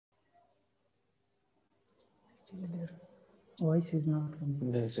Their voice is not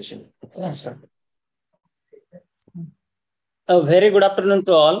coming. The session. A very good afternoon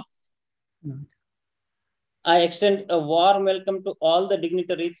to all. I extend a warm welcome to all the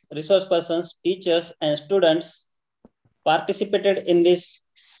dignitaries, resource persons, teachers, and students participated in this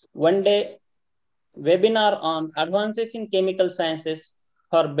one-day webinar on advances in chemical sciences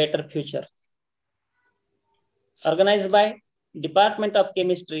for better future, organized by Department of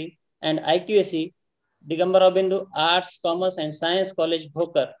Chemistry and IQAC, Digambara Bindu Arts, Commerce and Science College,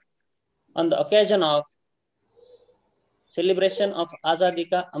 Bhokar, on the occasion of celebration of Azadi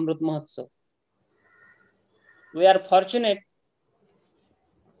Ka Amrit Mahotsav. We are fortunate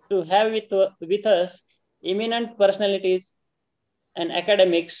to have with us eminent personalities and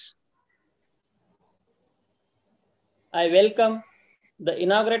academics. I welcome the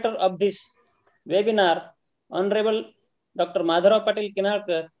inaugurator of this webinar, Honorable Dr. Madharav Patil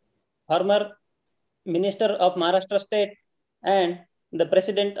Kinalkar, former Minister of Maharashtra State and the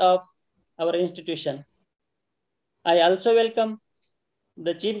President of our institution. I also welcome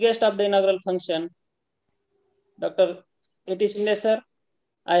the Chief Guest of the inaugural function, Dr. A.T. Shinde sir.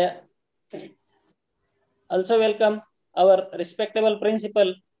 I also welcome our respectable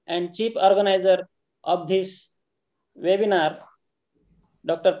principal and chief organizer of this webinar,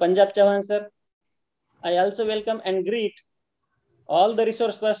 Dr. Punjab Chauhan sir. I also welcome and greet all the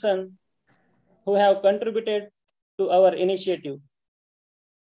resource persons who have contributed to our initiative.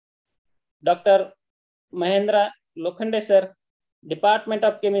 Dr. Mahendra Lokhande sir, Department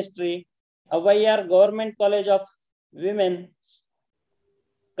of Chemistry, Avayar Government College of Women,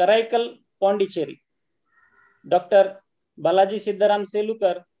 Karaikal, Pondicherry. Dr. Balaji Siddharam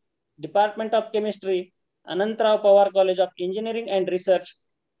Selukar, Department of Chemistry, Anantrao Pawar College of Engineering and Research,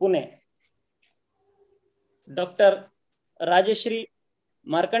 Pune. Dr. Rajeshri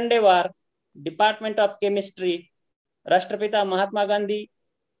Markandewar, Department of Chemistry, Rashtrapita Mahatma Gandhi,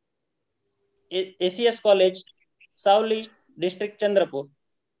 ACS College, Sauli, District Chandrapur.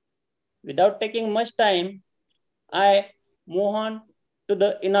 Without taking much time, I move on to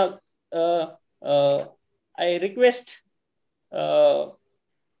the I request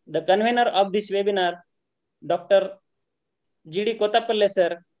the convener of this webinar, Dr. G.D. Kotapalle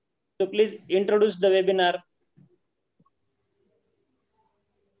sir, to please introduce the webinar.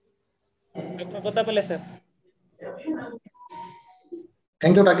 Dr. Kotapalle sir.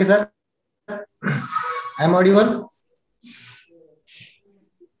 Thank you, Taki sir. I am audible.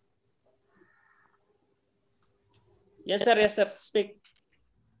 Yes, sir. Yes, sir. Speak.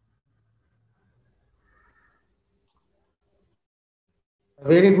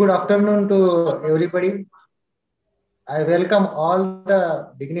 Very good afternoon to everybody. I welcome all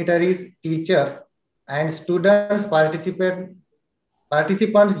the dignitaries, teachers, and students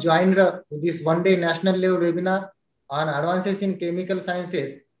participants joined this one-day national level webinar on advances in chemical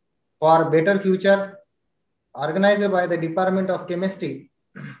sciences for better future, organized by the Department of Chemistry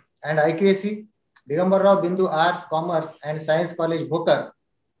and IQAC, Digambara Bindu Arts, Commerce and Science College, Bhokar,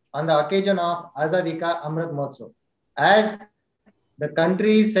 on the occasion of Azadi Ka Amrit Mahotsav. As the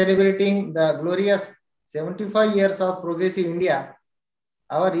country is celebrating the glorious 75 years of progressive India,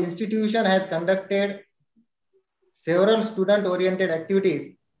 our institution has conducted several student-oriented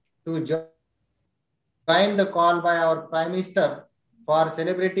activities to join the call by our Prime Minister for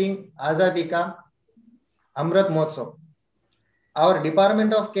celebrating Azadi Ka Amrit Mahotsav. Our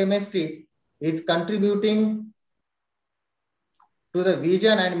Department of Chemistry is contributing to the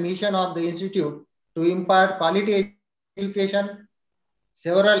vision and mission of the institute to impart quality education.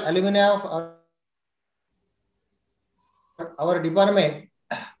 Several alumni of our department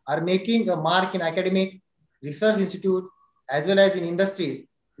are making a mark in academic, research institute, as well as in industries.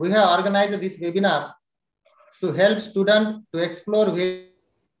 We have organized this webinar to help students to explore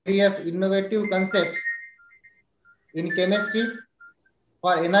various innovative concepts in chemistry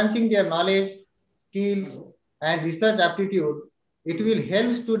for enhancing their knowledge, skills, and research aptitude. It will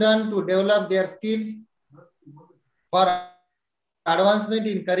help students to develop their skills for advancement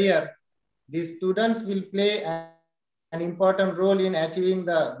in career. These students will play an important role in achieving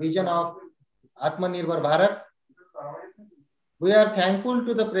the vision of Atmanirbhar Bharat. We are thankful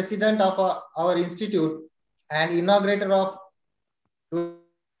to the president of our institute and inaugurator of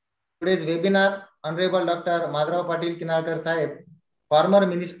today's webinar, Honorable Dr. Madharav Patil Kinalkar Sahib, former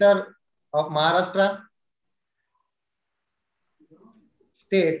Minister of Maharashtra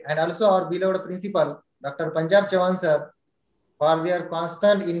State, and also our beloved principal, Dr. Punjab Chauhan sir, for their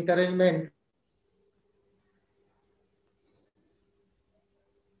constant encouragement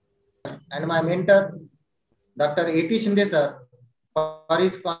and my mentor, Dr. A.T. Shinde sir, for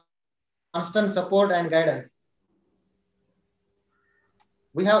his constant support and guidance.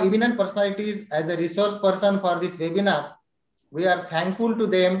 We have eminent personalities as a resource person for this webinar. We are thankful to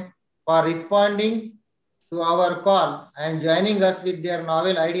them for responding to our call and joining us with their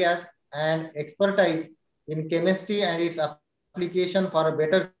novel ideas and expertise in chemistry and its application for a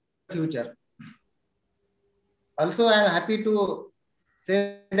better future. Also, I am happy to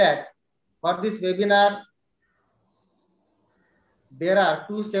say that for this webinar, there are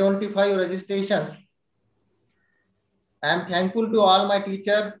 275 registrations. I am thankful to all my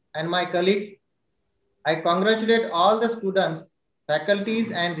teachers and my colleagues. I congratulate all the students,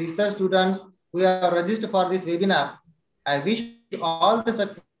 faculties, and research students who have registered for this webinar. I wish all the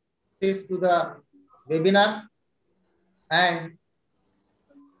success to the webinar and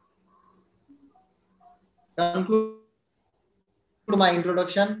conclude my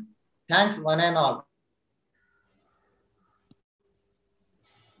introduction. Thanks, one and all.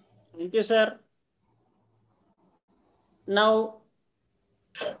 Thank you, sir. Now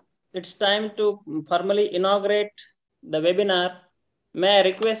it's time to formally inaugurate the webinar. May I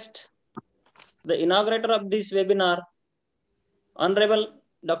request the inaugurator of this webinar, Honorable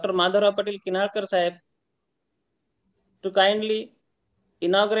Dr. Madhav Patil Kinalkar Sahib, to kindly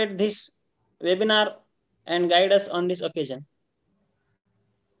inaugurate this webinar and guide us on this occasion.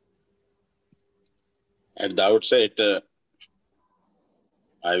 At the outset,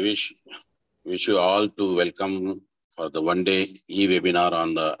 I wish you all to welcome for the one-day e-webinar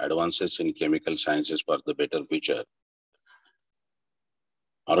on the advances in chemical sciences for the better future,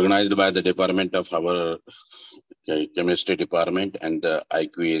 organized by the Department of our Chemistry Department and the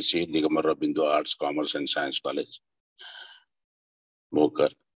IQAC, Digamara Bindu Arts, Commerce and Science College,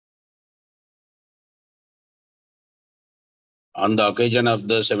 Bokar. On the occasion of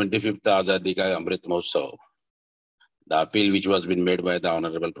the 75th Azadi Ka Amrit Mahotsav, the appeal which was been made by the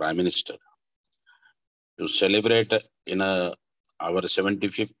Honorable Prime Minister to celebrate in our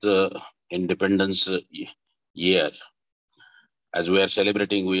 75th independence year, as we are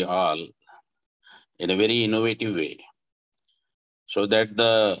celebrating, we all in a very innovative way, so that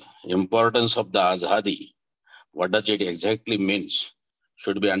the importance of the Azadi, what does it exactly means,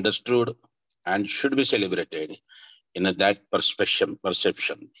 should be understood and should be celebrated in that perception.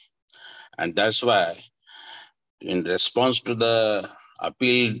 And that's why, in response to the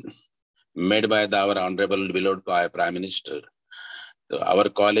appeal made by our Honorable beloved Prime Minister, our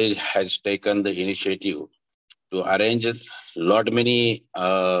college has taken the initiative to arrange many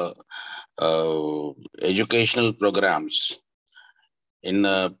educational programs in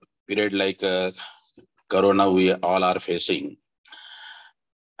a period like Corona we all are facing.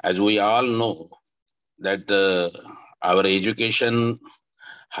 As we all know that our education,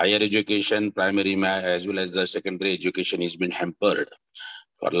 higher education, primary as well as the secondary education has been hampered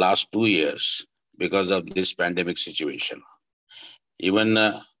for last 2 years because of this pandemic situation. Even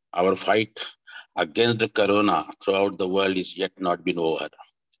our fight against the Corona throughout the world is yet not been over.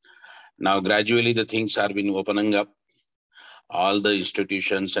 Now gradually the things are been opening up. All the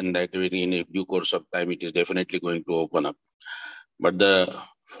institutions and activity in a due course of time, it is definitely going to open up. But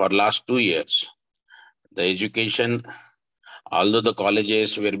for last 2 years, the education, although the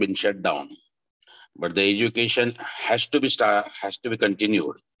colleges were been shut down, but the education has to be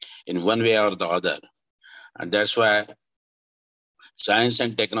continued in one way or the other. And that's why science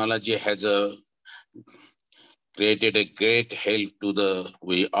and technology has created a great help to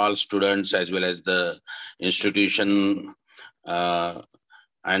we all students as well as the institution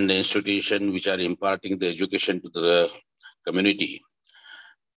and the institution which are imparting the education to the community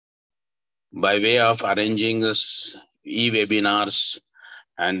by way of arranging e-webinars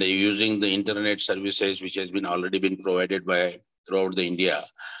and using the internet services which has been already been provided by throughout the India.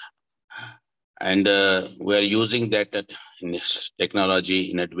 And we are using that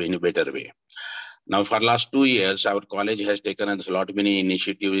technology in a better way. Now, for last 2 years, our college has taken a lot many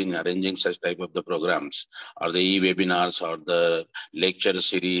initiatives in arranging such type of the programs or the e-webinars or the lecture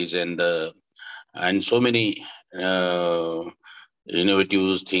series and so many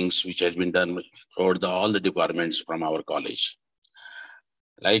innovative things which has been done throughout all the departments from our college.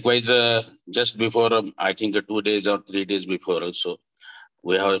 Likewise, just before, I think 2 days or 3 days before also,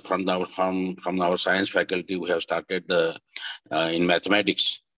 we have from our science faculty, we have started in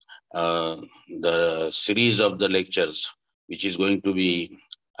mathematics, the series of the lectures, which is going to be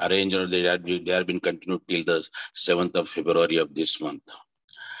arranged or they have been continued till the 7th of February of this month.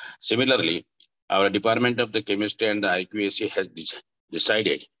 Similarly, our Department of the Chemistry and the IQAC has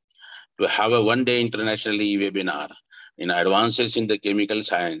decided to have a one-day international webinar in advances in the chemical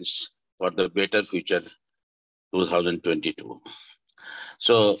science for the better future 2022.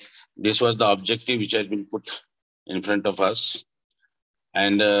 So this was the objective which has been put in front of us.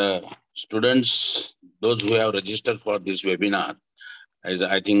 And students, those who have registered for this webinar, is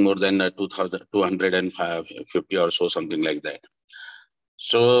I think more than 250 or so, something like that.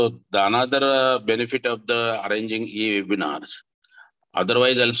 So the another benefit of the arranging e-webinars,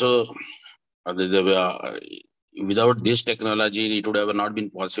 otherwise also without this technology, it would have not been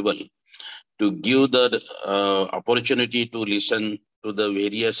possible to give the opportunity to listen to the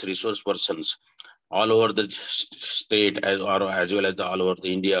various resource persons all over the state as well as all over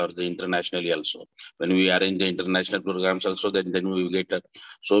the India or the internationally also. When we arrange the international programs also, then we get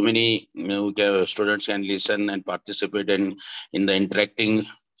so many students can listen and participate in the interacting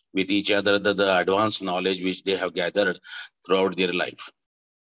with each other, the advanced knowledge which they have gathered throughout their life.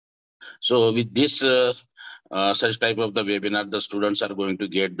 So with this such type of the webinar, the students are going to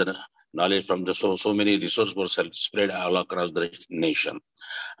get the knowledge from the so many resource persons spread all across the nation.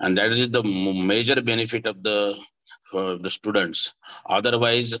 And that is the major benefit of the students.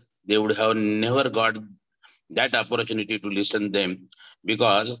 Otherwise, they would have never got that opportunity to listen them,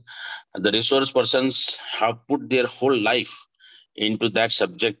 because the resource persons have put their whole life into that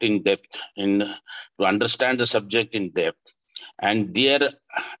subject in depth, to understand the subject in depth, and their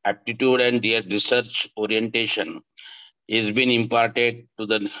aptitude and their research orientation is being imparted to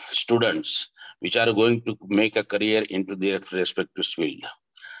the students, which are going to make a career into their respective field.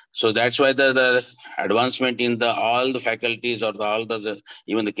 So that's why the advancement in all the faculties or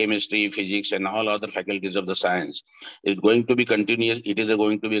even the chemistry, physics, and all other faculties of the science is going to be continuous. It is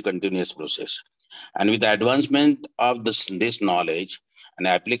going to be a continuous process. And with the advancement of this knowledge and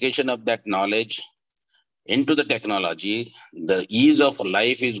application of that knowledge into the technology, the ease of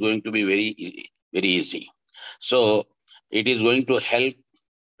life is going to be very easy. So it is going to help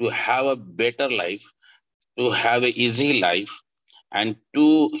to have a better life, to have an easy life, and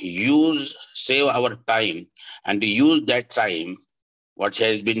to save our time, and to use that time what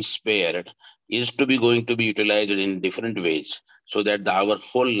has been spared is to be going to be utilized in different ways, so that our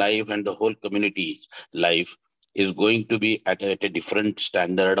whole life and the whole community life is going to be at a different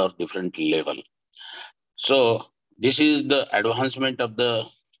standard or different level. So this is the advancement of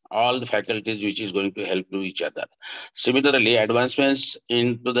all the faculties which is going to help to each other. Similarly, advancements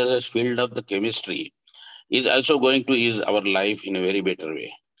into the field of the chemistry is also going to ease our life in a very better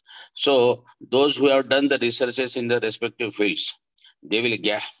way. So those who have done the researches in the respective fields, they will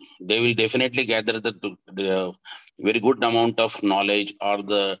definitely gather the very good amount of knowledge, or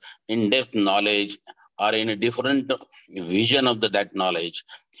the in-depth knowledge, or in a different vision of that knowledge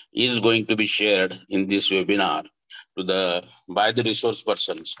is going to be shared in this webinar by the resource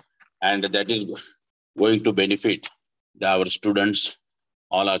persons, and that is going to benefit our students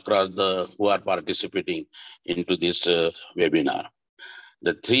all across who are participating into this webinar.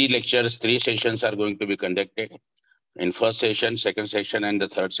 The three sessions are going to be conducted. In first session, second session, and the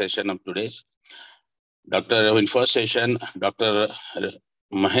third session of today's. In first session, Dr.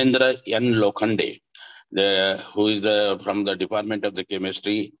 Mahendra N. Lokhande, who is from the Department of the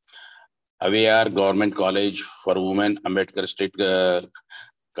Chemistry, Avyar Government College for Women, Ambedkar Street,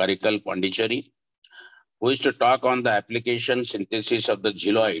 Karikal, Pondicherry, who is to talk on the application synthesis of the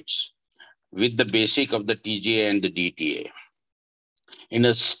geoloids with the basic of the TGA and the DTA. In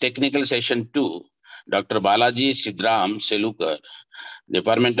a technical session 2, Dr. Balaji Sidram Selukar,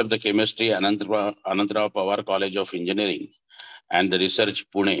 Department of the Chemistry, Anantarao Pawar College of Engineering and the Research,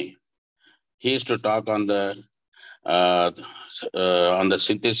 Pune. He is to talk on the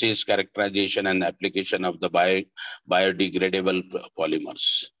synthesis, characterization, and application of the biodegradable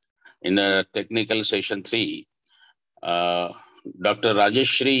polymers. In a technical session 3, Dr.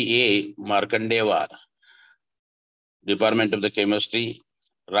 Rajeshri A. Markandewar, Department of the Chemistry,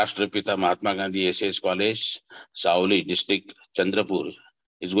 Rashtrapita Mahatma Gandhi SAS College, Sauli District, Chandrapur,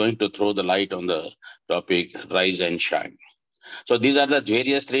 is going to throw the light on the topic Rise and Shine. So these are the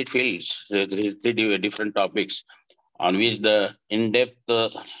various three fields, three different topics on which the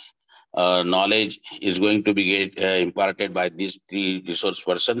in-depth knowledge is going to be imparted by these three resource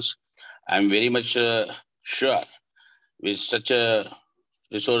persons. I'm very much sure with such a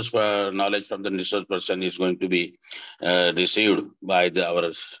resource knowledge from the resource person is going to be received by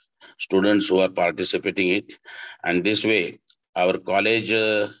our students who are participating in it. And this way, our college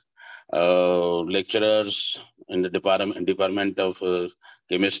lecturers in the Department of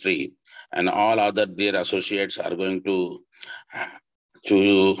Chemistry and all other their associates are going to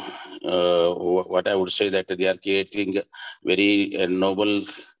what I would say that they are creating very noble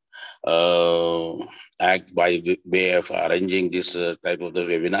act by way of arranging this type of the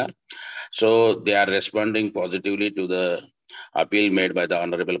webinar. So they are responding positively to the appeal made by the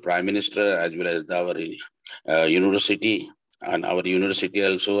Honorable Prime Minister as well as our university and our university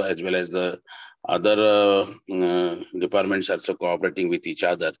also, as well as the other departments also cooperating with each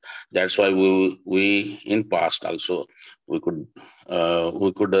other. That's why we in past also we could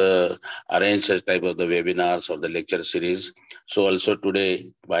arrange such type of the webinars or the lecture series. So also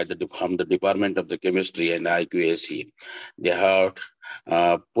today from the Department of the Chemistry and IQAC, they have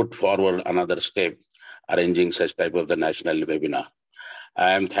put forward another step, arranging such type of the national webinar.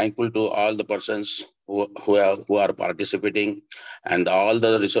 I am thankful to all the persons who are participating, and all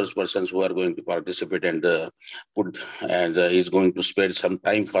the resource persons who are going to participate and is going to spend some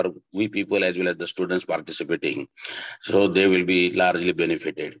time for we people as well as the students participating. So they will be largely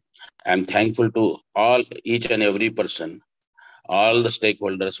benefited. I'm thankful to each and every person, all the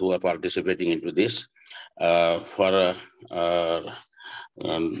stakeholders who are participating into this for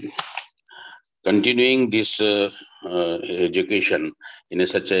continuing this education in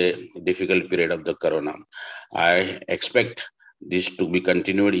such a difficult period of the corona. I expect this to be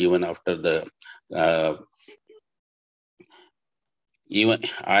continued even after the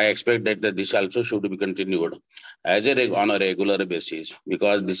I expect that this also should be continued as on a regular basis,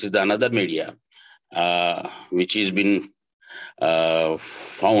 because this is another media which has been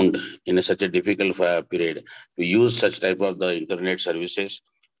found in such a difficult period to use such type of the internet services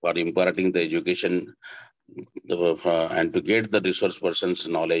for imparting the education and to get the resource person's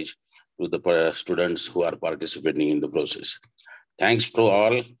knowledge to the students who are participating in the process. Thanks to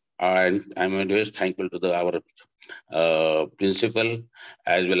all, and I'm always thankful to our principal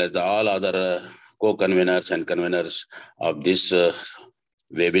as well as all other co-conveners and conveners of this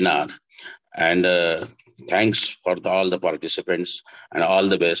webinar. And thanks for all the participants and all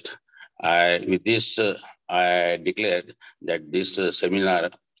the best. With this, I declare that this seminar,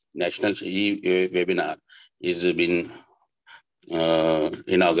 national webinar, is been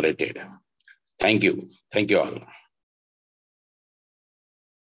inaugurated. Thank you. Thank you all.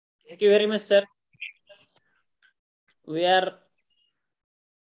 Thank you very much, sir. We are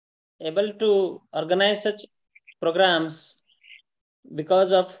able to organize such programs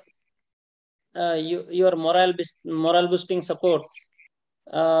because of your moral boosting support.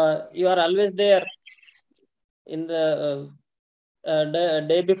 You are always there. In the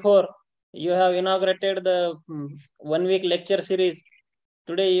day before, you have inaugurated the 1 week lecture series.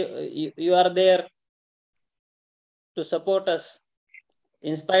 Today you are there to support us,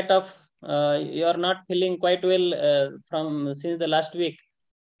 in spite of you are not feeling quite well since the last week,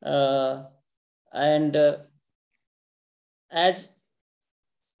 and as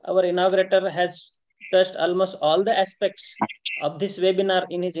our inaugurator has touched almost all the aspects of this webinar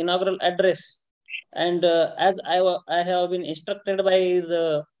in his inaugural address, and as I have been instructed by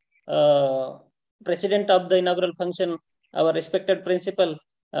the president of the inaugural function, our respected principal,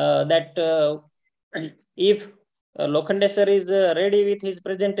 that if Lokhande sir is ready with his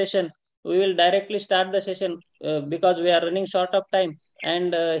presentation, we will directly start the session because we are running short of time,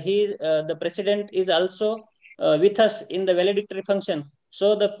 and the president is also with us in the valedictory function.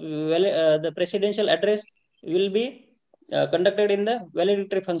 So the presidential address will be conducted in the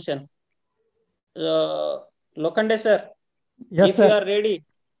valedictory function. Lokhande sir, Yes, if sir. you are ready.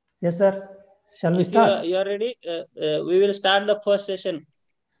 Yes, sir. Shall we start? You are ready, we will start the first session.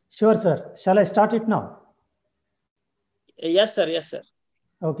 Sure, sir. Shall I start it now? Yes, sir. Yes, sir.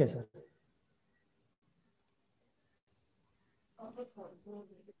 Okay, sir.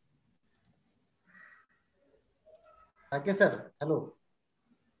 Okay, sir. Hello.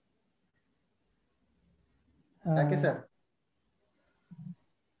 Okay, sir.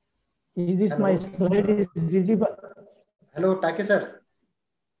 Is this Hello. my slide is visible? Hello, Take sir.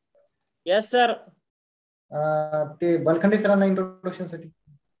 Yes, sir. ते बलखंडे सरांना introduction साठी.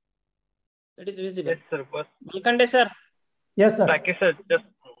 It is visible. Yes, sir. Balkhande sir. Yes, sir. Thank you, sir. Just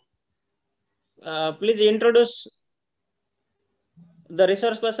please introduce the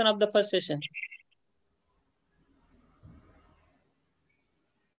resource person of the first session.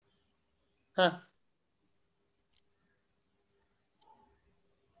 Huh.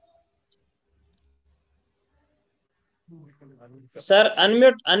 Sir,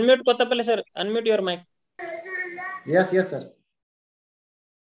 unmute Kotapalli sir. Unmute your mic. Yes, yes, sir.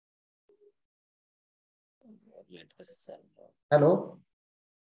 Hello.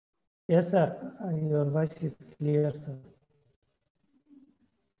 Yes, sir. Your voice is clear, sir.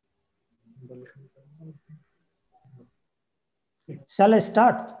 Shall I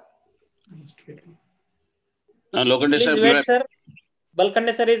start? Lokhande Please sir, wait, sir.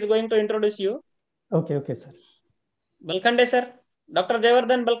 Balkhande sir is going to introduce you. Okay, okay, sir. Balkhande sir. Dr.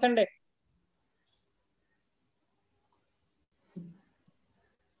 Jayawardhan Balkhande.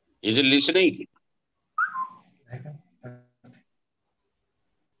 is it listening?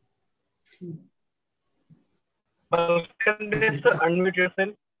 Balkan sir, unmute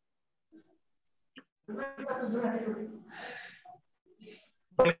yourself.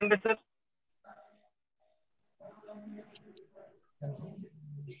 Balkan sir.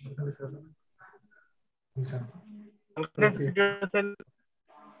 Unmute yourself.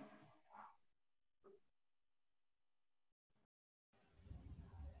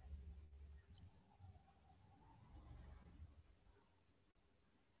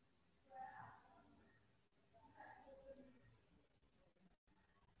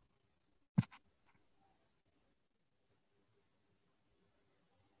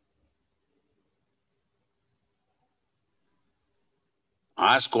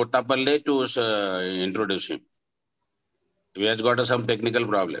 Ask Kottapalle to introduce him. He has got some technical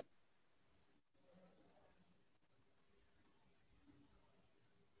problem.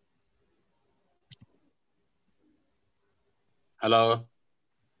 Hello.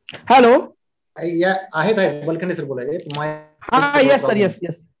 Hello. Yeah, आहे बलकंडे sir बोला है. Yes sir, yes.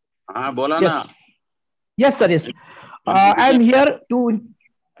 हाँ बोला yes. ना. Yes sir, yes. I am here to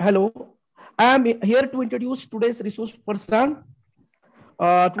introduce today's resource person.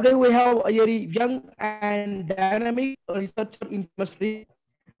 Today we have a very young and dynamic researcher in chemistry,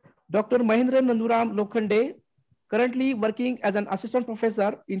 Dr. Mahendra Nanduram Lokhande, currently working as an assistant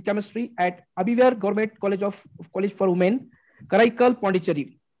professor in chemistry at Abhivar Government College for Women, Karaikal,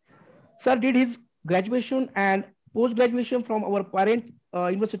 Pondicherry. Sir did his graduation and post-graduation from our parent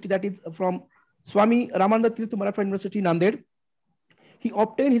university, that is from Swami Ramananda Tirth Maratha University, Nanded. He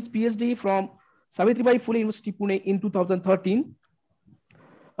obtained his PhD from Savitribai Phule University, Pune in 2013.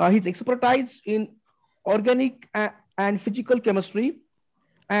 His expertise in organic and physical chemistry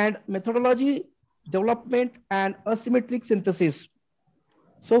and methodology development and asymmetric synthesis.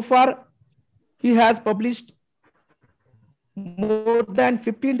 So far, he has published more than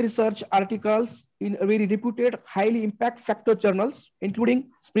 15 research articles in very reputed, highly impact factor journals, including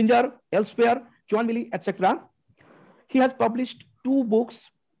Springer, Elsewhere, John Millie, etc. He has published 2 books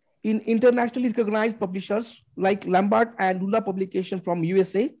in internationally recognized publishers like Lambert and Lula publication from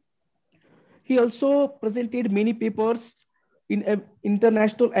USA. He also presented many papers in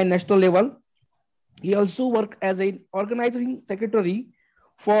international and national level. He also worked as an organizing secretary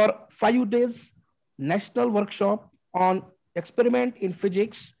for 5 days national workshop on experiment in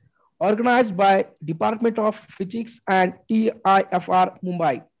physics organized by Department of Physics and TIFR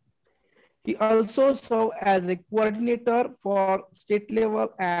Mumbai. He also served as a coordinator for state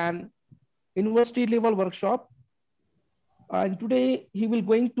level and university level workshop. And today he will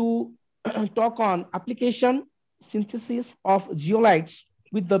going to talk on application synthesis of zeolites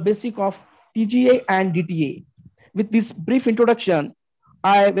with the basic of TGA and DTA. With this brief introduction,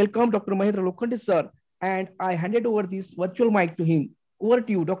 I welcome Dr. Mahendra Lokhande sir, and I handed over this virtual mic to him. Over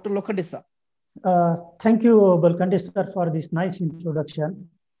to you, Dr. Lokhande sir. Thank you, Balkande sir, for this nice introduction.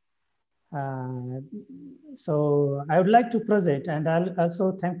 So I would like to present, and I'm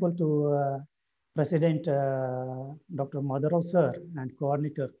also thankful to President Dr. Madhurav sir and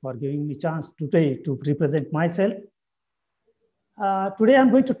coordinator for giving me chance today to represent myself. Today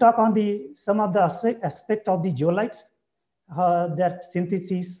I'm going to talk on some of the aspect of the zeolites, their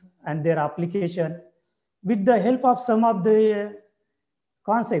synthesis and their application, with the help of some of the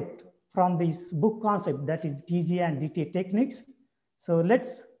concept from this book concept, that is TGA and DTA techniques. So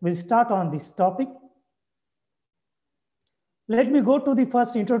we'll start on this topic. Let me go to the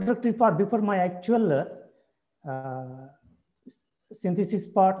first introductory part before my actual synthesis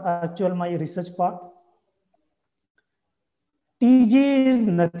part, my research part. TGA is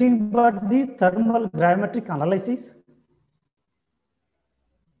nothing but the thermal gravimetric analysis.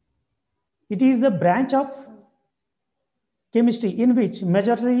 It is the branch of chemistry in which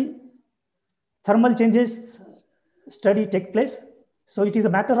measuring thermal changes study take place. So it is a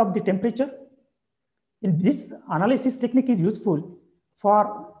matter of the temperature. In this analysis technique is useful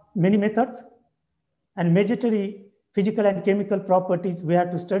for many methods, and majorly physical and chemical properties we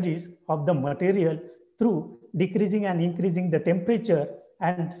have to study of the material through decreasing and increasing the temperature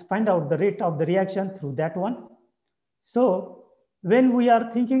and find out the rate of the reaction through that one. So when we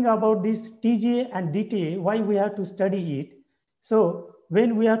are thinking about this TGA and DTA, why we have to study it? So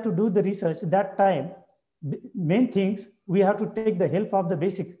when we have to do the research, that time, main things, we have to take the help of the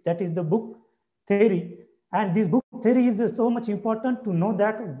basic, that is the book theory. And this book theory is so much important to know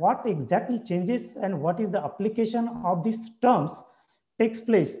that what exactly changes and what is the application of these terms takes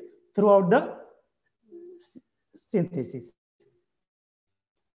place throughout the synthesis.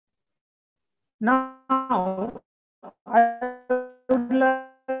 Now, I would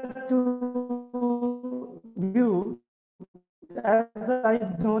like to view as I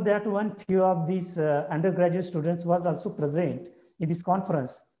know that one few of these undergraduate students was also present in this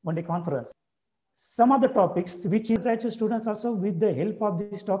conference, one-day conference. Some of the topics which graduate students also with the help of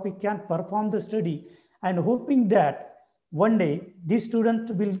this topic can perform the study, and hoping that one day this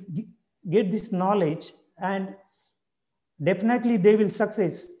student will get this knowledge and definitely they will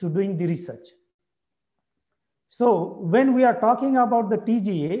success to doing the research. So when we are talking about the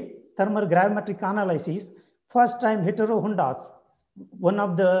TGA, thermal gravimetric analysis, first time Hitaro Hondas, one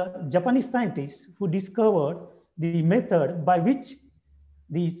of the Japanese scientists who discovered the method by which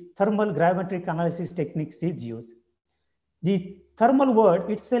these thermal gravimetric analysis techniques is used. The thermal word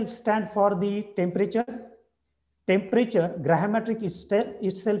itself stands for the temperature. Temperature, gravimetric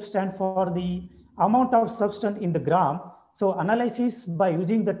itself stands for the amount of substance in the gram. So analysis by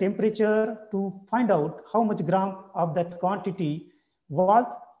using the temperature to find out how much gram of that quantity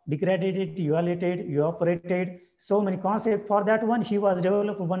was degraded, evaluated, evaporated. So many concepts for that one. He was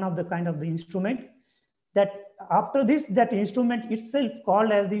developed one of the kind of the instrument that after this, that instrument itself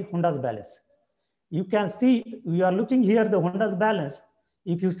called as the Honda's balance. You can see, we are looking here the Honda's balance.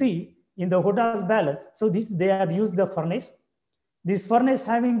 If you see in the Honda's balance, so this they have used the furnace. This furnace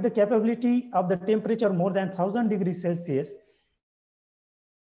having the capability of the temperature more than 1000 degrees Celsius.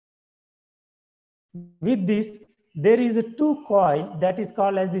 With this, there is a two coil that is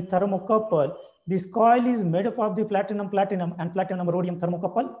called as the thermocouple. This coil is made up of the platinum and platinum rhodium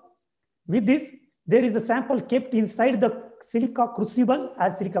thermocouple. With this, there is a sample kept inside the silica crucible,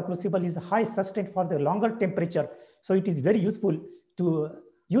 as silica crucible is high sustained for the longer temperature. So it is very useful to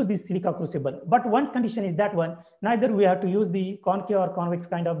use this silica crucible. But one condition is that one, neither we have to use the concave or convex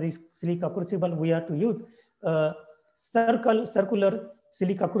kind of this silica crucible. We have to use circular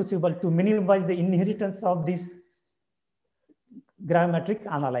silica crucible to minimize the inheritance of this gravimetric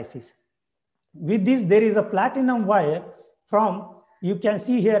analysis. With this, there is a platinum wire from, you can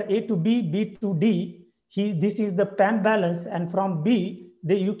see here A to B, B to D. This is the pan balance, and from B,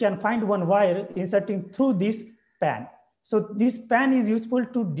 you can find one wire inserting through this pan. So this pan is useful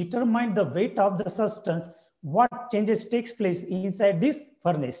to determine the weight of the substance, what changes takes place inside this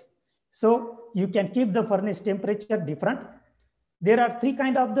furnace. So you can keep the furnace temperature different. There are three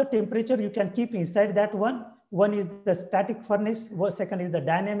kinds of the temperature you can keep inside that one. One is the static furnace, second is the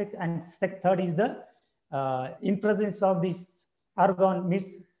dynamic, and third is the in presence of this argon,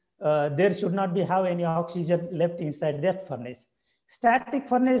 means there should not be have any oxygen left inside that furnace. Static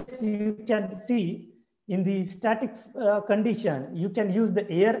furnace, you can see in the static condition, you can use the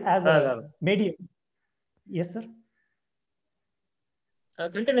air as a medium. Yes, sir.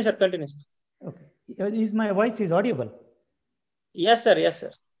 Continue, sir. Continue. Okay. Is my voice is audible? Yes, sir. Yes,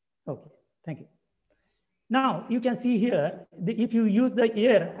 sir. Okay. Thank you. Now you can see here, if you use the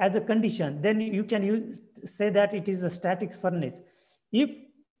air as a condition, then you can say that it is a static furnace. If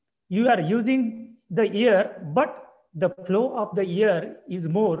you are using the air, but the flow of the air is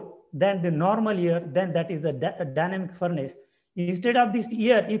more than the normal air, then that is a dynamic furnace. Instead of this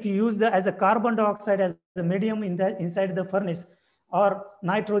air, if you use as a carbon dioxide as a medium inside the furnace, or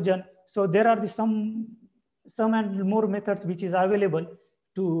nitrogen, so there are some and more methods which is available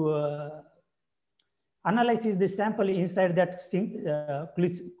to analyze the sample inside that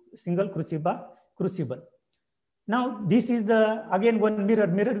single crucible. Now this is the again one mirror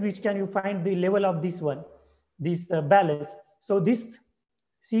which can you find the level of this one, this balance. So this,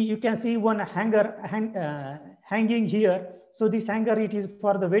 see, you can see one hanger hanging here. So this hanger, it is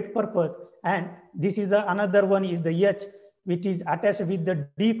for the weight purpose, and this is another one is the H, which is attached with the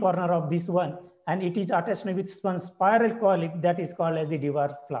D corner of this one, and it is attached with one spiral coil that is called as the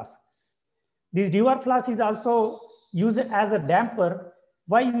Dewar flask. This Dewar flask is also used as a damper.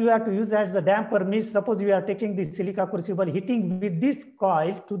 Why you have to use as a damper means, suppose you are taking the silica crucible, hitting with this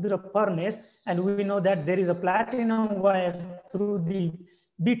coil to the furnace, and we know that there is a platinum wire through the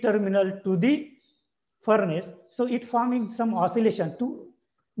B terminal to the furnace. So it forming some oscillation. To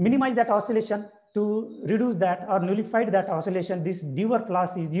minimize that oscillation, to reduce that or nullify that oscillation, this Dewar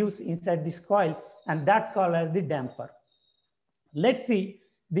flask is used inside this coil, and that called as the damper. Let's see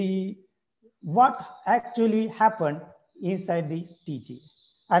what actually happened inside the TGA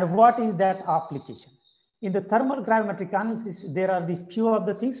and what is that application. In the thermal gravimetric analysis, there are these few of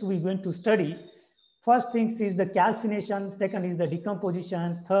the things we're going to study. First thing is the calcination, second is the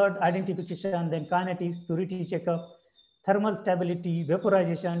decomposition, third identification, then kinetics, purity checkup, thermal stability,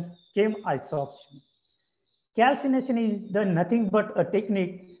 vaporization, chem isorption. Calcination is nothing but a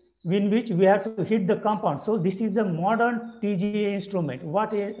technique in which we have to hit the compound. So this is the modern TGA instrument.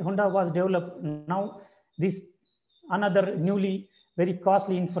 What Honda was developed now, this another newly very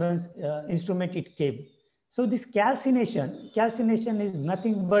costly inference instrument it came. So this calcination is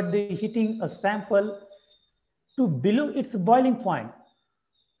nothing but the heating a sample to below its boiling point.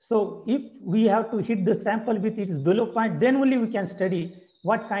 So if we have to heat the sample with its below point, then only we can study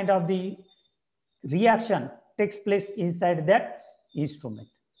what kind of the reaction takes place inside that instrument.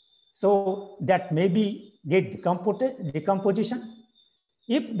 So that maybe get decomposition.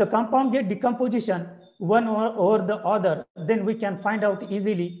 If the compound get decomposition one over the other, then we can find out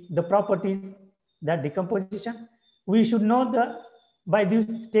easily the properties that decomposition. We should know by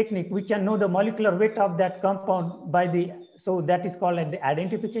this technique, we can know the molecular weight of that compound so that is called the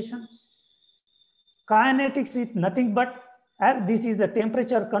identification. Kinetics is nothing but, as this is a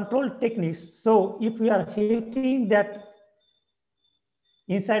temperature control technique. So if we are heating that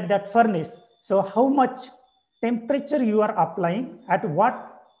inside that furnace, so how much temperature you are applying, at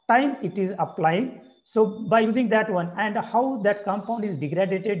what time it is applying. So by using that one, and how that compound is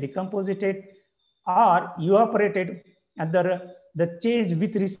degraded, decomposed, or evaporated, and the change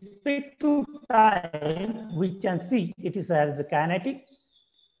with respect to time, we can see it is as a kinetic.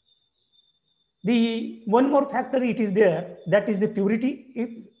 The one more factor it is there, that is the purity. If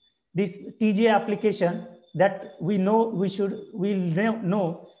this TGA application, that we know, we'll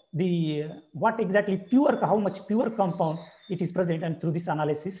know the what exactly pure, how much pure compound it is present, and through this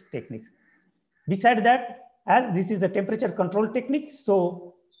analysis techniques. Beside that, as this is a temperature control technique,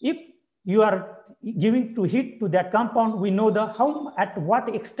 so if you are giving to heat to that compound, we know at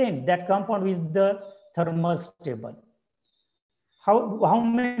what extent that compound is the thermal stable. How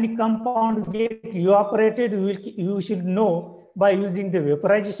many compounds get evaporated, you should know by using the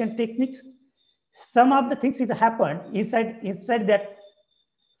vaporization techniques. Some of the things is happened inside that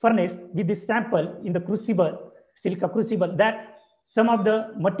furnace with this sample in the crucible, silica crucible, that some of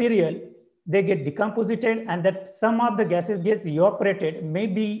the material, they get decomposed, and that some of the gases gets evaporated.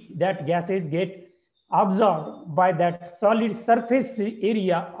 Maybe that gases get absorbed by that solid surface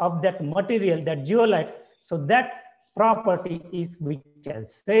area of that material, that zeolite. So that property is, we can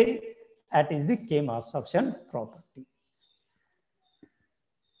say, that is the chem absorption property.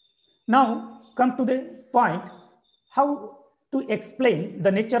 Now come to the point, how to explain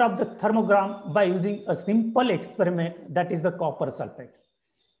the nature of the thermogram by using a simple experiment, that is the copper sulfate.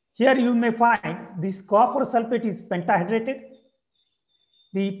 Here you may find this copper sulfate is pentahydrated.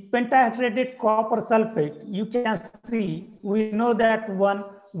 The pentahydrated copper sulfate, you can see, we know that one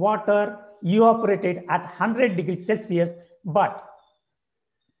water evaporated at 100 degrees Celsius, but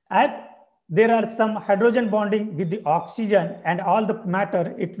as there are some hydrogen bonding with the oxygen and all the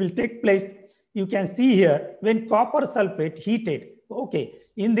matter, it will take place. You can see here, when copper sulfate heated, okay,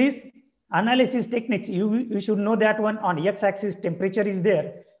 in this analysis techniques, you should know that one on x-axis temperature is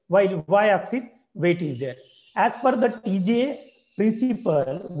there, while y-axis weight is there. As per the TGA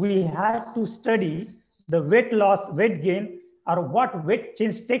principle, we have to study the weight loss, weight gain, or what weight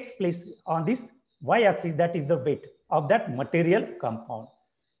change takes place on this y-axis, that is the weight of that material compound.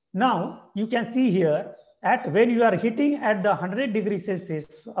 Now you can see here, when you are heating at the 100 degrees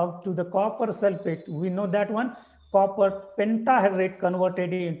Celsius up to the copper sulfate, we know that one copper pentahydrate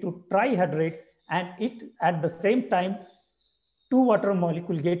converted into trihydrate, and it at the same time 2 water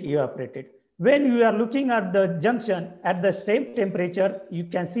molecules get evaporated. When you are looking at the junction at the same temperature, you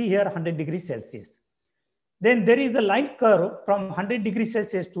can see here 100 degrees Celsius. Then there is a line curve from 100 degrees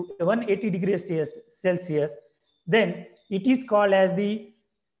Celsius to 180 degrees Celsius. Then it is called as the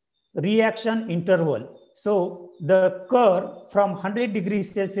reaction interval. So the curve from 100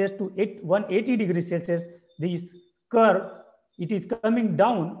 degrees Celsius to 180 degrees Celsius, this curve, it is coming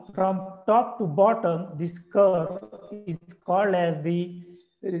down from top to bottom. This curve is called as the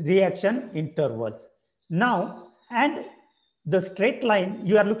reaction intervals. Now, and the straight line,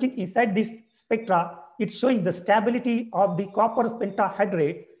 you are looking inside this spectra, it's showing the stability of the copper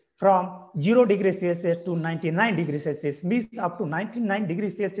pentahydrate from 0 degrees Celsius to 99 degrees Celsius. Means up to 99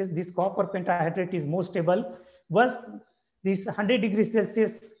 degrees Celsius, this copper pentahydrate is more stable. Was this 100 degrees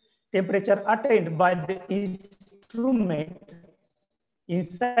Celsius temperature attained by the instrument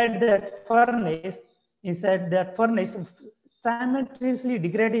inside that furnace, simultaneously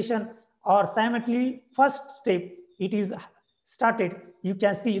degradation or simultaneously first step, it is started. You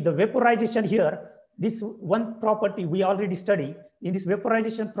can see the vaporization here. This one property we already studied. In this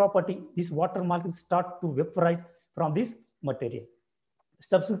vaporization property, this water molecules start to vaporize from this material.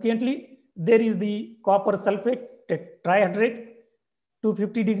 Subsequently, there is the copper sulfate trihydrate,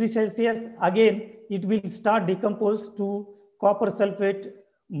 250 degrees Celsius. Again, it will start decompose to copper sulfate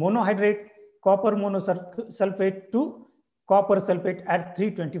monohydrate, copper monosulfate to copper sulfate at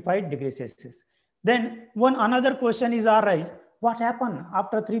 325 degrees Celsius. Then another question is arise, what happened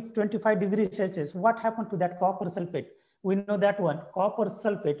after 325 degrees Celsius? What happened to that copper sulfate? We know that one, copper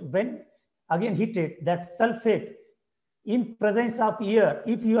sulfate, when again heated, that sulfate in presence of air,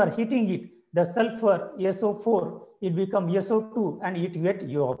 if you are heating it, the sulfur SO4, it becomes SO2 and it gets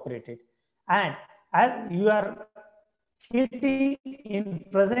evaporated. And as you are heating in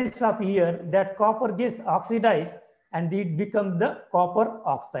presence of air, that copper gets oxidized and it becomes the copper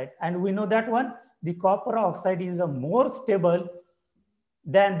oxide. And we know that one, the copper oxide is a more stable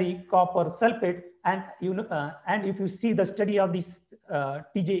than the copper sulfate. And you know, and if you see the study of this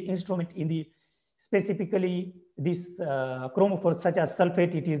TJ instrument in the specifically this chromophores such as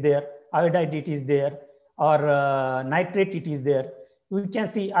sulfate, it is there, iodide, it is there, or nitrate, it is there. We can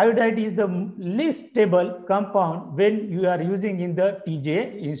see iodide is the least stable compound when you are using in the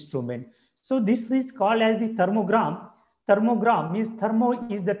TJ instrument. So this is called as the thermogram. Thermogram means thermo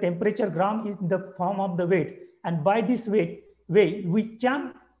is the temperature, gram is the form of the weight. And by this way, we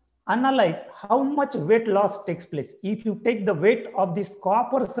can analyze how much weight loss takes place. If you take the weight of this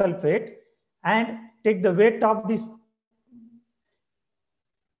copper sulfate and take the weight of this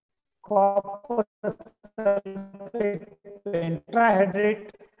copper sulfate tetrahydrate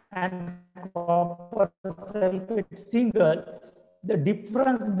and copper sulfate single, the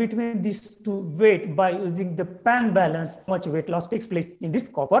difference between these two weight by using the pan balance, how much weight loss takes place in this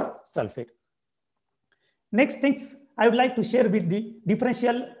copper sulfate. Next things I would like to share with the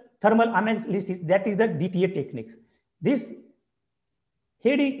differential thermal analysis, that is the DTA techniques. This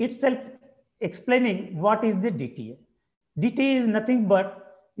heading itself explaining what is the DTA. DTA is nothing but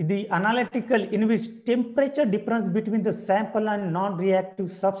the analytical in which temperature difference between the sample and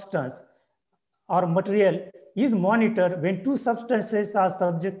non-reactive substance or material is monitored when two substances are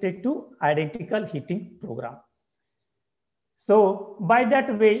subjected to identical heating program. So by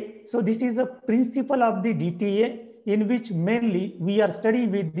that way, so this is the principle of the DTA, in which mainly we are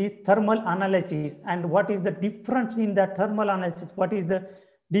studying with the thermal analysis and what is the difference in the thermal analysis, what is the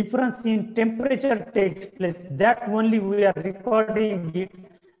difference in temperature takes place, that only we are recording it,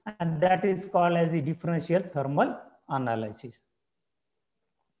 and that is called as the differential thermal analysis.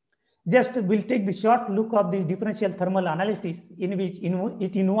 Just we'll take the short look of this differential thermal analysis, in which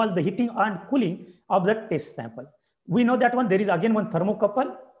it involves the heating and cooling of the test sample. We know that one, there is again one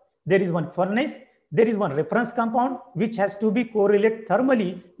thermocouple, there is one furnace, there is one reference compound which has to be correlated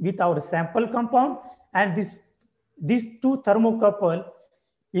thermally with our sample compound, and these two thermocouple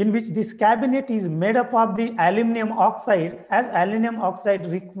in which this cabinet is made up of the aluminum oxide, as aluminum oxide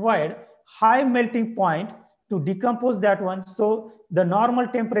required high melting point to decompose that one. So the normal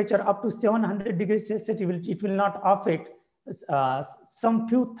temperature up to 700 degrees Celsius, it will not affect some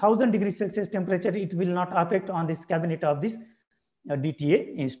few thousand degrees Celsius temperature, it will not affect on this cabinet of this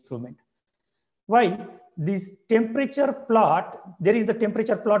DTA instrument. While this temperature plot, there is a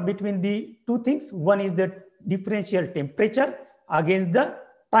temperature plot between the two things. One is the differential temperature against the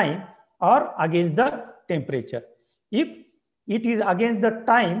time or against the temperature. If it is against the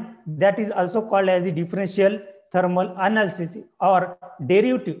time, that is also called as the differential thermal analysis or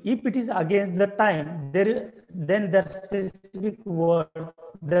derivative. If it is against the time, then the specific word,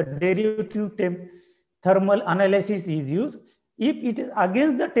 the derivative thermal analysis is used. If it is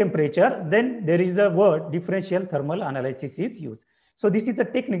against the temperature, then there is a word differential thermal analysis is used. So this is a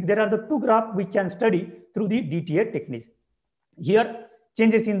technique. There are the two graphs we can study through the DTA techniques. Here,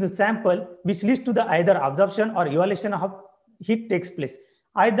 changes in the sample which leads to the either absorption or evaluation of heat takes place.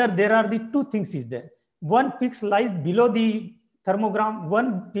 Either there are the two things is there. One peak lies below the thermogram,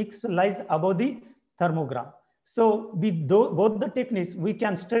 one peak lies above the thermogram. So with both the techniques, we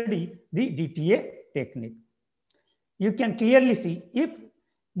can study the DTA technique. You can clearly see if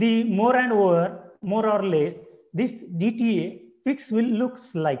the more and over, more or less, this DTA peaks will look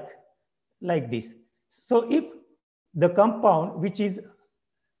like this. So if the compound which is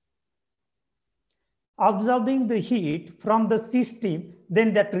absorbing the heat from the system,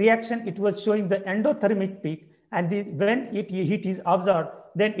 then that reaction, it was showing the endothermic peak, and when heat is absorbed,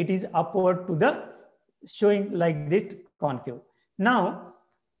 then it is upward to the showing like this concave. Now,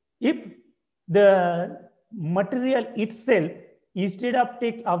 if the material itself, instead of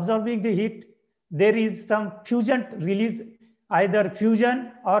absorbing the heat, there is some fusion release, either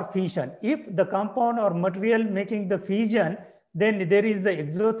fusion or fission. If the compound or material making the fission, then there is the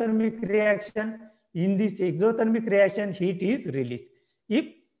exothermic reaction. In this exothermic reaction, heat is released. If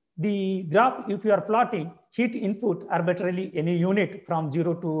the graph, if you are plotting heat input arbitrarily any unit from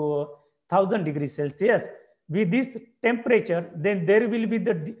 0 to 1000 degrees Celsius with this temperature, then there will be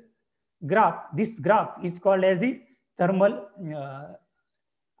the graph. This graph is called as the thermal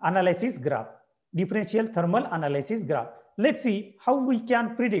analysis graph, differential thermal analysis graph. let's see how we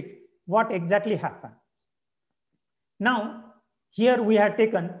can predict what exactly happened. Now, here we have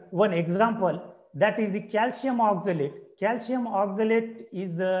taken one example, that is the calcium oxalate. Calcium oxalate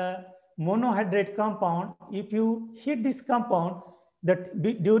is the monohydrate compound. If you heat this compound, that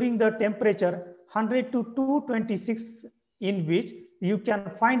during the temperature 100 to 226, in which you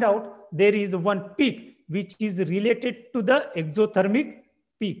can find out there is one peak which is related to the exothermic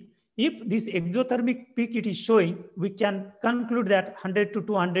peak. If this exothermic peak it is showing, we can conclude that 100 to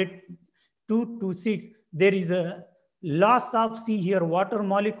 200, 2 to 6, there is a loss of, see here, water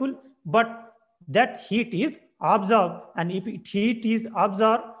molecule, but that heat is absorbed, and if heat is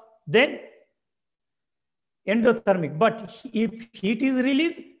absorbed, then endothermic, but if heat is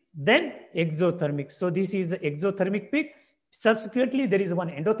released, then exothermic. So this is the exothermic peak. Subsequently, there is one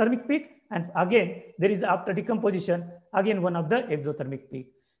endothermic peak, and again, there is, after decomposition, again one of the exothermic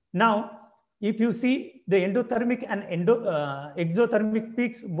peak. Now, if you see the endothermic and exothermic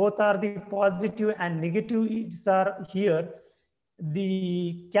peaks, both are the positive and negative. It's are here.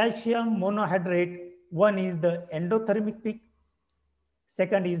 The calcium monohydrate, one is the endothermic peak,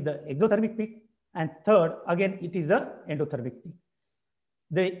 second is the exothermic peak, and third, again, it is the endothermic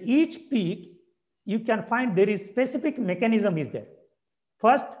peak. Each peak, you can find there is specific mechanism is there.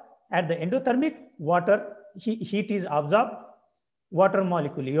 First, at the endothermic, water heat is absorbed, water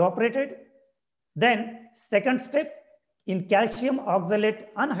molecule evaporated. Then second step, in calcium oxalate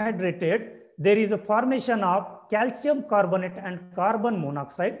unhydrated, there is a formation of calcium carbonate and carbon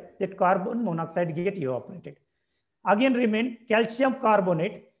monoxide. That carbon monoxide get evaporated. Again remain calcium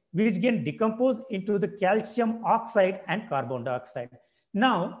carbonate, which can decompose into the calcium oxide and carbon dioxide.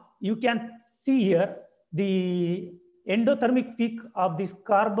 Now you can see here the endothermic peak of this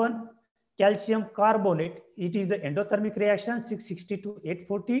carbon calcium carbonate. It is an endothermic reaction, 660 to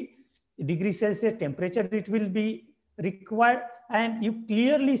 840 degrees Celsius temperature it will be required, and you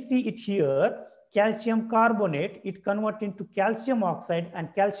clearly see it here. Calcium carbonate, it converts into calcium oxide,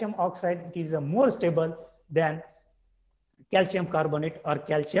 and calcium oxide, it is a more stable than calcium carbonate or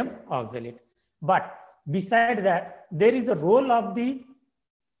calcium oxalate. But beside that, there is a role of the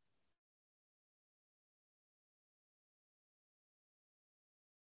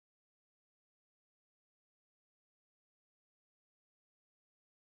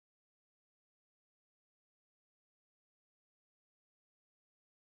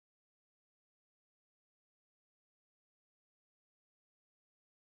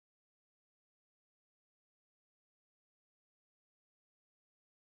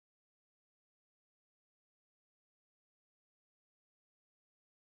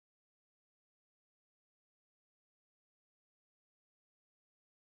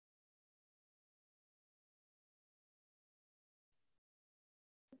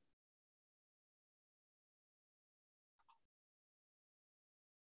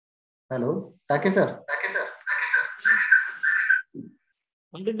Hello, Take sir.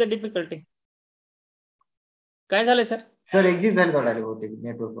 What is the difficulty? काय झालंय sir? Sir exit झाले थोडा बहुतेक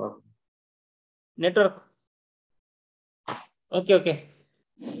network. Network. Okay okay.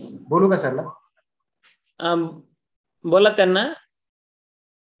 बोलू का सरला? बोला त्यांना.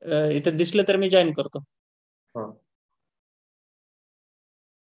 इथे दिसलं तर मी जॉईन करतो. हो.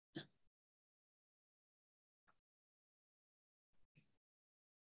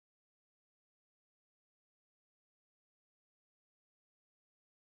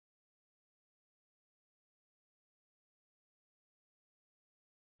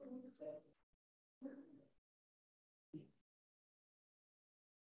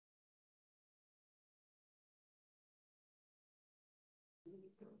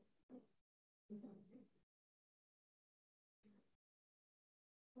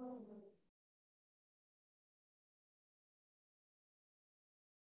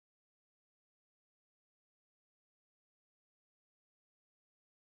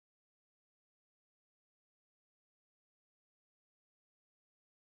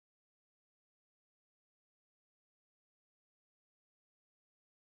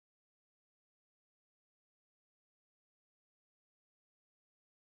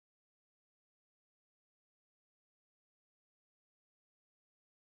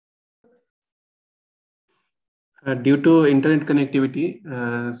 Due to internet connectivity,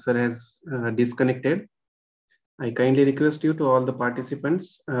 sir has disconnected. I kindly request you to all the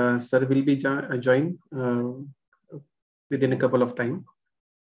participants, sir will be join within a couple of time.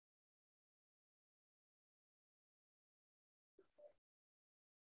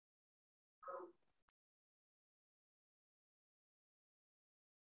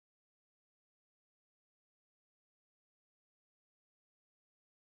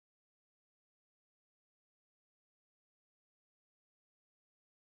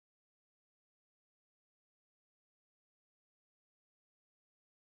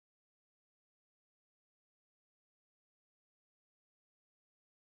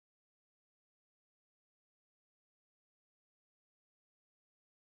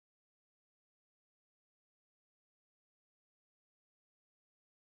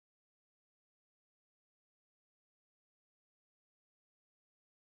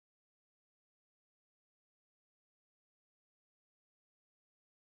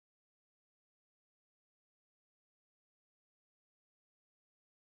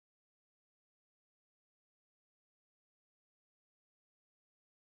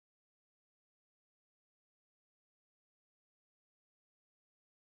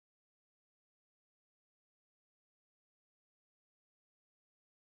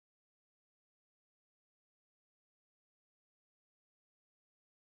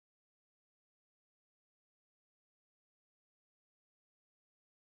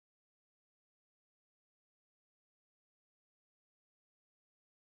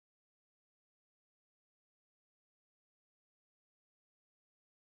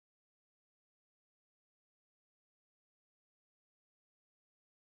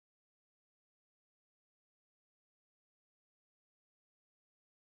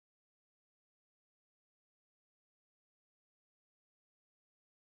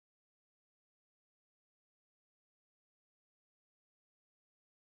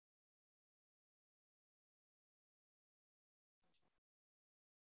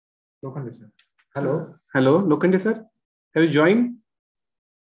 Lokande sir. Hello. Hello, Lokande sir. Have you joined?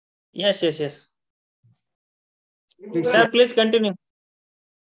 Yes, yes, yes. Please, Sir, please continue.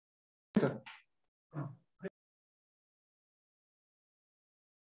 sir.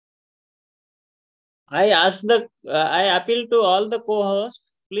 I appeal to all the co-hosts,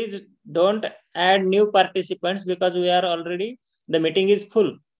 please don't add new participants because the meeting is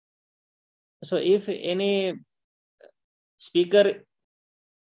full. So if any speaker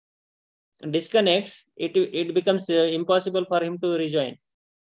disconnects, it becomes impossible for him to rejoin.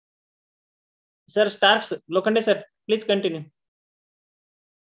 Sir, starts. Lokande sir, please continue.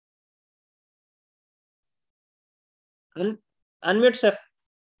 Unmute sir.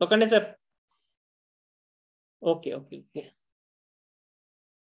 Lokande sir. Okay.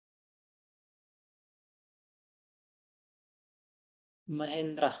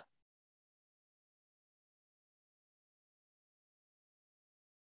 Mahendra.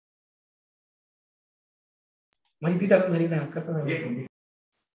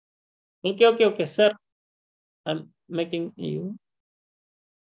 Okay, sir. I'm making you.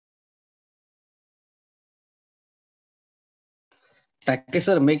 Okay,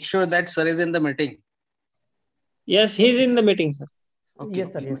 sir, make sure that sir is in the meeting. Yes, he's in the meeting, sir. Okay,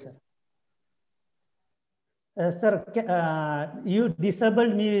 Yes, sir. okay. Yes, sir. Sir, you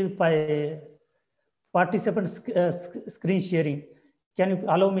disabled me by participant screen sharing. Can you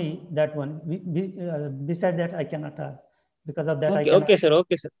allow me that one? Beside that, I cannot. Because of that, I cannot. Okay, sir.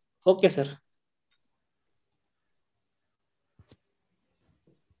 Okay, sir.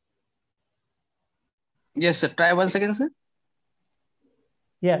 Yes, sir. Try once again, sir.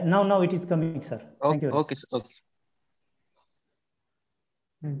 Yeah, now it is coming, sir. Thank you. Okay, sir. Okay.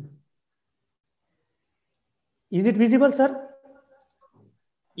 Is it visible, sir?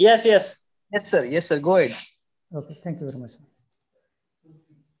 Yes. Yes, sir. Yes, sir. Go ahead. Okay, thank you very much.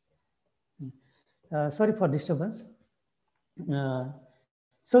 Sorry for disturbance.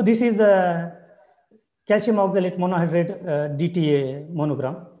 So this is the calcium oxalate monohydrate DTA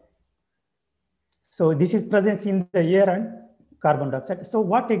monogram. So this is present in the air and carbon dioxide. So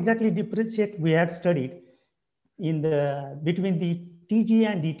what exactly differentiate we had studied in the between the TGA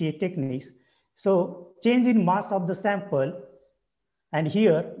and DTA techniques. So change in mass of the sample, and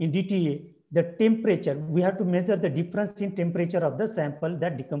here in DTA, the temperature, we have to measure the difference in temperature of the sample,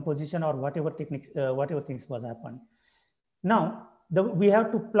 that decomposition or whatever techniques, whatever things was happened. Now, we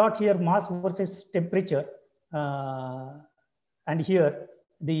have to plot here mass versus temperature. And here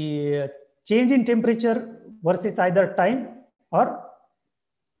the change in temperature versus either time or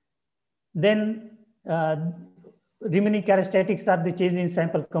then remaining characteristics are the change in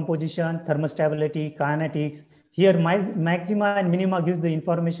sample composition, thermostability, kinetics. Here, maxima and minima gives the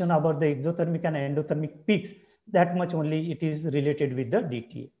information about the exothermic and endothermic peaks. That much only it is related with the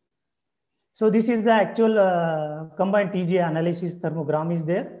DTA. So this is the actual combined TGA analysis thermogram is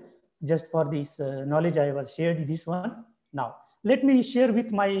there. Just for this knowledge, I was shared this one. Now, let me share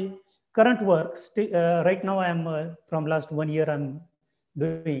with my current work. Right now, I am from last 1 year, I'm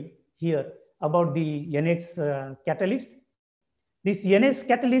doing here about the NX catalyst. This NX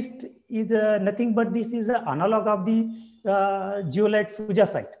catalyst is nothing but this is the analog of the zeolite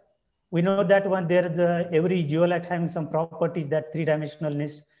fugacite. We know that one there is every zeolite having some properties, that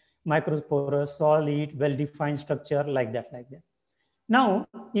three-dimensionalness, microporous, solid, well-defined structure, like that. Now,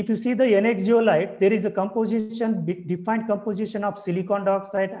 if you see the NX zeolite, there is a composition, defined composition of silicon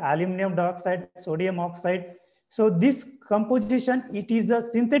dioxide, aluminum dioxide, sodium oxide. So this composition, it is the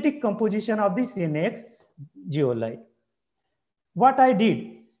synthetic composition of this NX zeolite. What I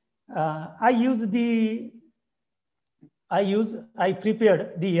did, I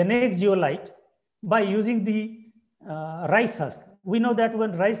prepared the NX zeolite by using the rice husk. We know that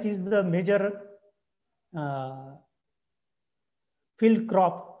when rice is the major field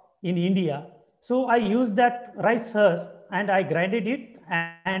crop in India. So I used that rice husk and I grinded it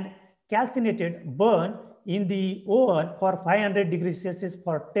and calcinated, burn in the oven for 500 degrees Celsius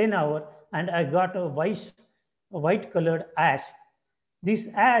for 10 hours, and I got a white colored ash. This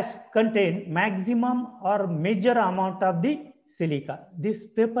ash contained maximum or major amount of the silica. This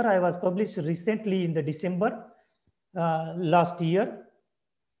paper I was published recently in the December last year.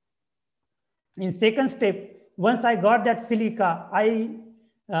 In second step, once I got that silica, I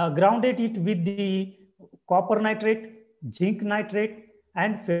grounded it with the copper nitrate, zinc nitrate,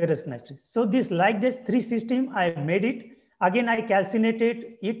 and ferrous nitrate. So this three system, I made it. Again, I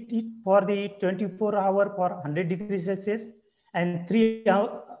calcinated it for the 24 hour for 100 degrees Celsius and 3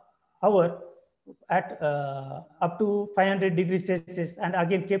 hour at up to 500 degrees Celsius, and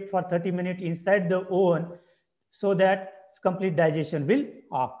again kept for 30 minutes inside the oven so that complete digestion will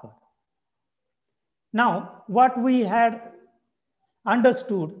occur. Now, what we had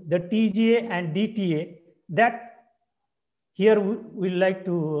understood, the TGA and DTA, that here we like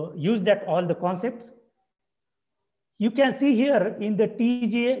to use that all the concepts. You can see here in the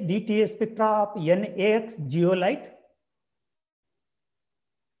TGA, DTA spectra of NAX geolite.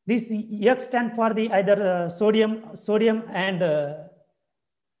 This X stand for the either sodium and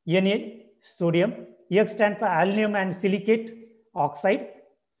Na, sodium. X stand for aluminum and silicate oxide.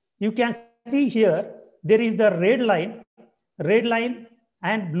 You can see here, there is the red line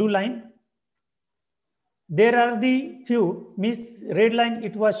and blue line. There are the few, red line,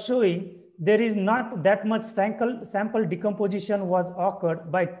 it was showing there is not that much sample decomposition was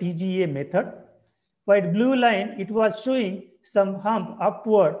occurred by TGA method. But blue line, it was showing some hump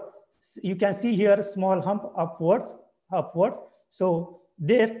upward. You can see here small hump upwards. So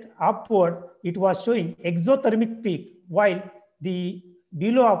that upward, it was showing exothermic peak, while the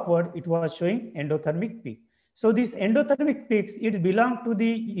below upward, it was showing endothermic peak. So these endothermic peaks, it belongs to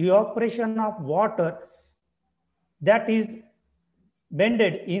the evaporation of water that is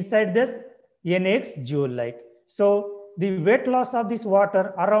bended inside this NX geolite. So the weight loss of this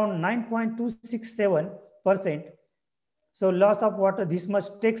water around 9.267%. So loss of water, this much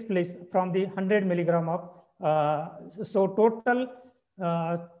takes place from the 100 milligram of, so total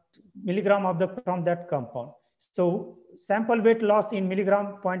milligram of from that compound. So sample weight loss in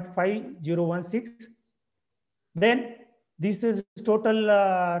milligram 0.5016. Then this is total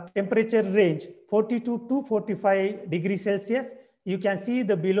temperature range 42 to 45 degrees Celsius. You can see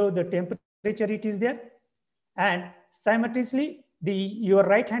the below the temperature it is there. And simultaneously, your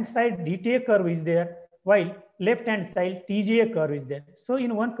right hand side DTA curve is there, while left hand side TGA curve is there. So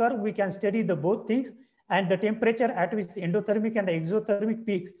in one curve, we can study the both things, and the temperature at which endothermic and exothermic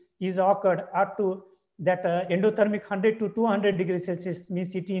peaks is occurred up to that endothermic 100 to 200 degrees Celsius,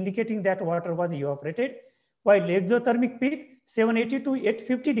 means it indicating that water was evaporated, while exothermic peak 780 to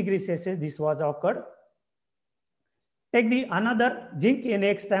 850 degrees Celsius, this was occurred. Take the another zinc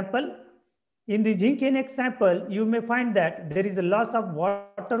NX sample. In the zinc NX sample, you may find that there is a loss of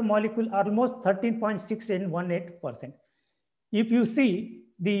water molecule almost 13.618%. If you see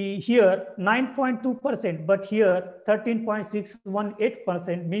the here 9.2%, but here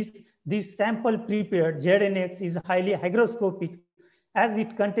 13.618%, means this sample prepared ZNX is highly hygroscopic. As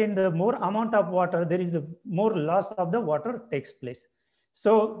it contains the more amount of water, there is a more loss of the water takes place.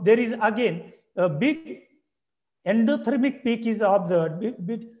 So there is again a big endothermic peak is observed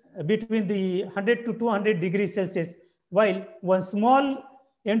between the 100 to 200 degrees Celsius, while one small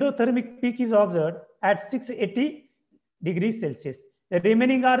endothermic peak is observed at 680 degrees Celsius. The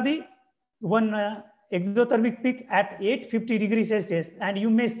remaining are the one exothermic peak at 850 degrees Celsius, and you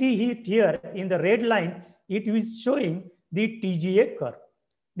may see it here in the red line. It is showing the TGA curve.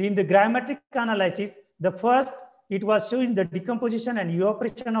 In the gravimetric analysis, the first, it was showing the decomposition and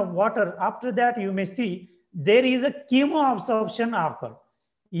evaporation of water. After that, you may see there is a chemoabsorption occurred.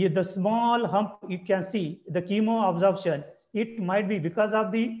 The small hump, you can see the chemoabsorption. It might be because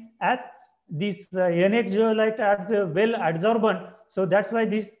of the, as this NX zeolite as well adsorbent. So that's why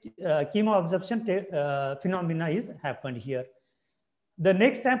this chemoabsorption phenomena is happened here. The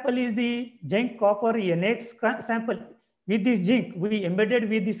next sample is the zinc copper NX sample. With this zinc, we embedded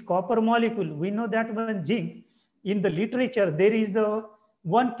with this copper molecule. We know that when zinc, in the literature, there is the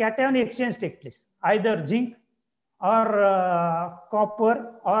one cation exchange take place, either zinc or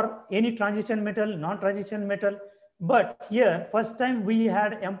copper or any transition metal, non-transition metal. But here, first time we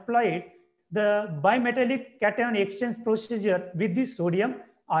had employed the bimetallic cation exchange procedure with the sodium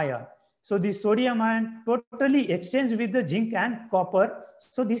ion. So the sodium ion totally exchanged with the zinc and copper.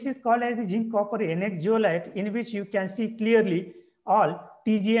 So this is called as the zinc copper NX zeolite, in which you can see clearly all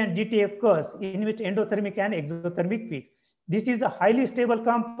TG and DTA curves, in which endothermic and exothermic peaks. This is a highly stable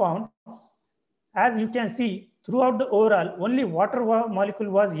compound. As you can see, throughout the overall, only water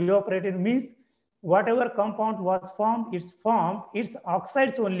molecule was evaporated, means whatever compound was formed, its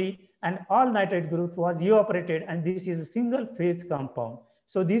oxides only, and all nitrate group was evaporated, and this is a single phase compound.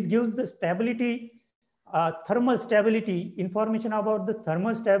 So this gives the stability, thermal stability, information about the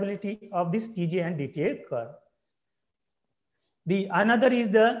thermal stability of this TG and DTA curve. The another is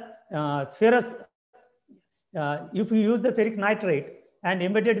the ferrous. If you use the ferric nitrate and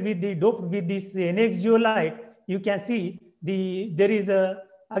embedded with the dope with this NX zeolite, you can see there is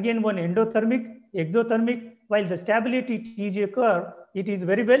again one endothermic, exothermic, while the stability TG curve, it is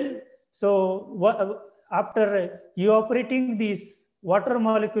very well. So after evaporating this water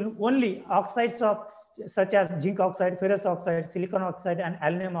molecule, only oxides of such as zinc oxide, ferrous oxide, silicon oxide, and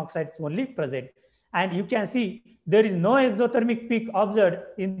aluminum oxides only present. And you can see there is no exothermic peak observed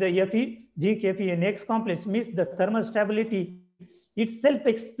in the Fe zinc FeNX complex, means the thermal stability itself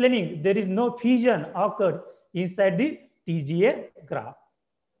explaining there is no fusion occurred inside the TGA graph.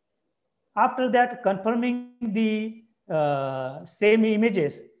 After that, confirming the same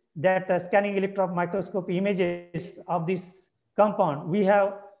images, that scanning electron microscope images of this compound, we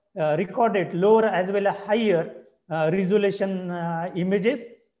have recorded lower as well as higher resolution images.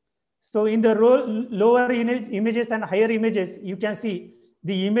 So in the lower images and higher images, you can see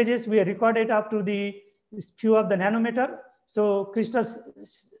the images we recorded up to the few of the nanometer. So crystal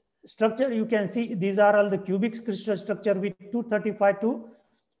structure, you can see these are all the cubic crystal structure with 235 to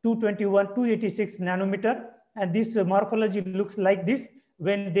 221, 286 nanometer. And this morphology looks like this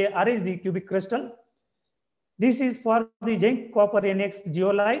when they arrange the cubic crystal. This is for the zinc copper NX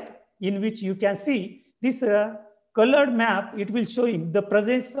zeolite, in which you can see this colored map. It will showing the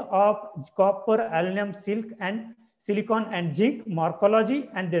presence of copper, aluminum, silk, and silicon and zinc morphology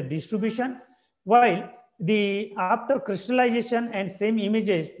and their distribution. While the after crystallization and same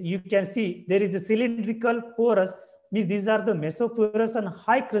images, you can see there is a cylindrical porous, means these are the mesoporous and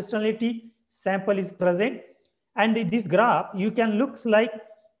high crystallinity sample is present. And in this graph, you can look like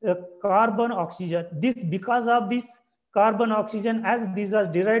carbon oxygen. This because of this carbon oxygen, as these are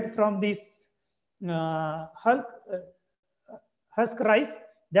derived from this husk rice.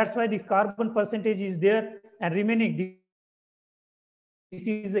 That's why the carbon percentage is there and remaining. This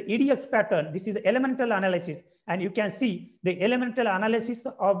is the EDX pattern. This is the elemental analysis. And you can see the elemental analysis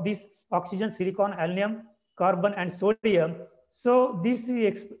of this oxygen, silicon, aluminum, carbon, and sodium. So this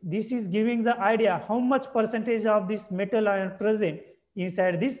is giving the idea how much percentage of this metal ion present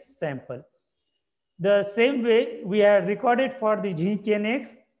inside this sample. The same way we have recorded for the zinc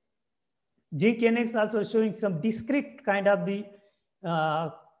NX. Zinc NX also showing some discrete kind of the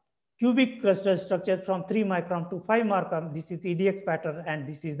cubic crystal structure from 3 micron to 5 micron. This is EDX pattern, and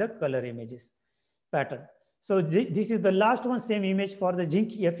this is the color images pattern. So this is the last one, same image for the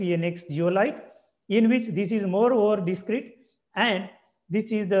zinc FeNX zeolite, in which this is more over discrete, and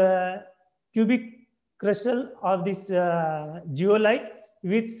this is the cubic crystal of this zeolite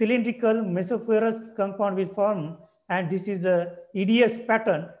with cylindrical mesoporous compound will form, and this is the EDX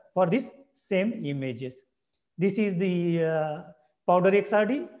pattern for this same images. This is the powder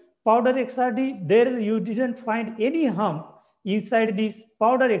XRD. Powder XRD, there you didn't find any hump inside this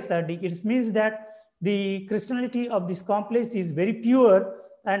powder XRD. It means that the crystallinity of this complex is very pure,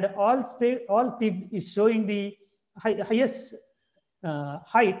 and all peak is showing the highest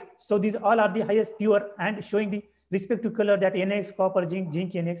height. So these all are the highest pure and showing the respective color, that NX, copper, zinc,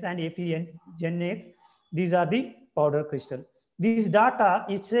 zinc NX, and FeNX. These are the powder crystal. This data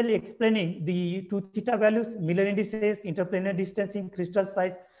is still explaining the 2 theta values, Miller indices, interplanar distancing, crystal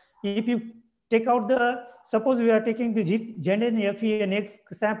size. If you take out the, suppose we are taking the Gendon FeNX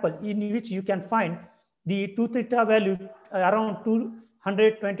sample, in which you can find the 2 theta value around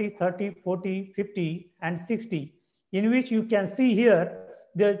 220, 30, 40, 50, and 60, in which you can see here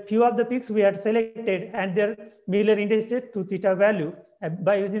the few of the peaks we had selected and their Miller indices 2 theta value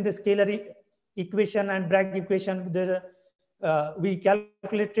by using the scalar equation and Bragg equation. We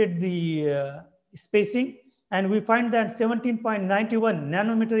calculated the spacing, and we find that 17.91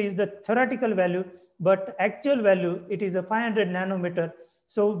 nanometer is the theoretical value, but actual value, it is a 500 nanometer.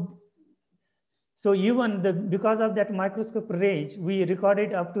 So even because of that microscope range, we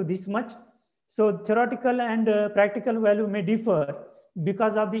recorded up to this much. So theoretical and practical value may differ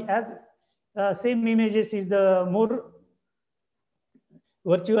because of the same images is the more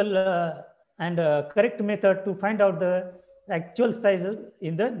virtual and correct method to find out the actual size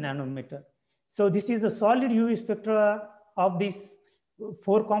in the nanometer. So this is the solid UV spectra of these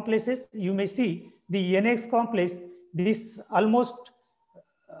 4 complexes. You may see the NX complex, this almost,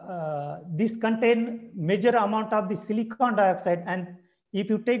 this contain major amount of the silicon dioxide. And if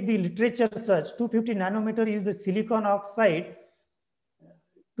you take the literature search, 250 nanometer is the silicon oxide,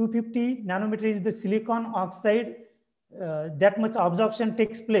 250 nanometer is the silicon oxide, that much absorption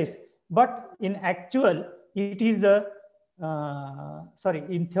takes place. But in actual, it is the,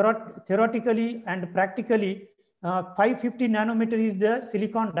 theoretically and practically, 550 nanometer is the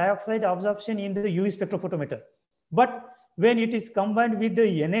silicon dioxide absorption in the UV spectrophotometer. But when it is combined with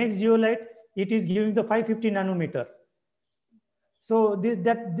the NX zeolite, it is giving the 550 nanometer. So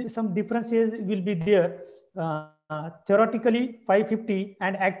some differences will be there. Theoretically 550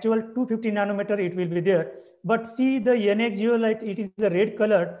 and actual 250 nanometer it will be there. But see the NX zeolite, it is the red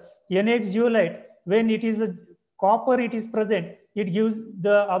colored NX zeolite. When it is a copper, it is present, it gives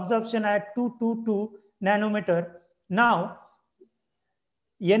the absorption at 222 nanometer. Now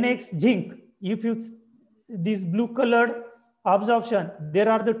NX zinc, if you this blue colored absorption, there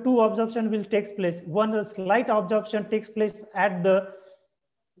are the two absorption will takes place. One, a slight absorption takes place at the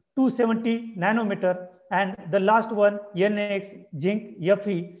 270 nanometer, and the last one, NX, zinc,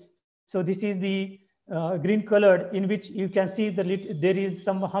 Fe. So this is the green colored, in which you can see there is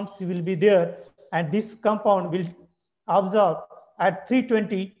some humps will be there, and this compound will absorb at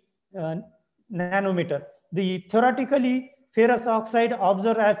 320 nanometer. The theoretically ferrous oxide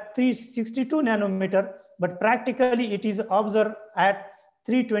observed at 362 nanometer, but practically it is observed at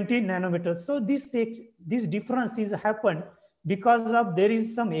 320 nanometers. So this difference is happened because of there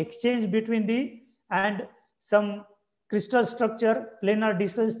is some exchange between the and some crystal structure, planar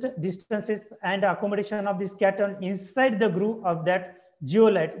distances, and accommodation of this cation inside the groove of that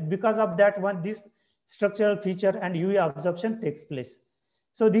zeolite. Because of that one, this structural feature and UV absorption takes place.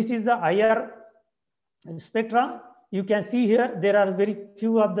 So this is the IR spectra. You can see here, there are very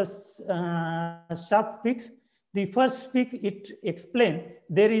few of the sharp peaks. The first peak, it explains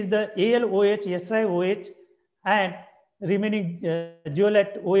there is the ALOH, SiOH, and remaining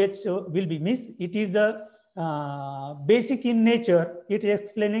zeolite OH will be missed. It is the basic in nature, it is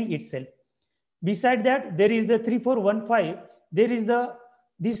explaining itself. Beside that, there is the 3415. There is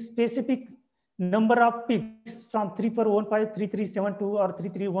this specific number of peaks from 3415, 3372, or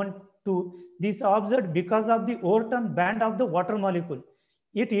 3312. This observed because of the overturned band of the water molecule.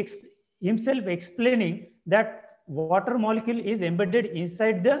 It himself explaining that water molecule is embedded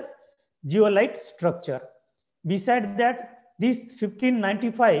inside the zeolite structure. Beside that, this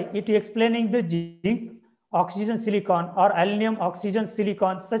 1595, it is explaining the zinc oxygen silicon or aluminum oxygen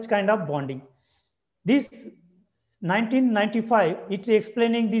silicon, such kind of bonding. This 1995, it is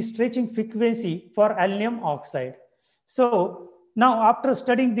explaining the stretching frequency for aluminum oxide. So now, after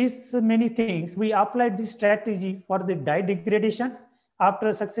studying these many things, we applied this strategy for the dye degradation.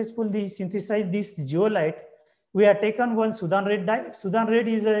 After successfully synthesize this zeolite, we have taken one Sudan red dye. Sudan red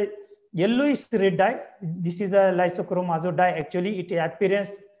is a yellowish red dye. This is a lysochrome azo dye. Actually, it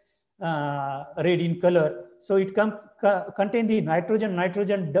appears red in color. So it contains the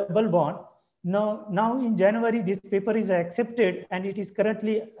nitrogen-nitrogen double bond. Now in January, this paper is accepted, and it is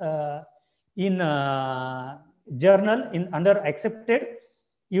currently in journal under accepted.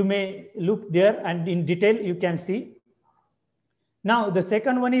 You may look there, and in detail you can see. Now the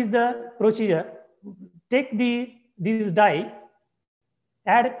second one is the procedure. Take this dye,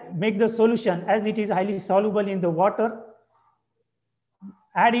 make the solution, as it is highly soluble in the water.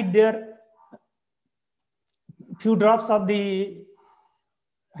 Add it there, few drops of the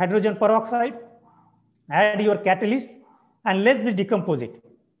hydrogen peroxide, add your catalyst, and let's decompose it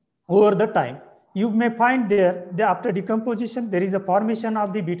over the time. You may find there that after decomposition, there is a formation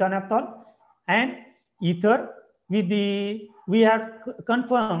of the beta-naphthol and ether. We have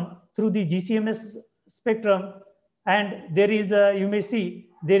confirmed through the GCMS spectrum, and there is you may see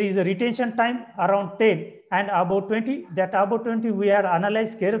there is a retention time around 10 and about 20. That about 20 we have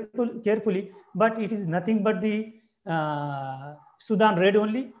analyzed carefully, but it is nothing but the Sudan red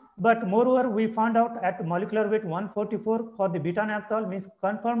only. But moreover, we found out at molecular weight 144 for the beta-naphthol, means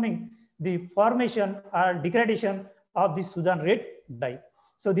confirming the formation or degradation of the Sudan red dye.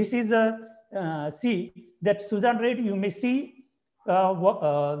 So this is the see that Sudan red you may see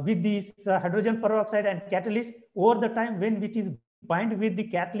with this hydrogen peroxide and catalyst over the time. When it is bind with the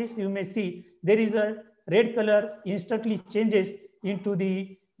catalyst, you may see there is a red color instantly changes into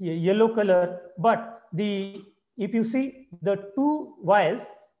the yellow color. But if you see the two vials,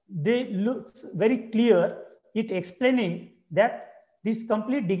 they look very clear. It explaining that this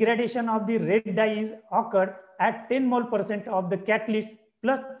complete degradation of the red dye is occurred at 10 mole% of the catalyst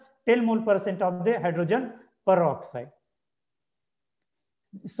plus 10 mole% of the hydrogen peroxide.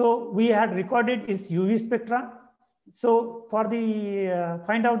 So we had recorded its UV spectra. So for the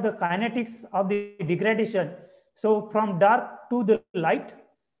find out the kinetics of the degradation, so from dark to the light,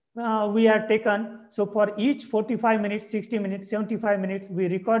 we have taken, so for each 45 minutes, 60 minutes, 75 minutes, we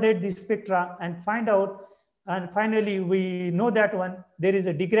recorded the spectra and find out, and finally we know that one, there is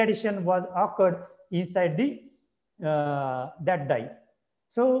a degradation was occurred inside the that dye.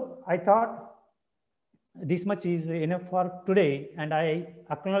 So I thought this much is enough for today, and I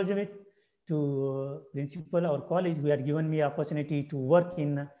acknowledge it to principal or college who had given me opportunity to work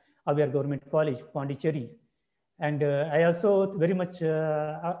in our government college, Pondicherry. And I also very much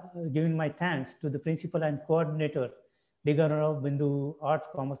giving my thanks to the principal and coordinator, Digarao Bindu Arts,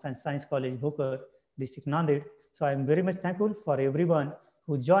 Commerce and Science College, Bhokar, District Nanded. So I'm very much thankful for everyone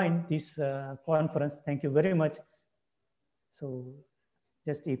who joined this conference. Thank you very much. So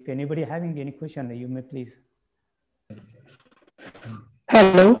just if anybody having any question, you may please.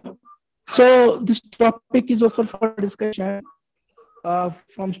 Hello. So this topic is open for discussion.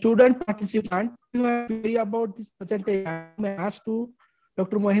 From student participant, you have query about this presentation, may ask to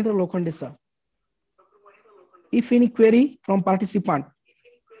Dr. Mahendra Lokhande sir. If any query from participant.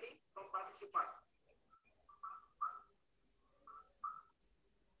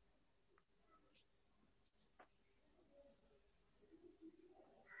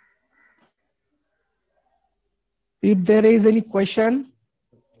 If there is any question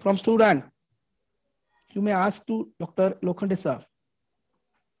from student, you may ask to Dr. Lokhande sir.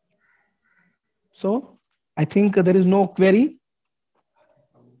 So I think there is no query.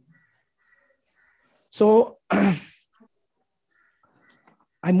 So I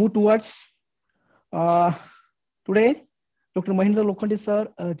move towards today. Dr. Mahendra Lokhande sir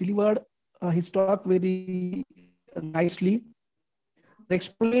delivered his talk very nicely. They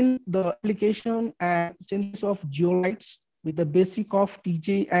explained the application and changes of geolites with the basic of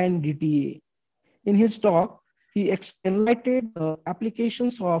TJ and DTA. In his talk, he enlightened the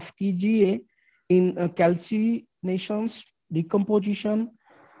applications of TGA in calcinations, decomposition,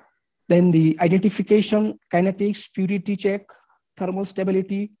 then the identification, kinetics, purity check, thermal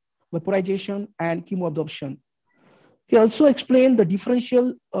stability, vaporization, and chemoabsorption. He also explained the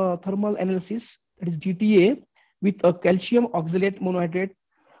differential thermal analysis, that is DTA, with a calcium oxalate monohydrate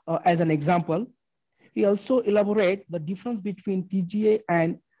as an example. He also elaborated the difference between TGA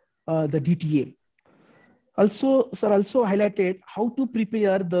and the DTA. Also, sir also highlighted how to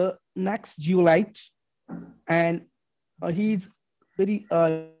prepare the next geolite, and his topic,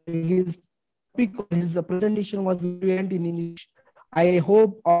 his presentation was brilliant in English. I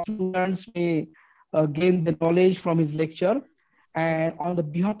hope all students may gain the knowledge from his lecture. And on the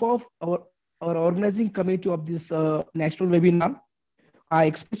behalf of our organizing committee of this national webinar, I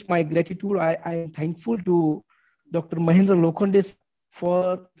express my gratitude. I am thankful to Dr. Mahendra Lokhande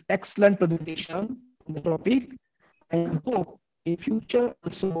for excellent presentation on the topic, and hope in future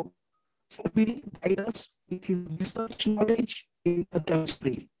also will guide us with his research knowledge in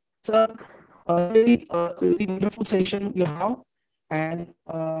chemistry. Sir, very wonderful session you have, and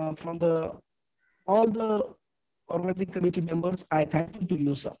from all the organizing committee members, I thank you to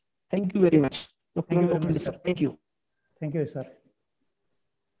you, sir. Thank you very much. Dr. Lokhande, sir. Thank you. Thank you, sir.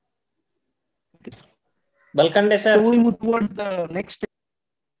 Balkande, sir. So we move towards the next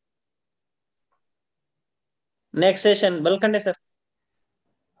session. Balkande, sir.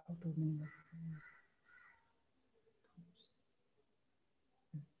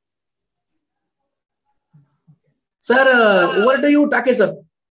 Sir, over to you, Take, sir.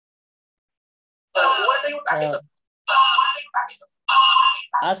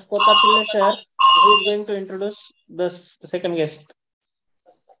 Ask Kotapille, sir, who is going to introduce the second guest,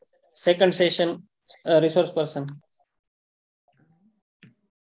 second session resource person.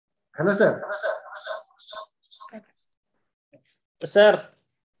 Hello, sir. Sir,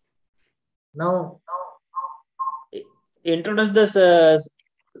 now introduce this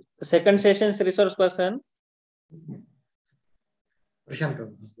second session's resource person.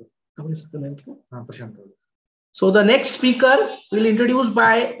 So the next speaker will introduce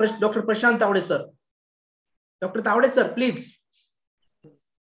by Dr. Prashant Tavade, sir. Dr. Tavade, sir, please.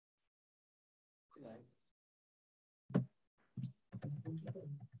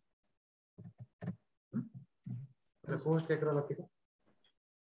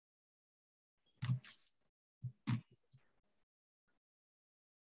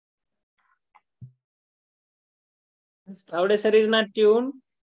 Tavade, sir is not tuned.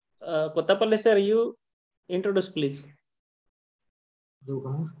 Kotapalle, sir, you introduce, please.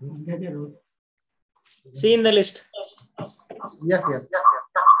 See in the list. Yes, yes.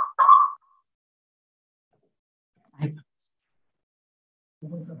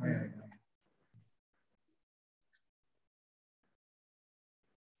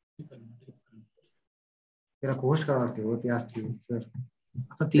 तेरा host करा सकते हो त्यास की sir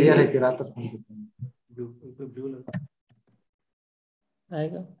तैयार है तेरा तक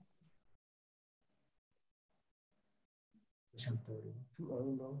आएगा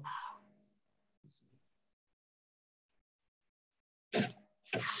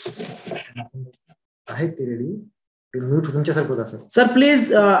आहे तेरेडी म्यूट तुमच्या सर होता sir Sir, please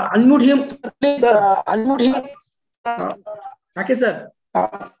unmute him. Please unmute him. Okay, sir.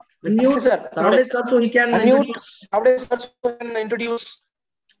 Unmute, sir. Tavade, sir, so he can unmute. Tavade, sir, so he can introduce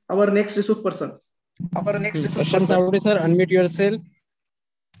our next resource person. Our next resource person. Tavade, sir, unmute yourself.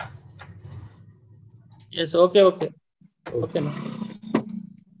 Yes, okay. Okay.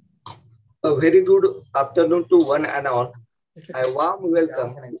 A very good afternoon to one and all. I warm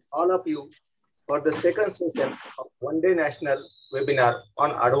welcome all of you for the second session of One Day National webinar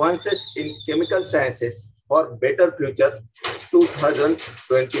on advances in chemical sciences for better future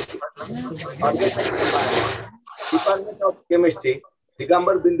 2022. Organized by Department of Chemistry,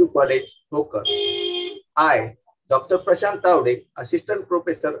 Digambar Bindu College, Bhokar. I, Dr. Prashant Tavde, Assistant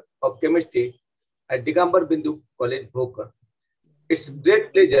Professor of Chemistry at Digambar Bindu College, Bhokar. It's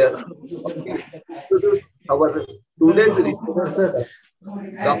great pleasure to introduce our today's researcher,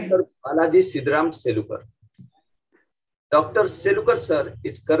 Dr. Balaji Sidram Selukar. Dr. Selukar sir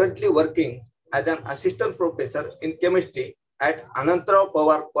is currently working as an assistant professor in chemistry at Anantrao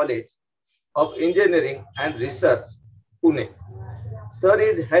Pawar College of Engineering and Research, Pune. Sir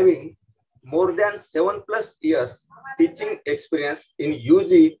is having more than 7+ years teaching experience in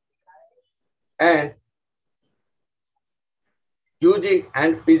UG and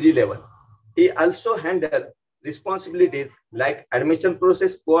PG level. He also handled responsibilities like admission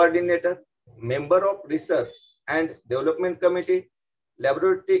process coordinator, member of research and development committee,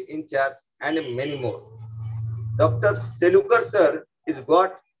 laboratory in charge, and many more. Dr. Selukar sir is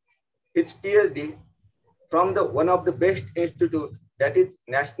got his PhD from one of the best institute, that is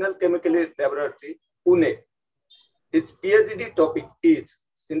National Chemical Laboratory, Pune. His PhD topic is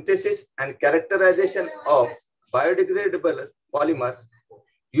synthesis and characterization of biodegradable polymers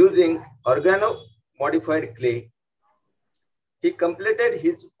using organo-modified clay. He completed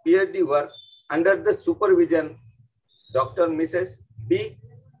his PhD work under the supervision Dr. Mrs. B.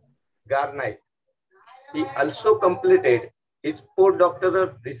 Garnight. He also completed his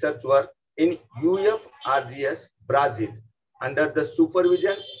postdoctoral research work in UFRGS, Brazil, under the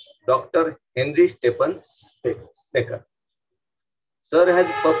supervision Dr. Henry Stephen Specker. Sir has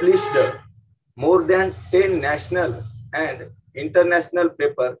published more than 10 national and international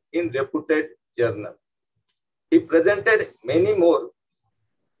papers in reputed journals. He presented many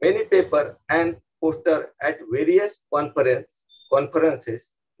papers and posters at various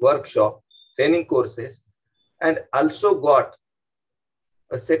conferences, workshops, training courses, and also got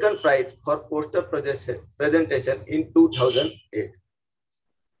a second prize for poster presentation in 2008.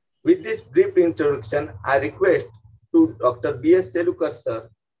 With this brief introduction, I request to Dr. B.S. Selukar sir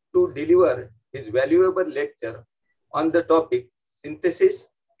to deliver his valuable lecture on the topic synthesis,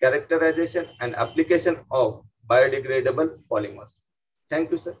 characterization, and application of biodegradable polymers.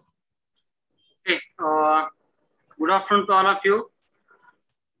 Thank you, sir. Okay. Good afternoon to all of you.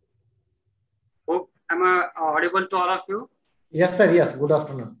 Hope am I audible to all of you? Yes, sir. Yes. Good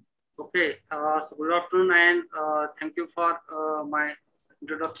afternoon. Okay. So good afternoon, and thank you for my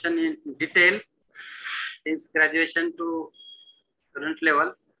introduction in detail since graduation to current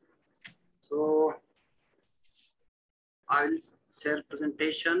level. So I will share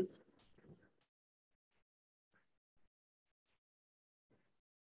presentations.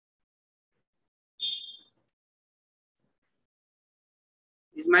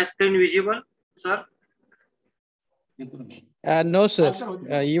 Is my screen visible, sir? No,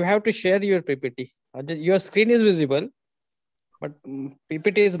 sir. You have to share your PPT. Your screen is visible, but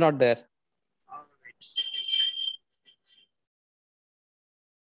PPT is not there. All right.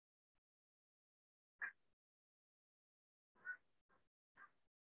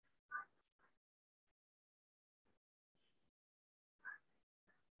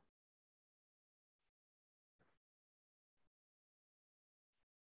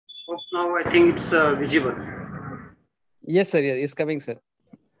 Hope now I think it's visible. Yes, sir. Yes, it's coming, sir.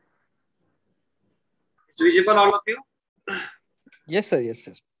 It's visible, all of you? Yes, sir. Yes,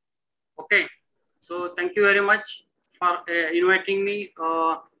 sir. Okay. So thank you very much for inviting me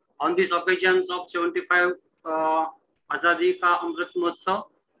on these occasions of 75 Azadi Ka Amrit Mahotsav.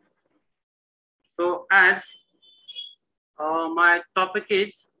 So as my topic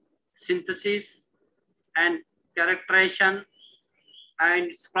is synthesis and characterization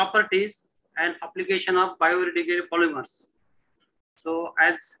and its properties and application of biodegradable polymers. So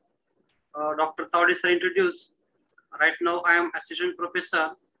as Dr. Tawde sir introduced, right now I am assistant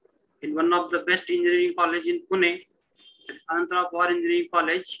professor in one of the best engineering college in Pune, that is Anantrao Pawar Engineering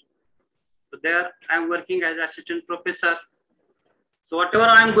College. So there I am working as assistant professor. So whatever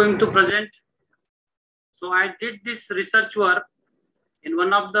I am going to present, so I did this research work in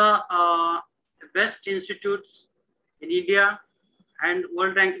one of the best institutes in India and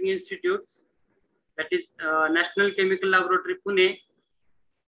world ranking institutes, that is National Chemical Laboratory Pune,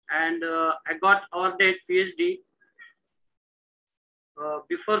 and I got awarded PhD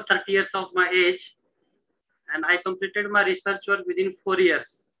before 30 years of my age, and I completed my research work within 4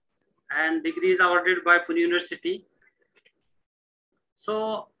 years, and degree is awarded by Pune University.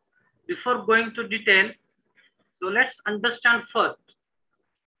 So before going to detail, so let's understand first,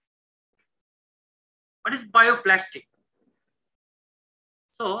 what is bioplastic?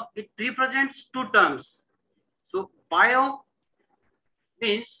 So it represents two terms. So bio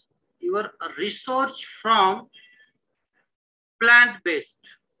means your research from plant-based,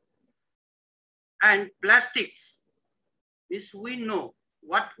 and plastics means we know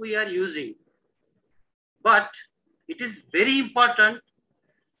what we are using, but it is very important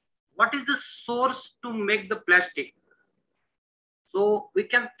what is the source to make the plastic. So we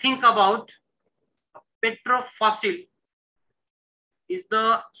can think about petrofossil is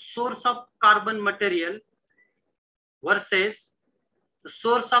the source of carbon material versus the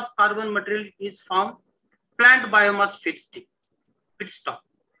source of carbon material is from plant biomass feedstock.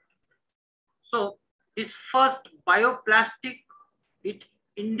 So this first bioplastic, it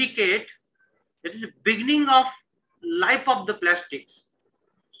indicate that is the beginning of life of the plastics.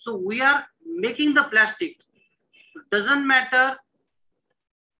 So we are making the plastics. It doesn't matter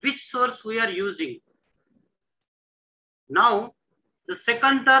which source we are using. Now the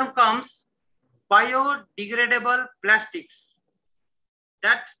second term comes biodegradable plastics.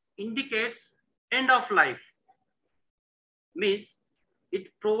 That indicates end of life. Means it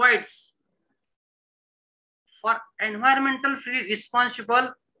provides for environmental free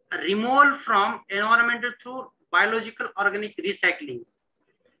responsible removal from environmental through biological organic recycling.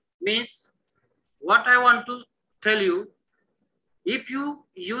 Means what I want to tell you, if you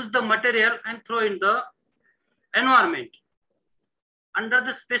use the material and throw in the environment, under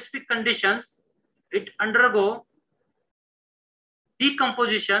the specific conditions, it undergo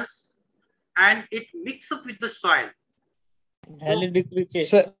decompositions and it mix up with the soil.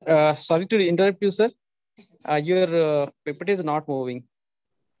 Sir, sorry to interrupt you, sir. Your PPT is not moving.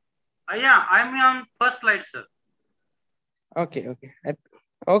 Yeah, I'm on first slide, sir. Okay, okay.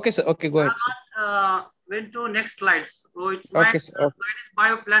 Okay, sir. Okay, go ahead, sir. Went to next slides. So it's my Okay, sir. Okay. slide is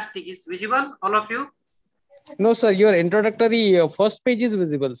bioplastic. Is visible, all of you? No, sir. Your introductory first page is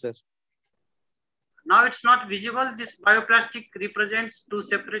visible, sir. Now it's not visible. This bioplastic represents two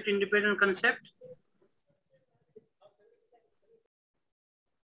separate independent concepts.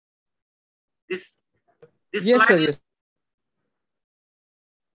 This yes, slide sir.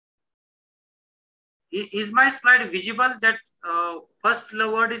 Yes. Is my slide visible? That first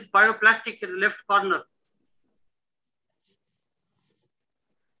word is bioplastic in the left corner.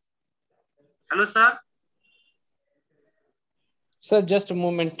 Hello, sir. Sir, just a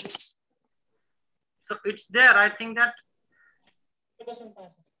moment. So it's there. I think that.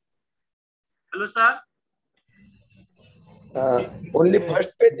 Hello, sir. Only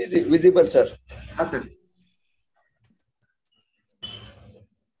first page is visible, sir. Yes, sir.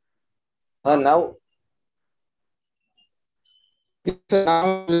 Now.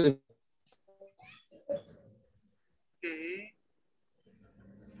 Okay.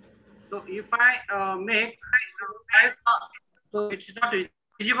 So if I make, so it's not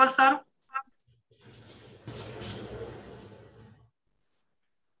visible, sir.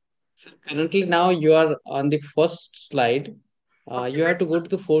 Sir, currently now you are on the first slide. You have to go to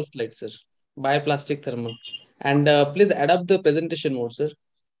the fourth slide, sir. Bioplastic thermal. And please adapt the presentation mode, sir.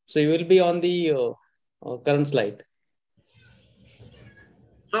 So you will be on the current slide.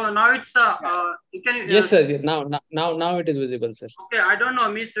 So now it's you can. Yes, sir. Now it is visible, sir. Okay, I don't know,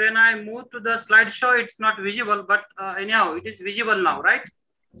 miss. When I move to the slideshow, it's not visible, but anyhow, it is visible now, right?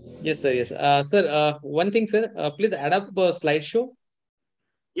 Yes, sir. Yes, sir. One thing, sir. Please adapt slideshow.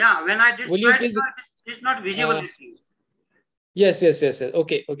 Yeah, when I did will you please? It's not visible. Yes.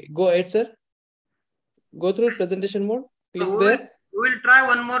 Okay. Go ahead, sir. Go through presentation mode. Click so there. We will try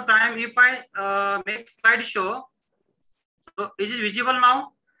one more time. If I make slideshow, so is it visible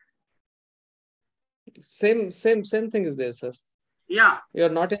now? Same thing is there, sir. Yeah. You are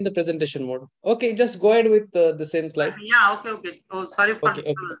not in the presentation mode. Okay, just go ahead with the same slide. Yeah. Okay. Oh, sorry for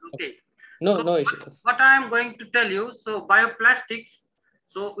okay. No issues. What I am going to tell you. So bioplastics.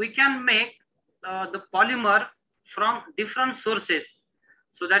 So we can make the polymer from different sources.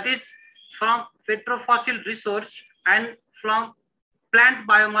 So that is from petrofossil research and from plant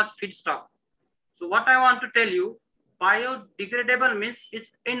biomass feedstock. So what I want to tell you, biodegradable means it's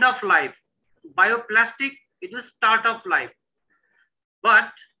end of life. Bioplastic it is start of life.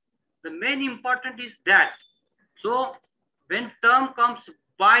 But the main important is that, so when term comes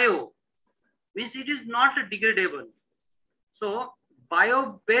bio, means it is not degradable. So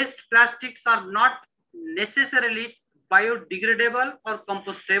bio-based plastics are not necessarily biodegradable or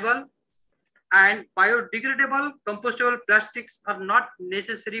compostable, and biodegradable compostable plastics are not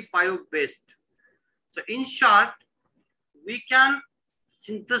necessarily bio-based. So in short, we can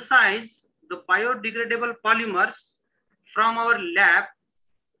synthesize the biodegradable polymers from our lab,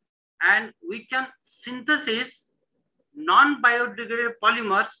 and we can synthesize non-biodegradable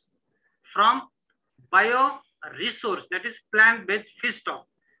polymers from bio-resource, that is plant-based feedstock.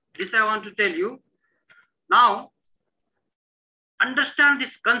 This I want to tell you. Now, understand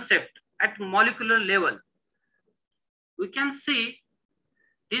this concept at molecular level. We can see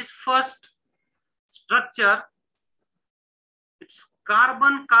this first structure, it's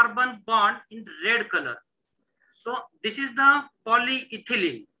carbon-carbon bond in red color. So this is the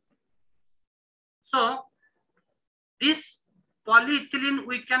polyethylene. So this polyethylene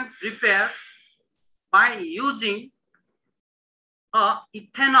we can prepare by using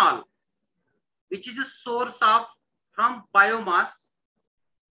ethanol, which is a source of from biomass,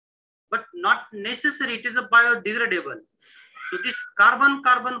 but not necessary. It is a biodegradable. So this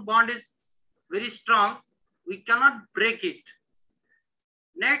carbon-carbon bond is very strong. We cannot break it.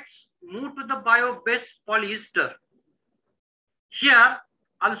 Next, move to the bio-based polyester. Here,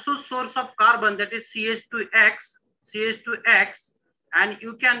 also source of carbon, that is CH2X, and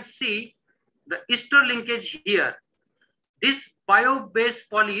you can see the ester linkage here. This bio-based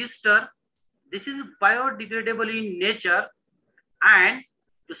polyester, this is biodegradable in nature, and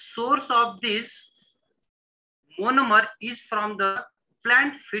the source of this monomer is from the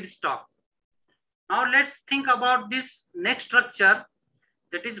plant feedstock. Now let's think about this next structure,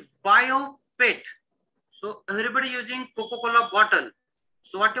 that is bio-PET. So everybody using Coca-Cola bottle.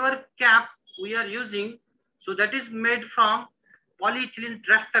 So whatever cap we are using, so that is made from polyethylene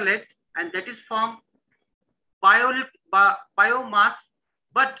terephthalate, and that is from biomass,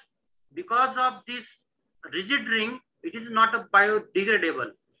 but because of this rigid ring, it is not a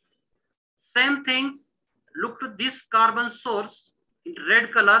biodegradable. Same things, look to this carbon source in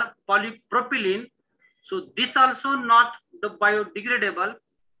red color, polypropylene. So this also not the biodegradable.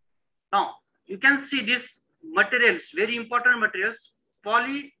 Now you can see this materials, very important materials,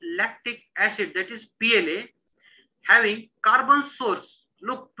 polylactic acid, that is PLA, having carbon source.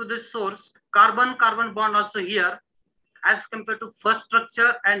 Look to the source, carbon-carbon bond also here, as compared to first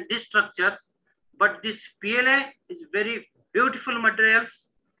structure and these structures. But this PLA is very beautiful materials,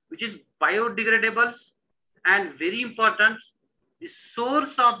 which is biodegradables, and very important, the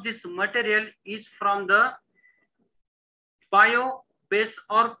source of this material is from the bio-based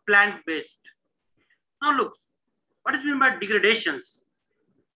or plant-based. Now look, what is meant by degradations?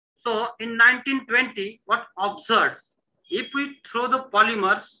 So in 1920, what observed? If we throw the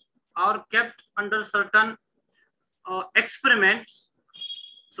polymers or kept under certain experiments,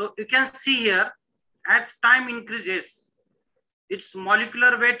 so you can see here, as time increases, its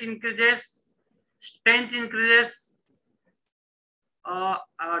molecular weight increases, strength increases,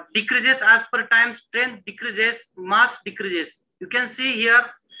 decreases as per time, strength decreases, mass decreases. You can see here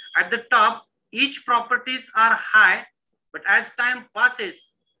at the top, each properties are high, but as time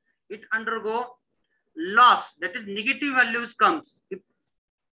passes, it undergo loss, that is negative values comes. If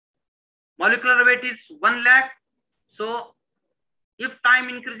molecular weight is 1 lakh, so if time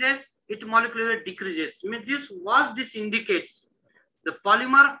increases, its molecular weight decreases. I mean, this indicates the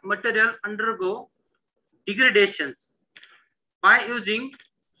polymer material undergo degradations by using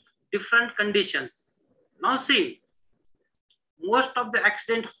different conditions. Now see, most of the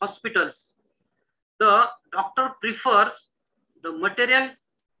accident hospitals, the doctor prefers the material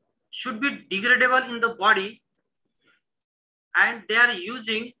should be degradable in the body, and they are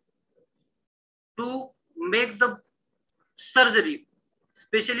using to make the surgery,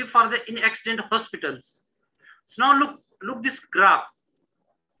 especially for the in accident hospitals. So now look this graph.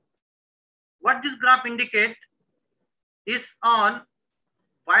 What this graph indicate is on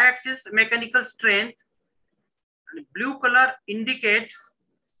y-axis mechanical strength, and blue color indicates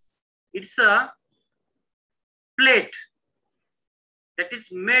it's a plate that is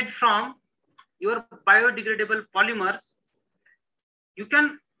made from your biodegradable polymers. You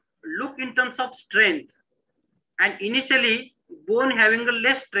can look in terms of strength, and initially bone having a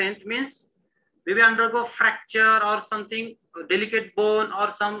less strength means maybe undergo fracture or something, delicate bone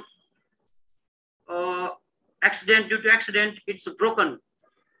or some accident, due to accident it's broken.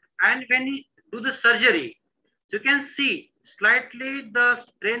 And when you do the surgery, you can see slightly the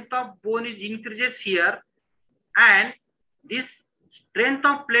strength of bone is increases here, and this strength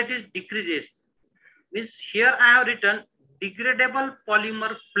of plate is decreases. Means here I have written degradable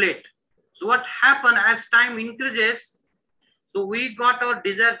polymer plate. So what happened as time increases, so we got our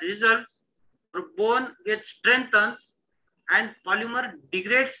desired results. Our bone gets strengthened and polymer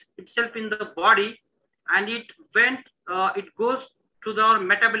degrades itself in the body, and it goes to the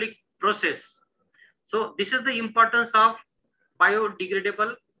metabolic process. So this is the importance of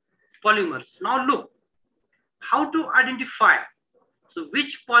biodegradable polymers. Now look, how to identify so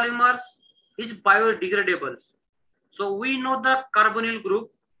which polymers is biodegradable. So we know the carbonyl group,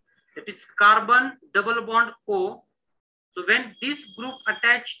 that is carbon double bond O. So when this group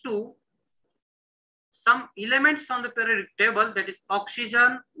attached to some elements from the periodic table, that is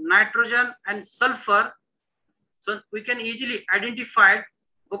oxygen, nitrogen, and sulfur, so we can easily identify,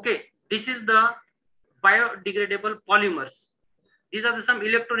 okay, this is the biodegradable polymers. These are some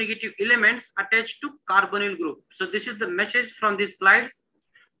electronegative elements attached to carbonyl group. So this is the message from these slides.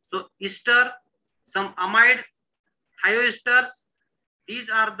 So ester, some amide, thioesters, these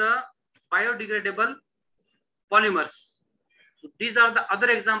are the biodegradable polymers. So these are the other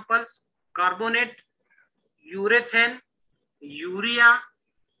examples: carbonate, urethane, urea,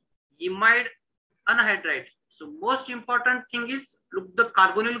 imide, anhydride. So most important thing is look the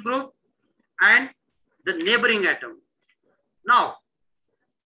carbonyl group and the neighboring atom. Now,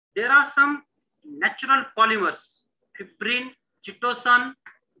 there are some natural polymers: fibrin, chitosan,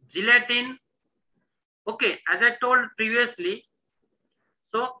 gelatin. Okay, as I told previously,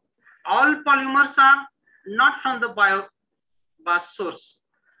 so all polymers are not from the biomass source.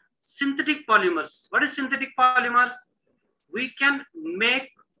 Synthetic polymers. What is synthetic polymers? We can make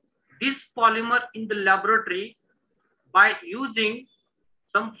this polymer in the laboratory by using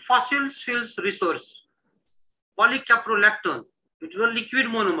some fossil fuels resource. Polycaprolactone, which is a liquid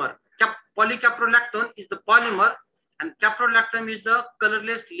monomer. Polycaprolactone is the polymer, and caprolactone is the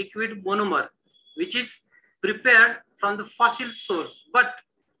colorless liquid monomer, which is prepared from the fossil source. But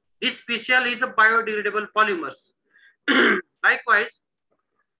this special is a biodegradable polymers. Likewise,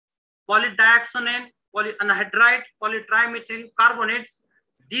 polydioxanane, polyanhydride, polytrimethyl carbonates,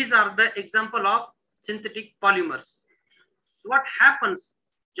 these are the example of synthetic polymers. So what happens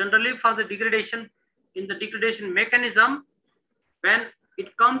generally for the degradation, in the degradation mechanism, when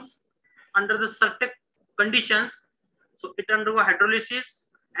it comes under the certain conditions, so it undergo hydrolysis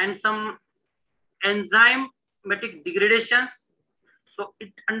and some enzymatic degradations, so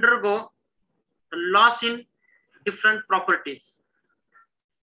it undergo the loss in different properties.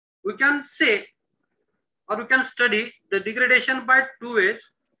 We can say, or we can study the degradation by two ways: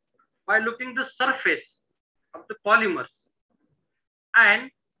 by looking the surface of the polymers,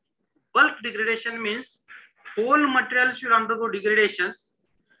 and bulk degradation means whole materials will undergo degradations,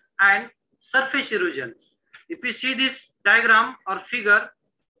 and surface erosion. If you see this diagram or figure,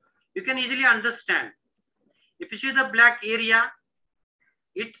 you can easily understand. If you see the black area,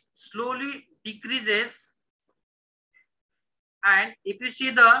 it slowly decreases, and if you see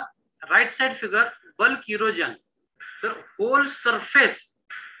the right side figure, bulk erosion, so whole surface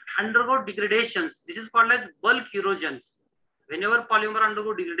undergo degradations. This is called as bulk erosions. Whenever polymer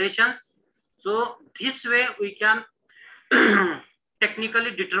undergo degradations, so this way we can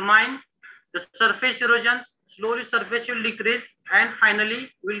technically determine the surface erosions. Slowly surface will decrease, and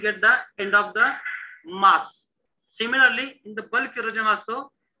finally we will get the end of the mass. Similarly, in the bulk erosion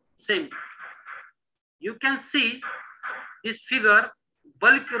also same. You can see this figure,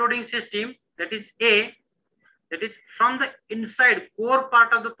 bulk eroding system, that is A, that is from the inside core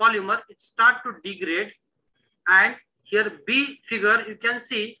part of the polymer, it start to degrade, and here B figure, you can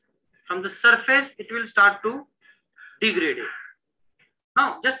see from the surface it will start to degrade.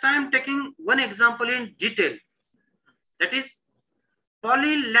 Now just I am taking one example in detail, that is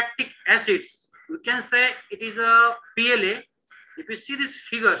polylactic acids. We can say it is a PLA. If you see these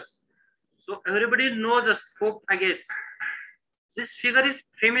figures, so everybody knows the scope, I guess. This figure is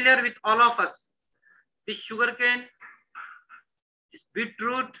familiar with all of us. This sugarcane, this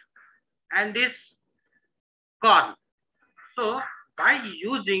beetroot, and this corn. So by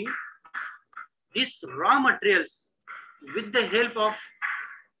using these raw materials with the help of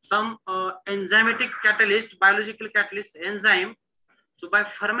some enzymatic catalyst, biological catalyst enzyme, so by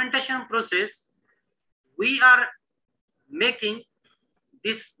fermentation process, we are making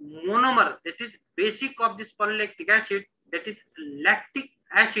this monomer, that is basic of this polylactic acid, that is lactic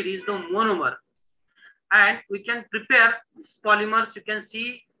acid is the monomer, and we can prepare these polymers. You can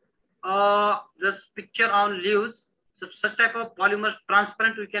see this picture on leaves. So such type of polymers,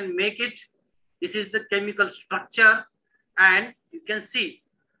 transparent, we can make it. This is the chemical structure, and you can see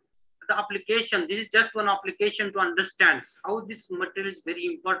the application. This is just one application to understand how this material is very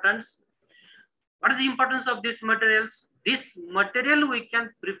important. What is the importance of these materials? This material we can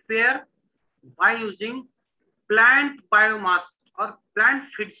prepare by using plant biomass or plant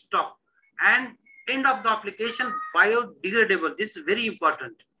feedstock, and end of the application biodegradable. This is very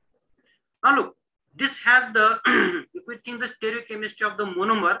important. Now look, this has the if we think the stereochemistry of the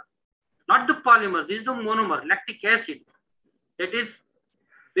monomer, not the polymer, this is the monomer, lactic acid, that is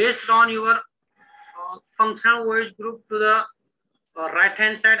based on your functional OH group to the right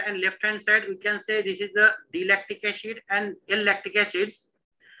hand side and left hand side, we can say this is the D-lactic acid and L-lactic acids.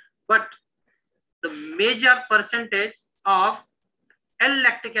 But the major percentage of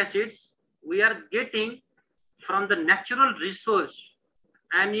L-lactic acids we are getting from the natural resource.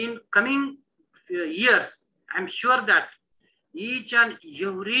 And in coming years, I'm sure that each and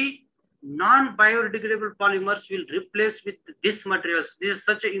every non-biodegradable polymers will replace with these materials. This is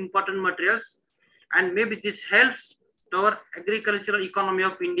such an important materials, and maybe this helps to our agricultural economy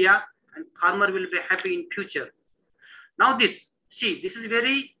of India, and farmer will be happy in future. Now this is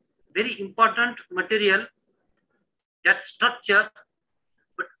very, very important material, that structure.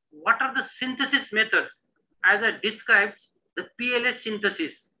 But what are the synthesis methods? As I described, the PLA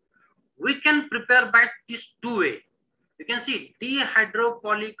synthesis, we can prepare by this two way. You can see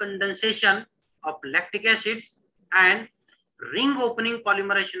dehydropolycondensation of lactic acids and ring opening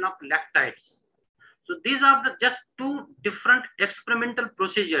polymerization of lactides. So these are the just two different experimental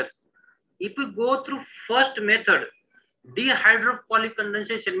procedures. If we go through first method,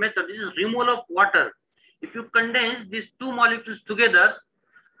 dehydropolycondensation method, this is removal of water. If you condense these two molecules together,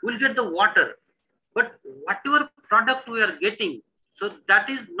 we'll get the water. But whatever product we are getting, so that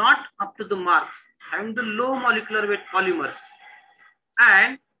is not up to the marks, having the low molecular weight polymers.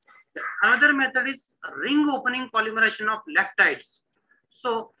 And another method is ring opening polymerization of lactides.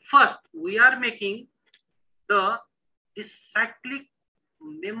 So first we are making this cyclic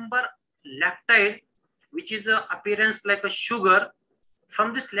member lactide, which is a appearance like a sugar,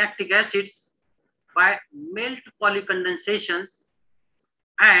 from this lactic acids by melt polycondensations.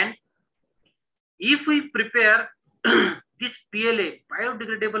 And if we prepare this PLA,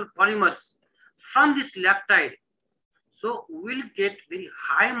 biodegradable polymers, from this lactide, so we'll get very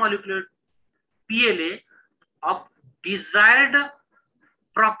high molecular PLA of desired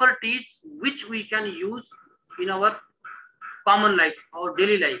properties which we can use in our common life, our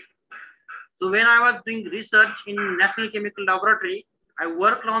daily life. So when I was doing research in National Chemical Laboratory, I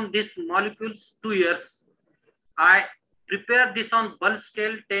worked on these molecules 2 years. I prepared this on bulk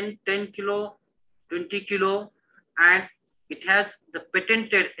scale, 10 kilo, 20 kilo, and it has the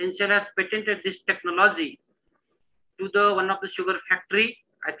patented, NCL has patented this technology to the one of the sugar factory,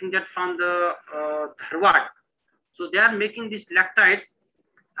 I think that from the Dharwad. So they are making this lactide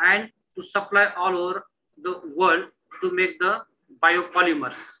and to supply all over the world to make the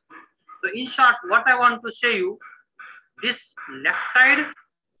biopolymers. So in short, what I want to say you, this lactide,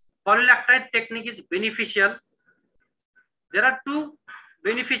 polylactide technique is beneficial. There are two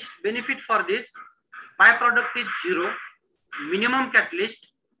benefit for this. Byproduct is zero, minimum catalyst,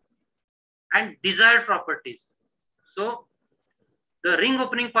 and desired properties. So the ring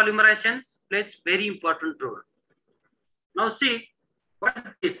opening polymerizations plays very important role. Now see, what is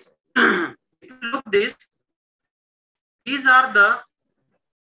this? If you look this, these are the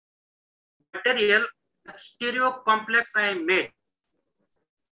material stereo complex I made.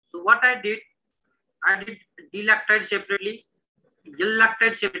 So what I did D-lactide separately,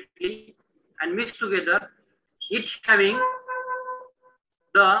 L-lactide separately, and mixed together, each having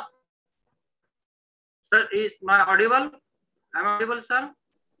the, sir, is my audible? Am I audible, sir?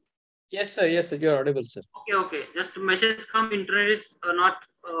 Yes, sir. Yes, sir. You are audible, sir. Okay. Just message come, internet is not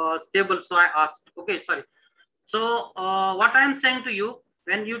stable, so I asked. Okay, sorry. So what I am saying to you,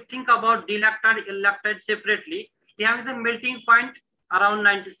 when you think about D-lactide, L-lactide separately, they have the melting point around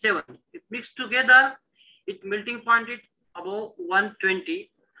 97. If mixed together, its melting point is above 120.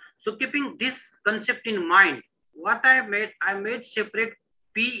 So keeping this concept in mind, what I made separate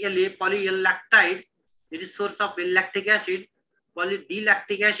PLA, poly L-lactide, it is source of L-lactic acid, poly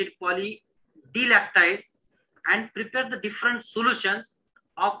D-lactic acid, poly D-lactide, and prepare the different solutions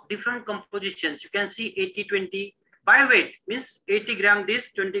of different compositions. You can see 80-20 by weight, means 80 gram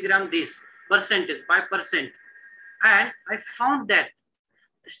this, 20 gram this, percentage by percent. And I found that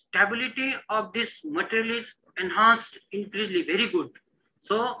stability of this material is enhanced, increasingly very good.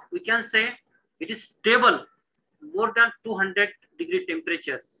 So we can say it is stable more than 200-degree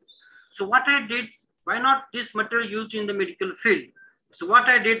temperatures. So what I did, why not this material used in the medical field? So what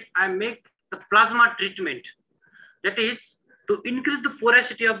I did, I make the plasma treatment. That is to increase the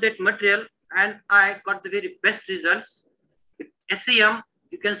porosity of that material, and I got the very best results. With SEM,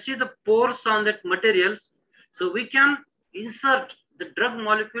 you can see the pores on that materials. So we can insert the drug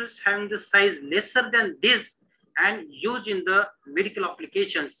molecules having the size lesser than this and use in the medical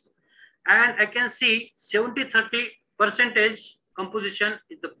applications. And I can see 70-30% composition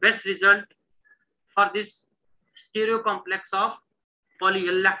is the best result for this stereo complex of poly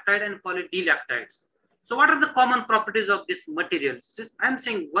L-lactide and poly D-lactides. So what are the common properties of this materials? I'm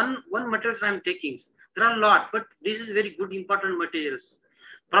saying one materials I'm taking, There are a lot, but this is very good important materials.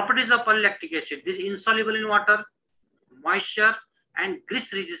 Properties of polylactic acid. This is insoluble in water, moisture, and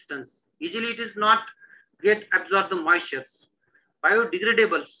grease resistance. Easily it is not get absorb the moistures.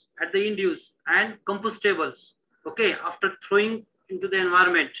 Biodegradables at the end use and compostables. Okay, after throwing into the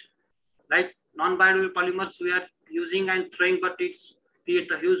environment, like non-biodegradable polymers we are using and throwing, but it's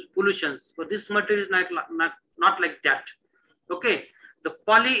create a huge pollutions. So this material is not like that. Okay, the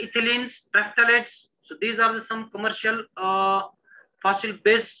polyethylenes, phthalates. So these are some commercial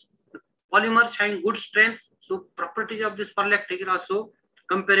fossil-based polymers having good strength. So properties of this polylactic are also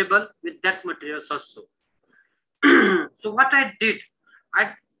comparable with that materials also. So what I did,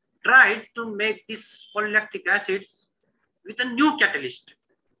 I tried to make these polylactic acids with a new catalyst.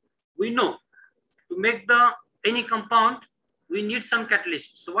 We know to make any compound, we need some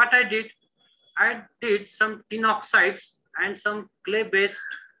catalyst. So what I did some tin oxides and some clay-based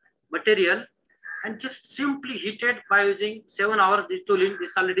material and just simply heated by using 7 hours. This tooling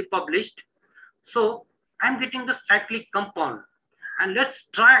is already published. So I'm getting the cyclic compound, and let's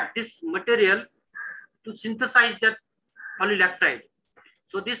try this material to synthesize that polylactide.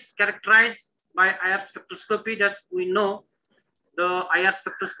 So this characterized by IR spectroscopy. That we know the IR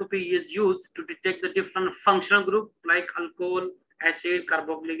spectroscopy is used to detect the different functional group like alcohol, acid,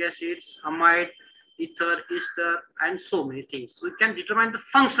 carboxylic acids, amide, ether, ester, and so many things. We can determine the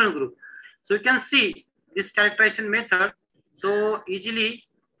functional group. So you can see this characterization method. So easily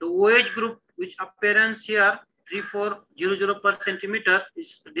the OH group which appearance here 3400 per centimeter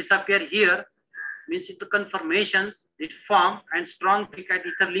is disappear here, means it the conformations it form and strong picate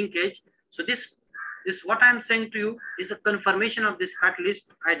ether linkage. So this what I'm saying to you is a confirmation of this catalyst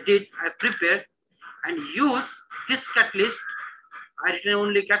I prepared and use this catalyst. I written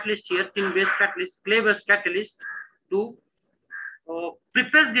only catalyst here, tin-based catalyst, clay-based catalyst to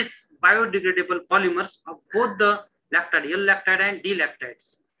prepare this biodegradable polymers of both the lactide, L-lactide and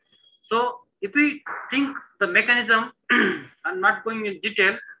D-lactides. So if we think the mechanism, I'm not going in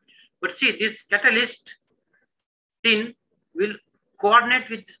detail, but see this catalyst tin will coordinate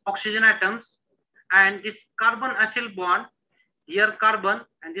with oxygen atoms, and this carbon acyl bond, here carbon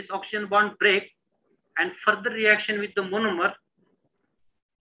and this oxygen bond break, and further reaction with the monomer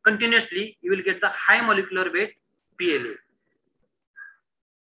continuously, you will get the high molecular weight PLA.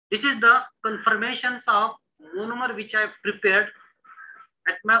 This is the conformations of monomer which I prepared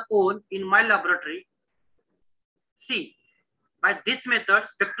at my own in my laboratory. See, by this method,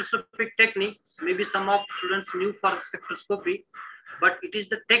 spectroscopic technique, maybe some of students knew for spectroscopy, but it is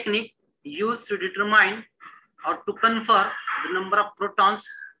the technique used to determine or to confer the number of protons,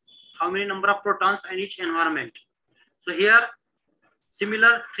 how many number of protons in each environment. So here,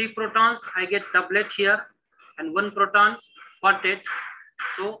 similar 3 protons, I get doublet here and 1 proton quartet.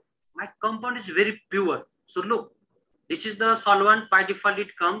 So my compound is very pure. So look, this is the solvent. By default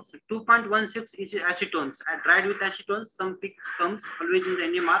it comes 2.16 is acetones. I dried with acetones, some peak comes always in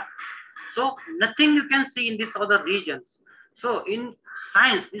the NMR. So nothing you can see in these other regions. So in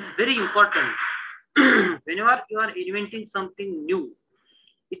science, this is very important. Whenever you are inventing something new,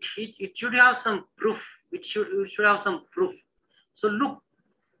 it should have some proof. It should have some proof. So look,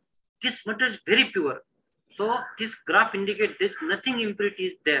 this material is very pure. So this graph indicates this, nothing impurity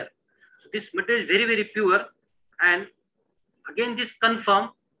is there. So this material is very, very pure. And again, this confirmed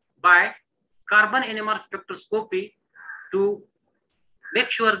by carbon NMR spectroscopy to make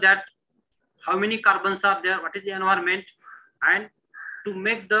sure that how many carbons are there, what is the environment, and to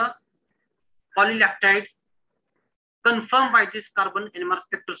make the polylactide confirmed by this carbon NMR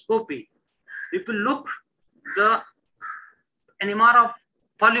spectroscopy. If you look the NMR of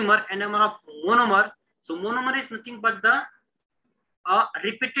polymer, NMR of monomer. So monomer is nothing but the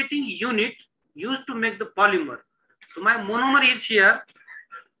repeating unit used to make the polymer. So my monomer is here,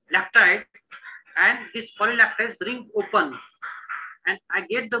 lactide, and this polylactide is ring open, and I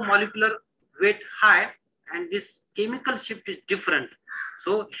get the molecular weight high, and this chemical shift is different.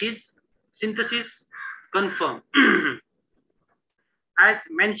 So his synthesis confirmed. As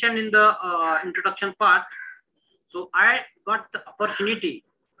mentioned in the introduction part, so I got the opportunity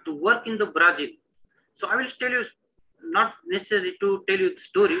to work in the Brazil. So I will tell you, not necessary to tell you the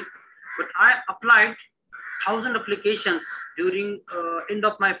story, but I applied 1,000 applications during end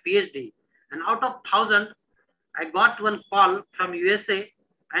of my PhD, and out of 1,000, I got one call from USA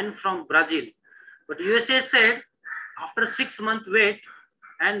and from Brazil. But USA said after 6 months wait,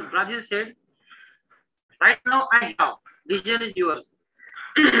 and Brazil said, right now I have, decision is yours.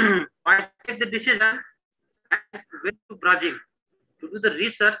 I take the decision and went to Brazil to do the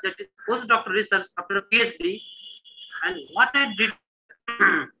research, that is postdoctoral research after a PhD. And what I did,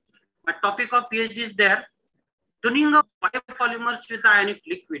 My topic of PhD is there, tuning of biopolymers with ionic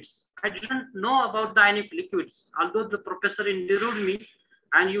liquids. I didn't know about the ionic liquids, although the professor interviewed me,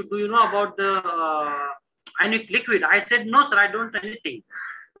 and do you know about the ionic liquid? I said, no, sir, I don't know anything.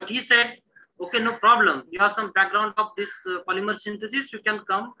 But he said, okay, no problem. You have some background of this polymer synthesis. You can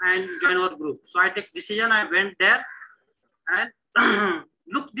come and join our group. So I take decision. I went there and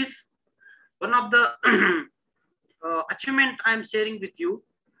look, this one of the achievement I am sharing with you.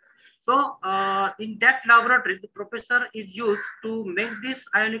 So in that laboratory, the professor is used to make this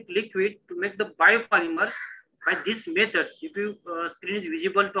ionic liquid, to make the biopolymers by these methods. If you screen is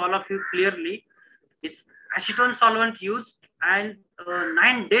visible to all of you clearly, it's acetone solvent used, and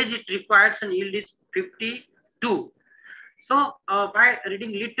 9 days it requires, and yield is 52. So by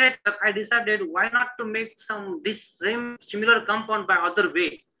reading literature, I decided why not to make this same similar compound by other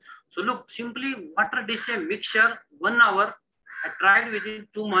way. So look, simply water DCA mixture, 1 hour. I tried within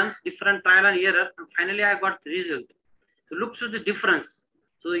 2 months, different trial and error, and finally I got the result. So look to the difference.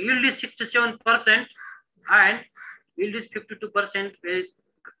 So the yield is 67% and yield is 52% is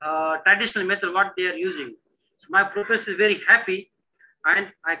traditional method what they are using. So my professor is very happy,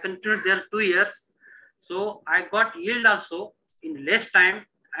 and I continued there 2 years. So I got yield also in less time,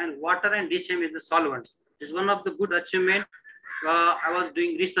 and water and DCM is the solvents. This is one of the good achievement. I was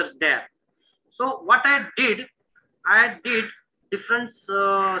doing research there. So what I did different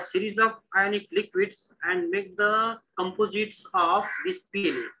series of ionic liquids and make the composites of this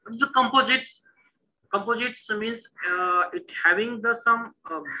PLA. What is the composites? Composites means it having the some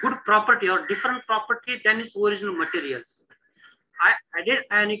good property or different property than its original materials. I added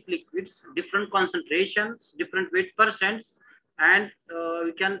ionic liquids, different concentrations, different weight percents, and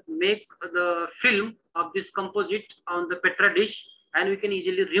we can make the film of this composite on the Petra dish, and we can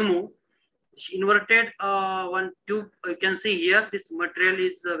easily remove. Inverted one tube, you can see here, this material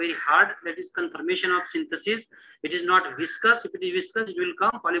is very hard. That is confirmation of synthesis. It is not viscous. If it is viscous, it will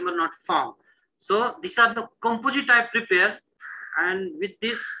come polymer not form. So these are the composite I prepare, and with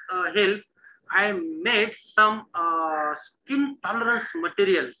this help, I made some skin tolerance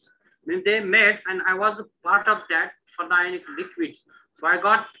materials. When they made, and I was a part of that for the ionic liquids. So I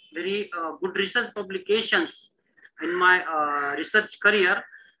got very good research publications in my research career.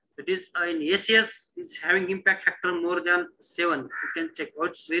 It is in ACS, it's having impact factor more than 7. You can check. Oh,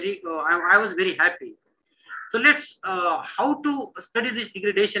 it's very. I was very happy. So let's how to study this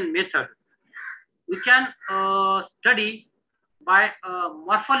degradation method. We can study by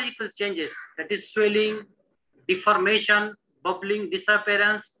morphological changes, that is swelling, deformation, bubbling,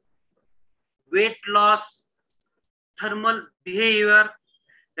 disappearance, weight loss, thermal behavior,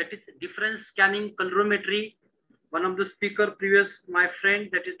 that is difference scanning, colorimetry. One of the speaker previous, my friend,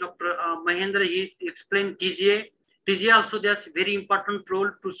 that is Dr. Mahendra, he explained TGA. TGA also there's very important role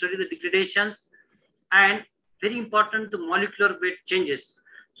to study the degradations, and very important the molecular weight changes.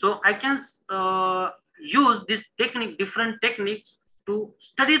 So I can use this technique, different techniques to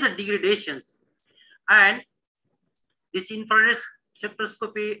study the degradations. And this infrared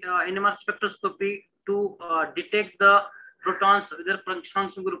spectroscopy, NMR spectroscopy to detect the protons, whether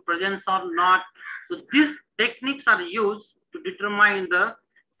function group presence or not. So these techniques are used to determine the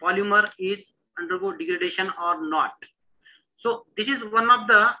polymer is undergo degradation or not. So this is one of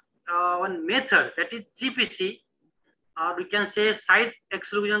the one method, that is GPC, or we can say size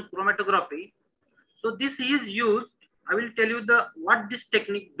exclusion chromatography. So this is used. I will tell you what this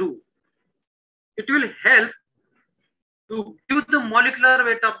technique do. It will help to give the molecular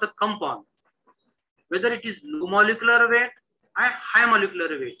weight of the compound, whether it is low molecular weight or high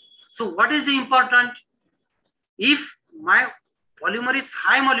molecular weight. So what is the important? If my polymer is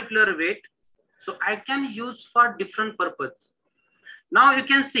high molecular weight, so I can use for different purpose. Now you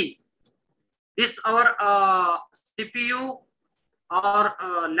can see this our CPU or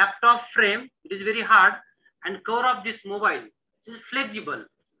laptop frame. It is very hard, and cover of this mobile is flexible.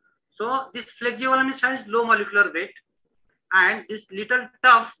 So this flexible means low molecular weight, and this little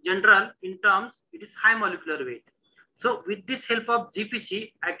tough general in terms, it is high molecular weight. So with this help of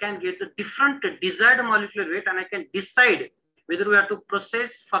GPC, I can get the different desired molecular weight, and I can decide whether we have to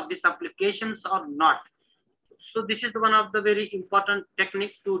process for these applications or not. So this is one of the very important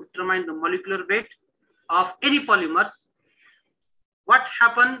technique to determine the molecular weight of any polymers. What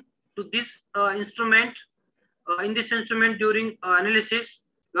happened to this instrument? In this instrument during analysis,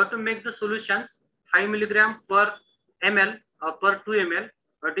 you have to make the solutions 5 milligram per ml or per 2 ml,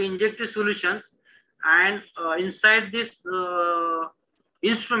 or to inject the solutions, and inside this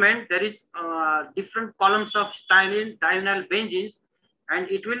instrument there is different columns of styrene, divinyl benzenes, and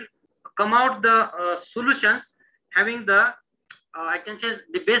it will come out the solutions having the I can say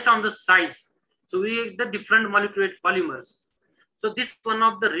based on the size. So we get the different molecular weight polymers. So this one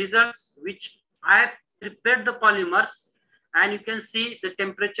of the results which I prepared the polymers, and you can see the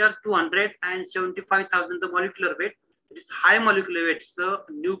temperature 275,000 the molecular weight. It is high molecular weight. So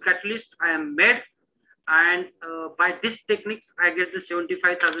new catalyst I am made, and by this techniques I get the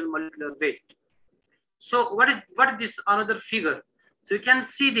 75,000 molecular weight. So what is this another figure? So you can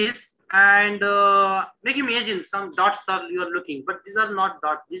see this, and make imagine some dots are you are looking, but these are not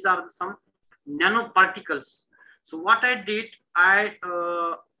dots. These are some nanoparticles. So what I did, I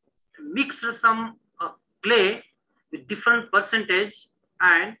mixed some clay with different percentage,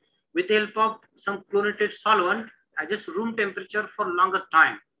 and with the help of some chlorinated solvent, I just room temperature for longer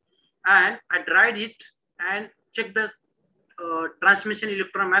time, and I dried it and checked the transmission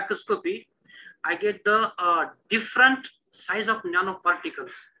electron microscopy. I get the different size of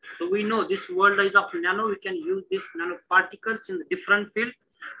nanoparticles. So we know this world is of nano. We can use these nanoparticles in the different field,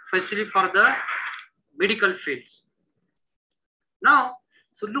 especially for the medical fields. Now,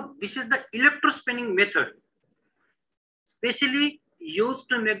 so look, this is the electrospinning method, specially used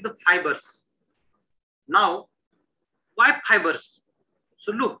to make the fibers. Now, why fibers?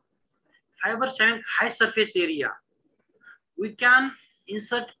 So look, fibers having high surface area. We can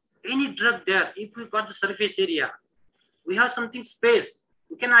insert any drug there. If we got the surface area, we have something space,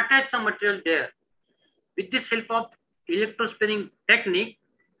 we can attach some material there. With this help of electrospinning technique,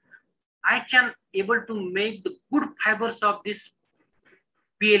 I can able to make the good fibers of this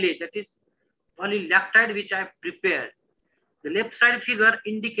PLA, that is polylactide, which I prepared. The left side figure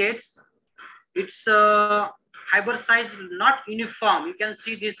indicates its fiber size not uniform. You can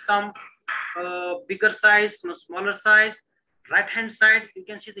see this some bigger size, smaller size. Right hand side, you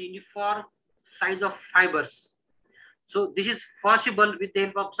can see the uniform size of fibers. So this is possible with the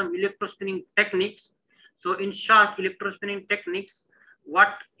help of some electrospinning techniques. So in short, electrospinning techniques,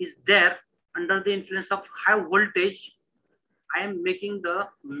 what is there under the influence of high voltage, I am making the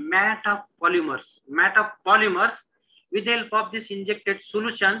mat of polymers. Mat of polymers with the help of these injected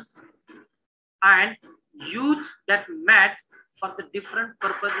solutions, and use that mat for the different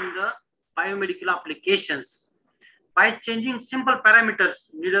purpose in the biomedical applications. By changing simple parameters,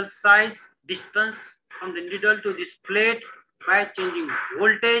 needle size, distance from the needle to this plate, by changing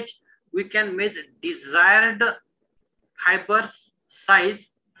voltage, we can measure desired fibers size.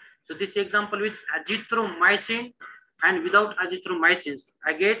 So this example with azithromycin and without azithromycins,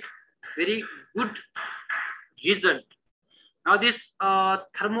 I get very good result. Now this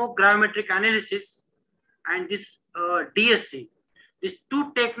thermogravimetric analysis and this DSC, these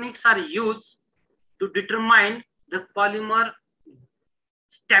two techniques are used to determine the polymer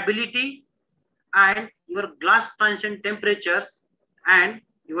stability and your glass transition temperatures and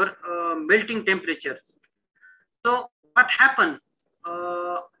your melting temperatures. So what happened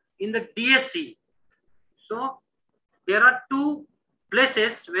in the DSC? So there are two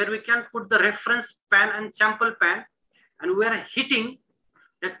places where we can put the reference pan and sample pan, and we are heating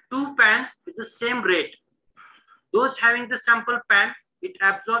the two pans with the same rate. Those having the sample pan, it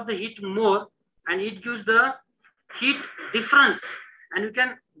absorbs the heat more, and it gives the heat difference, and you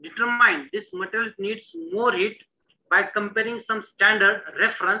can determine this material needs more heat. By comparing some standard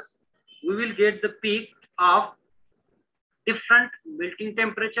reference, we will get the peak of different melting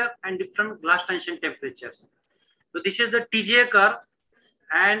temperature and different glass transition temperatures. So this is the TGA curve,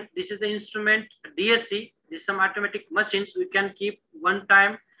 and this is the instrument DSC. This is some automatic machines. We can keep one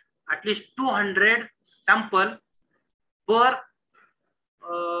time at least 200 sample per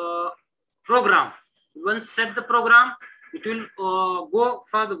program. Once set the program, it will go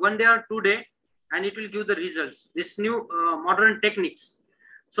for the 1 day or 2 day, and it will give the results. This new modern techniques.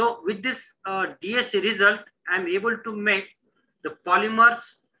 So with this DSC result, I am able to make the polymers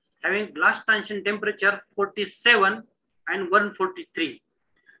having glass transition temperature 47 and 143.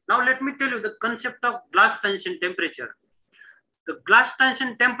 Now let me tell you the concept of glass transition temperature. The glass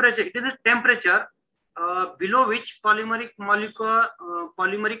transition temperature, it is a temperature below which polymeric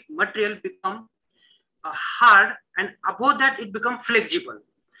material become hard, and above that it becomes flexible.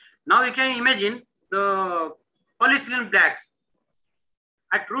 Now you can imagine the polyethylene bags.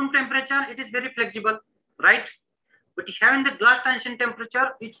 At room temperature, it is very flexible, right? But having the glass transition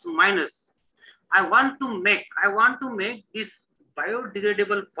temperature, it's minus. I want to make this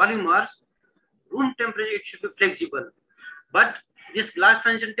biodegradable polymers, room temperature, it should be flexible. But this glass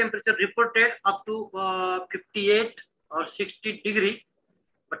transition temperature reported up to 58 or 60 degree,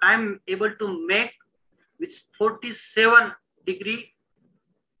 but I'm able to make with 47 degree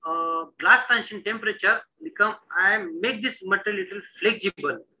glass transition temperature I make this material little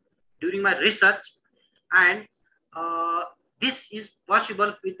flexible during my research, and this is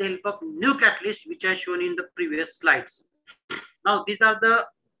possible with the help of new catalyst, which I shown in the previous slides. Now, these are the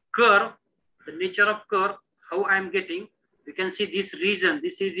curve, the nature of curve, how I am getting. You can see this region.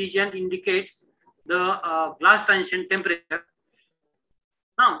 This region indicates the glass transition temperature.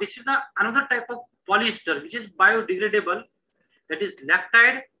 Now, this is the another type of polyester which is biodegradable, that is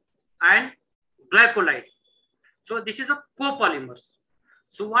lactide and glycolide. So this is a copolymers.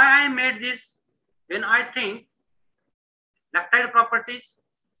 So why I made this? When I think lactide properties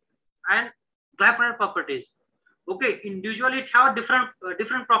and glycolide properties. Okay, individually it have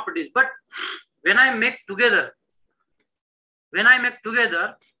different properties, but when I make together,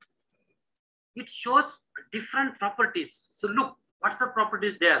 it shows different properties. So look, what's the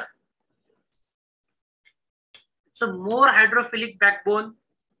properties there? It's a more hydrophilic backbone,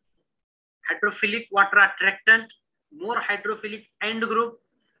 hydrophilic water attractant, more hydrophilic end group.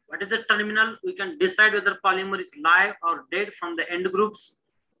 What is the terminal? We can decide whether polymer is live or dead from the end groups.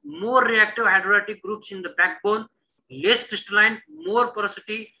 More reactive hydrolytic groups in the backbone, less crystalline, more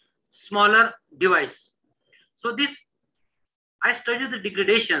porosity, smaller device. So this, I studied the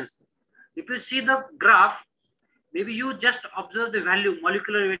degradations. If you see the graph, maybe you just observe the value,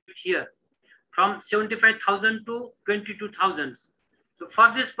 molecular weight here, from 75,000 to 22,000. So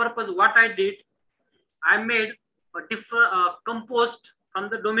for this purpose, what I did, I made a different compost from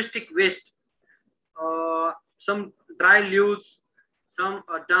the domestic waste, some dry leaves, some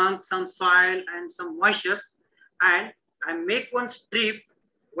dung, some soil, and some moistures, and I make one strip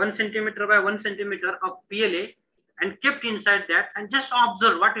 1 centimeter by 1 centimeter of PLA and kept inside that and just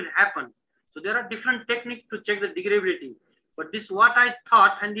observe what will happen. So there are different techniques to check the degradability, but this is what I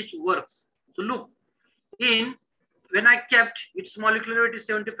thought and this works. So look, when I kept its molecular weight is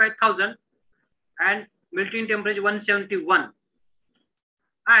 75,000 and melting temperature 171,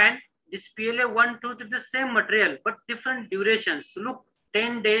 and this PLA 1,2 is the same material but different durations. So look,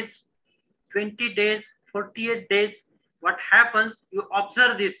 10 days, 20 days, 48 days. What happens? You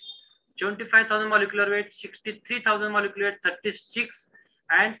observe this 25,000 molecular weight, 63,000 molecular weight, 36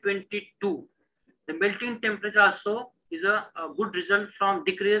 and 22. The melting temperature also is a good result from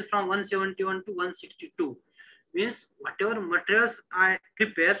decrease from 171 to 162. Means whatever materials I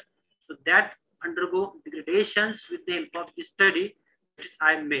prepare, so that undergo degradations with the help of this study which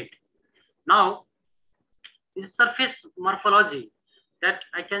I made. Now, this surface morphology that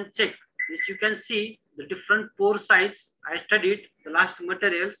I can check. This you can see the different pore size. I studied the last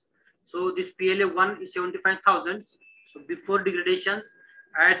materials. So this PLA1 is 75,000. So before degradations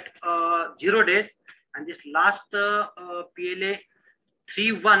at 0 days, and this last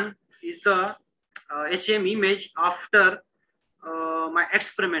PLA31 is the HM image after my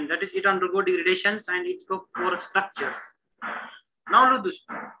experiment. That is, it undergo degradations and it's got pore structures. Now look this.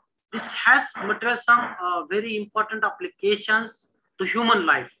 This has material some very important applications to human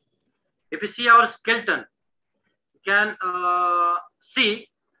life. If you see our skeleton, you can see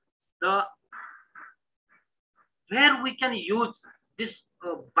where we can use this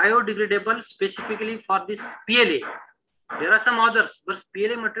biodegradable specifically for this PLA. There are some others, but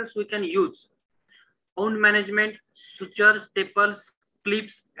PLA materials we can use. Wound management, sutures, staples,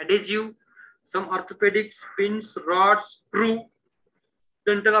 clips, adhesive, some orthopedics, pins, rods, screw,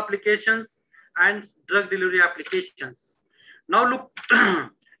 dental applications, and drug delivery applications. Now look,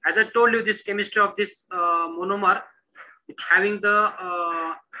 as I told you, this chemistry of this monomer, it's having the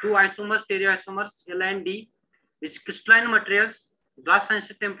two isomers, stereoisomers, L and D. It's crystalline materials. Glass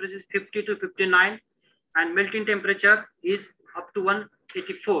transition temperature is 50 to 59, and melting temperature is up to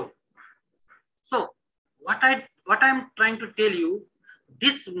 184. So what I'm trying to tell you,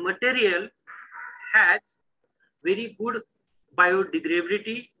 this material has very good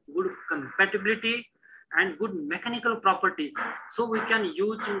biodegradability, good compatibility, and good mechanical properties. So we can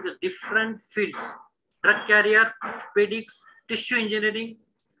use in the different fields: drug carrier, orthopedics, tissue engineering,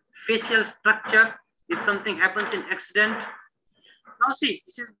 facial structure, if something happens in accident. Now see,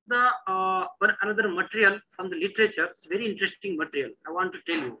 this is the another material from the literature. It's very interesting material. I want to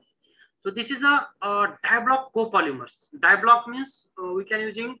tell you. So this is a diblock copolymers. Diblock means we can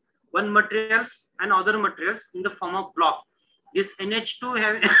using one materials and other materials in the form of block. This NH2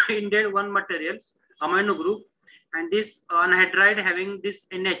 having indeed one materials, amino group, and this anhydride having this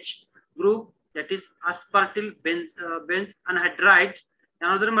NH group, that is aspartyl benz anhydride,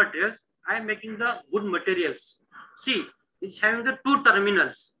 and other materials. I am making the good materials. See, it's having the two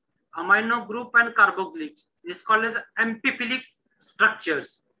terminals, amino group and carboxylic. This is called as amphiphilic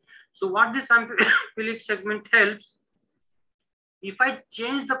structures. So what this amphiphilic segment helps, if I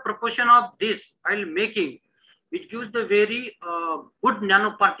change the proportion of this while making, it gives the very good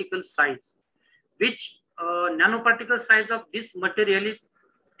nanoparticle size, which nanoparticle size of this material is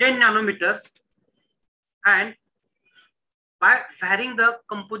 10 nanometers, and by varying the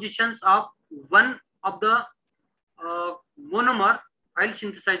compositions of one of the monomer while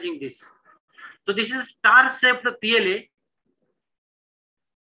synthesizing this. So this is star-shaped PLA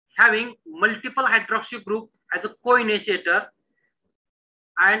having multiple hydroxy group as a co-initiator,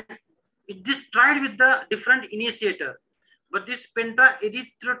 and it is tried with the different initiator. But this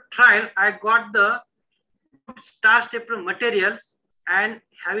pentaerythritryl, I got the star-shaped materials and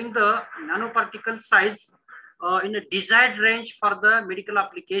having the nanoparticle size in a desired range for the medical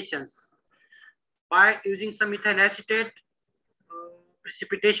applications. By using some methyl acetate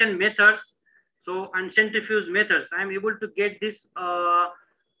precipitation methods, so and centrifuge methods, I am able to get this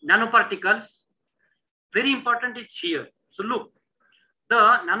nanoparticles. Very important is here. So look, the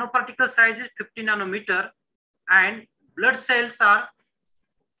nanoparticle size is 50 nanometer and blood cells are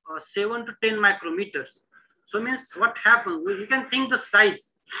 7 to 10 micrometers. So means what happens, you can think the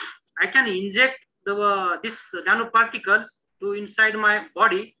size. I can inject the this nanoparticles to inside my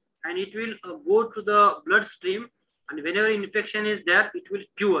body and it will go to the bloodstream, and whenever infection is there, it will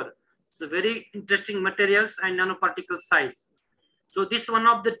cure. So very interesting materials and nanoparticle size. So this one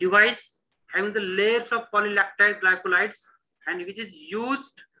of the device having the layers of polylactide glycolides and which is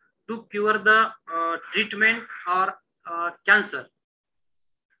used to cure the treatment or cancer.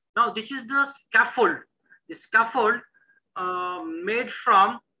 Now this is the scaffold. The scaffold made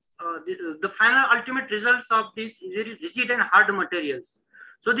from the final ultimate results of this is very rigid and hard materials.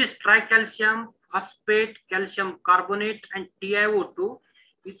 So this tricalcium, phosphate, calcium carbonate and TiO2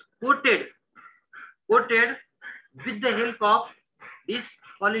 is coated with the help of this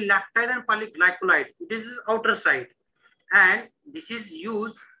polylactide and polyglycolide. It is outer side, and this is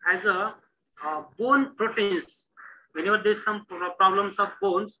used as a bone proteins. Whenever there's some problems of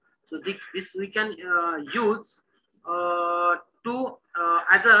bones, so this we can use to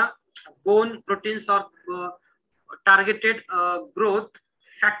as a bone proteins or targeted growth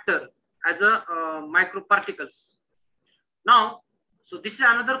factor as a microparticles. Now, so this is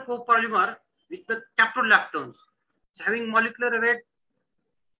another copolymer with the caprolactones. So having molecular weight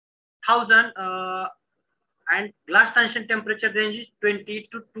 1000 and glass tension temperature range is 20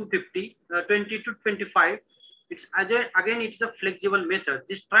 to 250, 20 to 25. It's again it's a flexible method.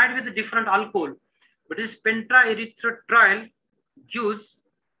 This tried with a different alcohol, but this pentaerythritryl gives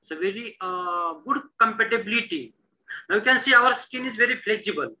so very good compatibility. Now you can see our skin is very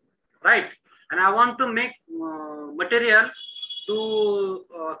flexible, right? And I want to make material to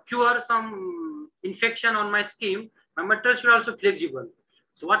cure some infection on my skin. My material should also flexible.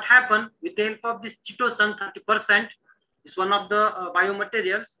 So what happened with the help of this chitosan 30% is one of the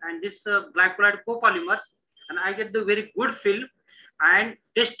biomaterials and this glycolide copolymers, and I get the very good film and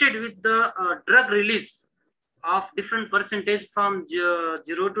tested with the drug release of different percentage from 0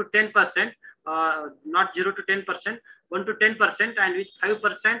 to 10%, not 0 to 10%, 1 to 10%, and with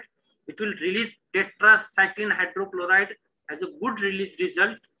 5%, it will release tetracycline hydrochloride as a good release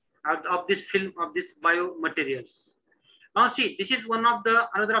result of this film of this biomaterials. Now see, this is one of the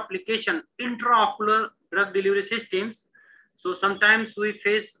another application, intraocular drug delivery systems. So sometimes we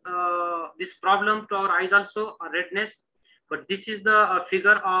face this problem to our eyes also, redness, but this is the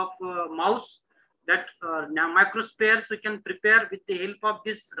figure of mouse that now microspheres we can prepare with the help of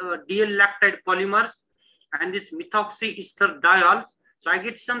this DL lactide polymers and this methoxy ester diols. So I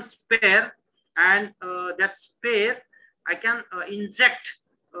get some spare, and that spare I can inject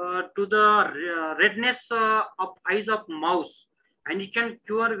to the redness of eyes of mouse, and it can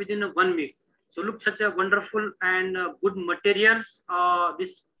cure within 1 week. So look, such a wonderful and good materials,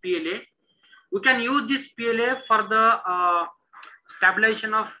 this PLA. We can use this PLA for the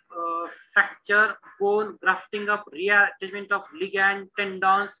stabilization of fracture, bone, grafting of reattachment of ligand,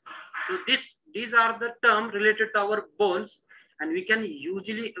 tendons. So these are the terms related to our bones, and we can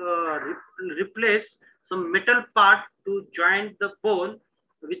usually replace some metal part to join the bone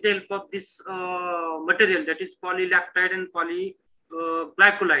with the help of this material, that is polylactide and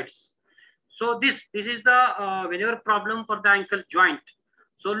polyglycolides. So this is the whenever problem for the ankle joint.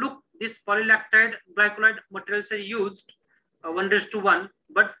 So look, this polylactide glycolide materials are used 1:1,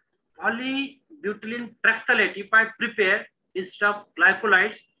 but polybutylene terephthalate if I prepare instead of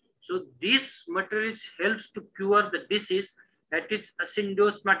glycolides, so this material helps to cure the disease, that is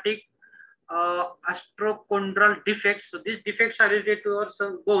syndesmotic astrochondral defects. So these defects are related to our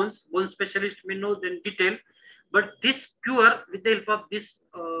bones. Bone specialist may know in detail, but this cure with the help of this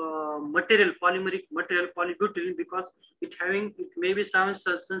material, polymeric material, polybutylene, because it may be some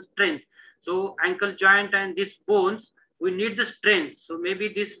strength. So ankle joint and these bones, we need the strength. So maybe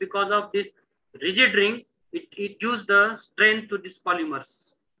this because of this rigid ring, it gives the strength to these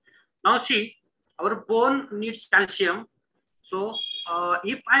polymers. Now see, our bone needs calcium. So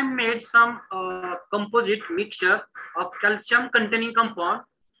if I made some composite mixture of calcium containing compound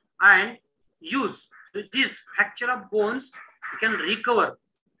and use this fracture of bones, we can recover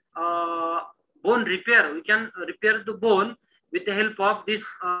bone repair. We can repair the bone with the help of this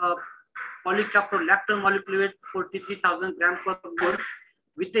polycaprolactam molecule weight 43,000 grams per bone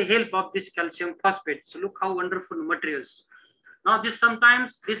with the help of this calcium phosphate. So look how wonderful materials. Now this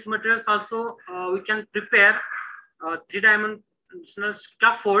sometimes these materials also we can prepare three-dimensional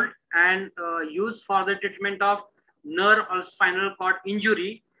scaffold and use for the treatment of nerve or spinal cord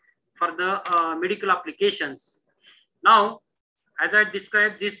injury for the medical applications. Now, as I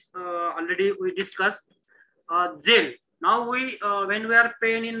described this already, we discussed gel. Now we when we are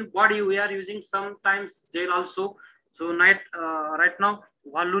pain in body, we are using sometimes gel also. So right now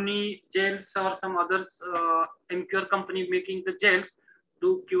Wallonie gels or some others impure company making the gels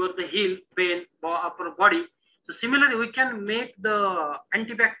to cure the heel pain upper body. So similarly, we can make the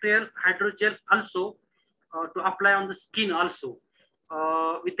antibacterial hydrogel also to apply on the skin also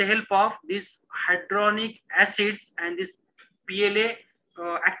with the help of these hyaluronic acids and this PLA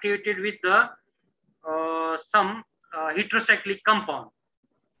activated with the some heterocyclic compound.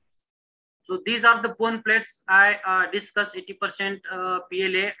 So these are the bone plates I discussed 80%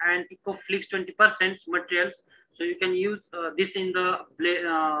 PLA and EcoFlix 20% materials. So you can use this in the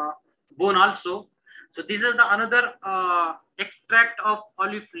bone also. So this is the another extract of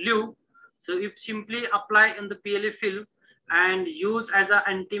olive leaf. So you simply apply in the PLA film and use as an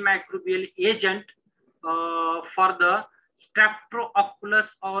antimicrobial agent for the Streptococcus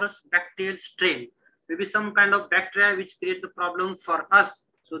aureus bacterial strain. Maybe some kind of bacteria which create the problem for us.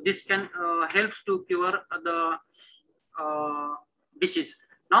 So this can helps to cure the disease.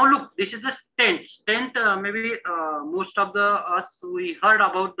 Now look, this is the stent. Stent maybe most of the us we heard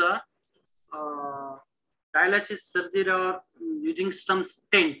about the dialysis surgery or using some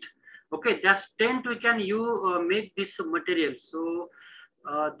stent. Okay, that stent we can make this material. So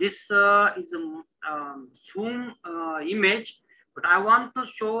this is a zoom image, but I want to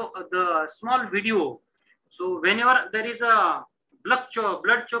show the small video. So whenever there is a blood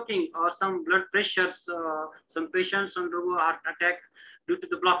choking or some blood pressures, some patients undergo heart attack due to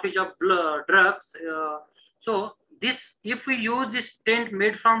the blockage of drugs. So this, if we use this stent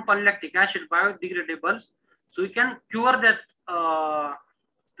made from polylactic acid biodegradables, so we can cure that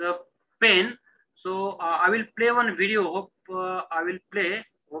the pain. So I will play one video. Hope I will play.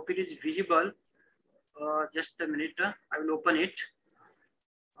 Hope it is visible. Just a minute. I will open it.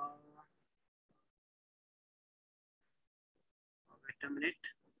 Wait a minute.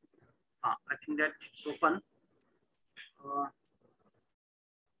 I think that it's open. So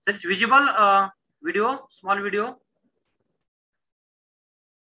it's visible video, small video.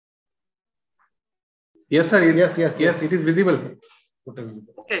 Yes, sir. Yes, it is visible, sir.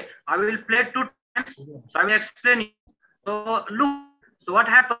 Okay, I will play 2 times. So I will explain it. So look, so what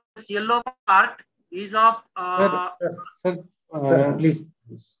happens? Yellow part is of Sir, please.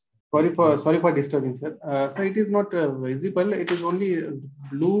 Sorry for disturbing, sir. Sir, it is not visible. It is only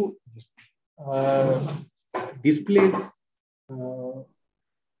blue displays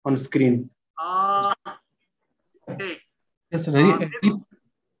on screen. Okay. Yes, sir.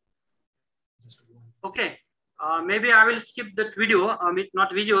 Okay. Maybe I will skip that video.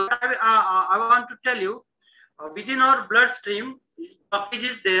 Not visual. I want to tell you, within our bloodstream, this blockage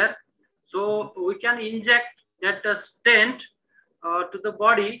is there. So we can inject that stent to the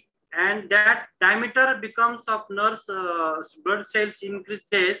body, and that diameter becomes of nerves, blood cells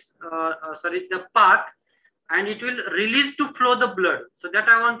increases, the path, and it will release to flow the blood. So that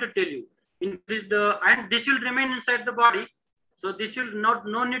I want to tell you. Increase and this will remain inside the body. So this will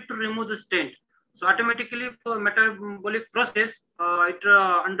no need to remove the stent. So automatically for metabolic process, it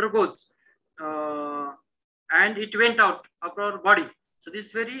undergoes and it went out of our body. So this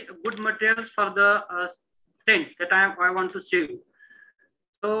is very good materials for the stent that I want to show you.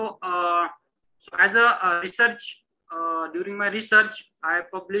 So, so as a research, during my research, I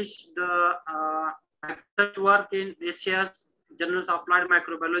published the research work in Asia's Journals of Applied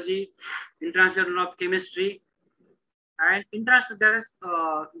Microbiology, International Journal of Chemistry, and international. There is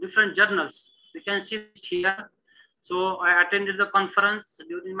different journals. You can see it here. So I attended the conference.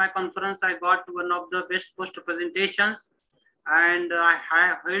 During my conference, I got one of the best poster presentations, and I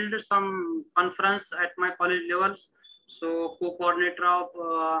held some conference at my college levels. So co-coordinator of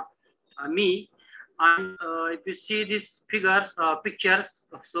me, and if you see these pictures,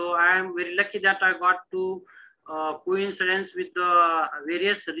 so I am very lucky that I got to coincidence with the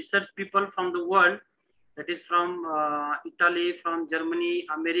various research people from the world. that is from Italy, from Germany,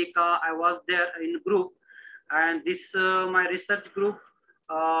 America. I was there in group, and this my research group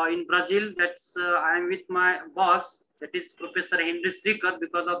in Brazil. That's I am with my boss, that is Professor Henry Stricker.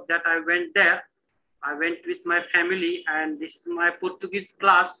 Because of that, I went there. I went with my family, and this is my Portuguese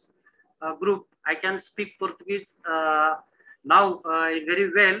class group. I can speak Portuguese now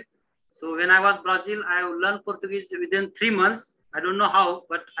very well. So when I was Brazil, I learned Portuguese within 3 months. I don't know how,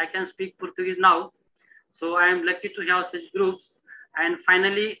 but I can speak Portuguese now. So I am lucky to have such groups. And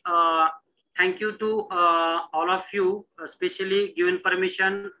finally, thank you to all of you, especially given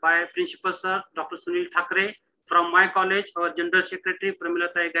permission by Principal Sir Dr. Sunil Thakre from my college, our General Secretary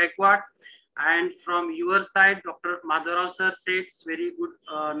Pramilata Gaikwad, and from your side, Dr. Madhurav Sir said it's very good,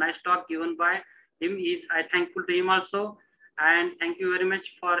 nice talk given by him. I thankful to him also. And thank you very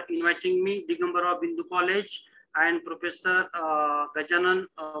much for inviting me, Digambara Bindu College, and Professor Gajanan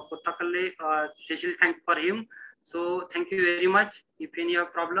Kotakalle, special thank for him. So thank you very much. If any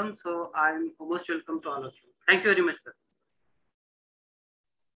have problems, so I'm most welcome to all of you. Thank you very much, sir.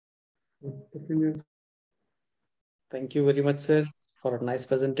 Thank you very much, sir, for a nice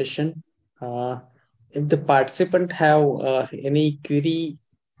presentation. If the participant have any query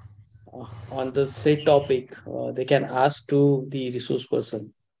on the said topic, they can ask to the resource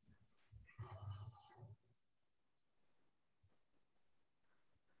person.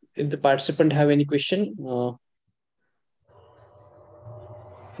 If the participant have any question,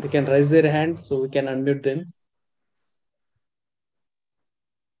 they can raise their hand so we can unmute them.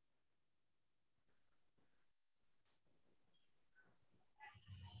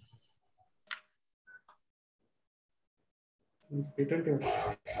 I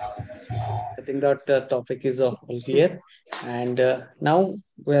think that the topic is all clear. And now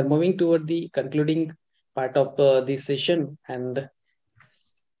we are moving toward the concluding part of this session. And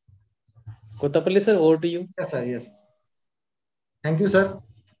Kotapalli sir, over to you. Yes, sir. Yes. Thank you, sir.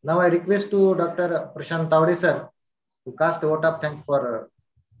 Now I request to Dr. Prashant Tawade, sir, to cast a vote of thanks for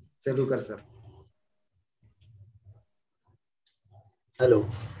Selukar, sir. Hello.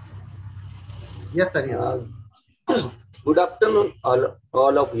 Yes, sir. Yes. Good afternoon,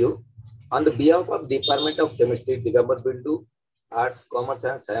 all of you. On the behalf of Department of Chemistry, Digambar Bindu, Arts, Commerce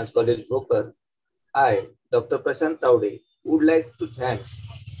and Science College, Bhokar, I, Dr. Prashant Tawade, would like to thank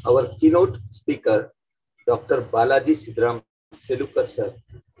our keynote speaker, Dr. Balaji Sidram Selukar, sir,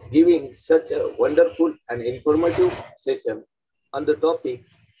 giving such a wonderful and informative session on the topic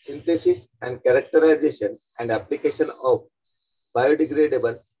synthesis and characterization and application of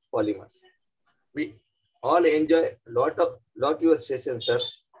biodegradable polymers. We all enjoy lot your session, sir.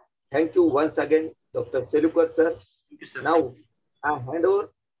 Thank you once again, Dr. Selukar, sir. Thank you, sir. Now, I hand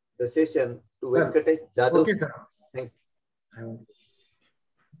over the session to Venkatesh Jadhav. Okay, sir. Thank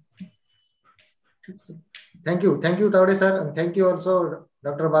you. Thank you, Tawade, sir, and thank you also,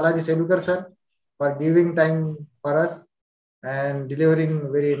 Dr. Balaji Selukar, sir, for giving time for us and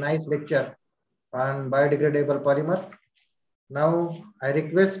delivering very nice lecture on biodegradable polymer. Now, I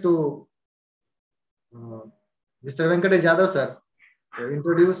request to Mr. Venkatesh Jadhav, sir, to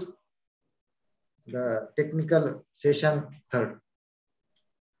introduce the technical session third.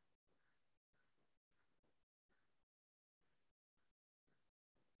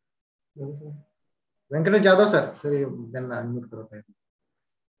 Venkatesh Jadhav, sir. Sir, then unmute karo.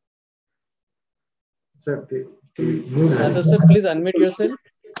 Sir, Jadhav, sir, please unmute yourself.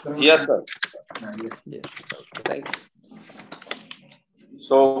 Yes, sir. Yes. Thank you.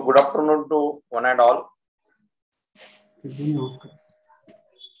 So, good afternoon to one and all.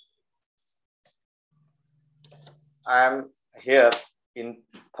 I am here in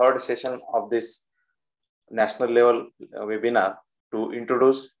third session of this national level webinar to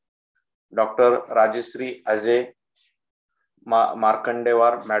introduce Dr. Rajeshri Ajay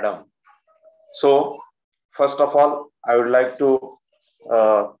Markandewar, Madam. So, first of all, I would like to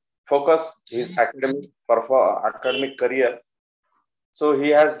focus his academic career. So, he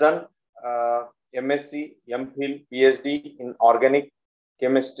has done MSc, MPhil, PhD in organic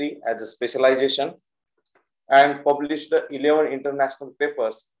chemistry as a specialization and published 11 international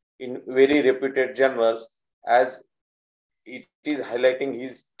papers in very reputed journals, as it is highlighting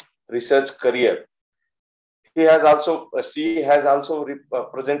his research career. She has also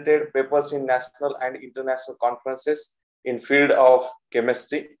presented papers in national and international conferences in field of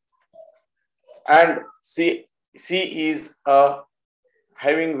chemistry, and she is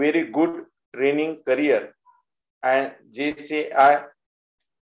having very good training career and JCI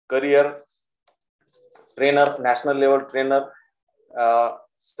career trainer, national level trainer,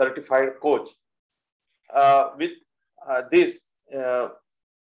 certified coach. With this,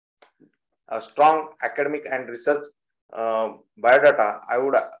 strong academic and research biodata, I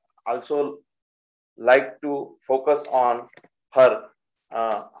would also like to focus on her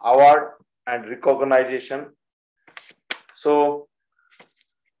award and recognition. So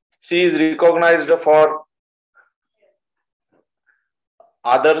she is recognized for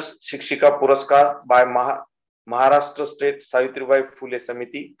Adarsh Shikshika Puraskar by Maharashtra State Savitribai Phule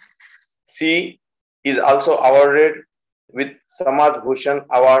Samiti. She is also awarded with Samaj Bhushan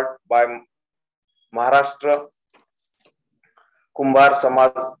Award by Maharashtra Kumbhar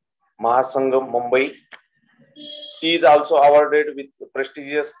Samaj Mahasangam Mumbai. She is also awarded with the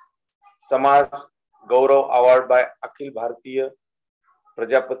prestigious Samaj Gaurav Award by Akhil Bharatiya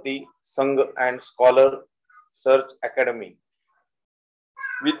Prajapati Sangh and Scholar Search Academy.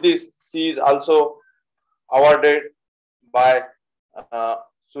 With this, she is also awarded by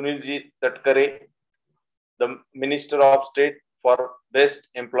Sunilji Tatkare, the Minister of State, for Best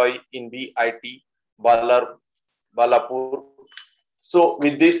Employee in BIT Balapur. So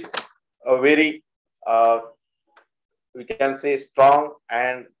with this, a very we can say strong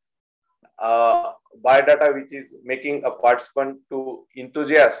and biodata which is making a participant to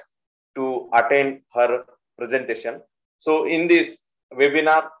enthusiast to attend her presentation. So in this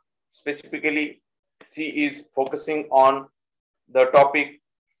webinar, specifically, she is focusing on the topic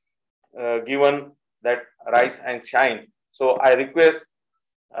given, that rise and shine. So I request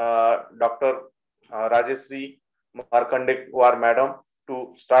Dr. Rajeshri Markandekwar Madam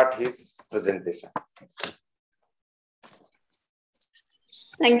to start his presentation.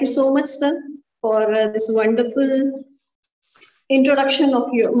 Thank you so much, sir, for this wonderful introduction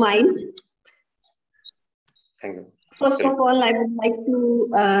of your mind. Thank you. First of all, I would like to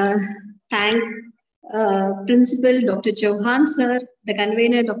thank Principal Dr. Chauhan, sir, the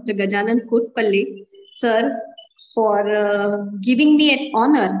convener Dr. Gajanan Kotpalle, sir, for giving me an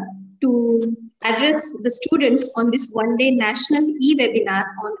honor to address the students on this one-day national e-webinar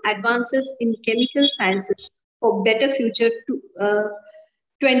on advances in chemical sciences for better future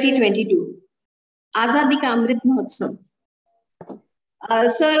 2022. Azadi Ka Amrit Mahotsav.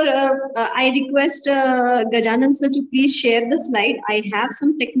 Sir, I request Gajanan sir to please share the slide. I have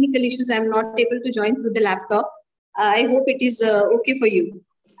some technical issues. I am not able to join through the laptop. I hope it is okay for you.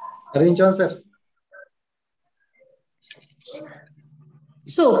 Arrange on, sir.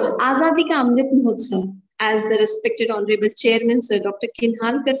 So, Azadi Ka Amrit Mahotsav, as the respected Honorable Chairman, Sir Dr.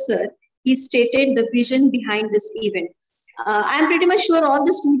 Kinhalkar, sir, he stated the vision behind this event. I am pretty much sure all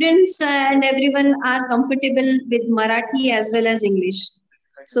the students and everyone are comfortable with Marathi as well as English.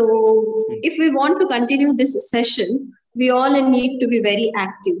 So, if we want to continue this session, we all need to be very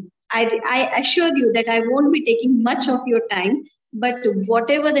active. I assure you that I won't be taking much of your time, but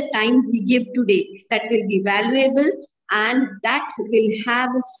whatever the time we give today, that will be valuable and that will have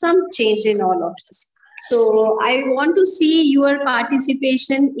some change in all of us. So, I want to see your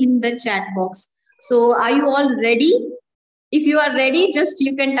participation in the chat box. So, are you all ready? If you are ready, just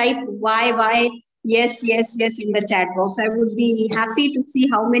you can type Y, yes, yes, yes in the chat box. I would be happy to see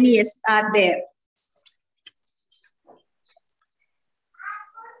how many yes are there.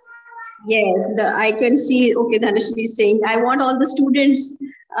 Yes, I can see, okay, Dhanashri is saying, I want all the students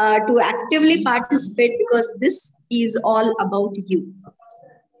to actively participate because this is all about you.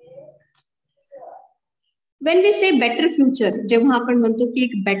 When we say better future, जेव्हा आपण म्हणतो की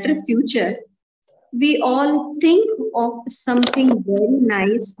एक better future, we all think of something very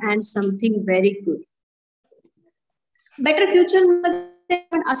nice and something very good. Better future मध्ये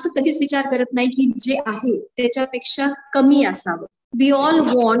आपण असं कधीच विचार करत नाही की जे आहे त्याच्यापेक्षा कमी असावं. We all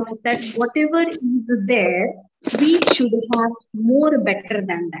want that whatever is there, we should have more better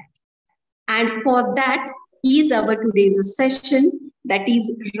than that. And for that is our today's session, that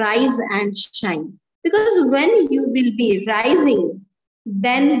is rise and shine. Because when you will be rising,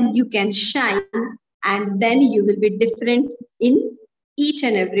 then you can shine and then you will be different in each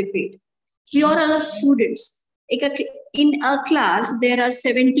and every field. We are all students. In a class, there are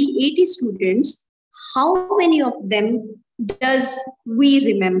 70-80 students. How many of them does we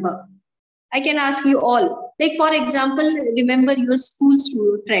remember? I can ask you all. Like for example, remember your school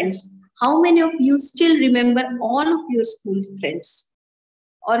friends. How many of you still remember all of your school friends?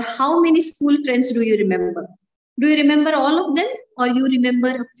 Or how many school friends do you remember? Do you remember all of them or you remember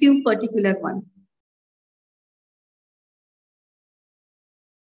a few particular ones?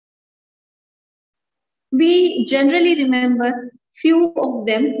 We generally remember few of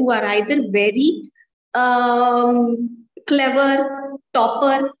them who are either very clever,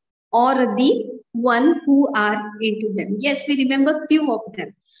 topper, or the one who are into them. Yes, we remember few of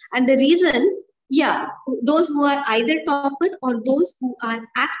them. And the reason Yeah, those who are either topper or those who are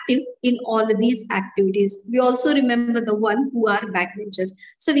active in all these activities. We also remember the one who are backbenchers.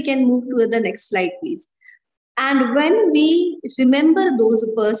 So we can move to the next slide, please. And when we remember those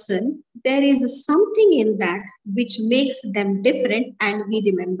person, there is something in that which makes them different, and we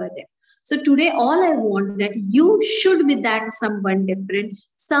remember them. So today, all I want that you should be that someone different,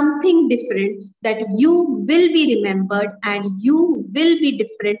 something different, that you will be remembered and you will be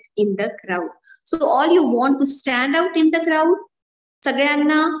different in the crowd. So all you want to stand out in the crowd,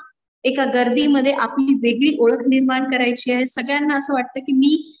 सगळ्यांना एका गर्दीमध्ये आपली वेगळी ओळख निर्माण करायची आहे. सगळ्यांना असं वाटतं की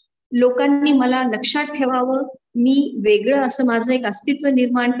मी लोकांनी मला लक्षात ठेवावं, मी वेगळं असं माझं एक अस्तित्व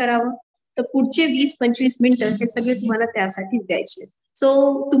निर्माण करावं. तर पुढचे 20-25 मिनिटं हे सगळे तुम्हाला त्यासाठीच द्यायचे.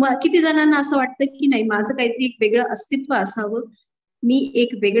 सो तुम्हाला किती जणांना असं वाटतं की नाही माझं काहीतरी एक वेगळं अस्तित्व असावं, मी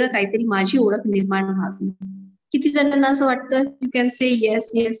एक वेगळं काहीतरी माझी ओळख निर्माण व्हावी. किती जणांना असं वाटतं? You can say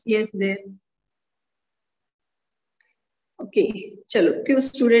yes yes yes there. Okay, chalo, few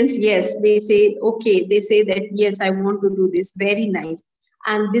students, yes, they say, okay, they say that, yes, I want to do this, very nice.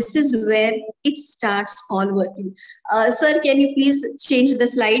 And this is where it starts all working. Sir, can you please change the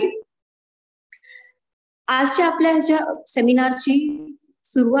slide? आजच्या आपल्या ह्याच्या सेमिनारची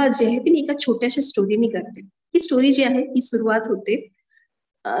सुरुवात जी आहे ती एका छोट्याशा स्टोरीने करते. ही story जी आहे ती सुरुवात होते,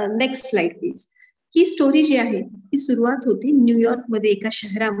 next slide please. He story जी आहे ती सुरुवात होते न्यूयॉर्क मध्ये एका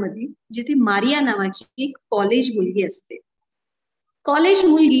शहरामध्ये, जिथे मारिया नावाची एक कॉलेज मुलगी असते. कॉलेज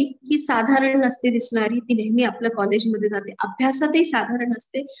मुलगी ही साधारण असते दिसणारी, ती नेहमी आपल्या कॉलेजमध्ये जाते, अभ्यासातही साधारण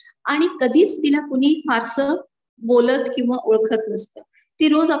असते आणि कधीच तिला कुणी फारसं बोलत किंवा ओळखत नसतं. ती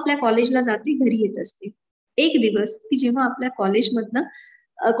रोज आपल्या कॉलेजला जाते, घरी येत असते. एक दिवस ती जेव्हा आपल्या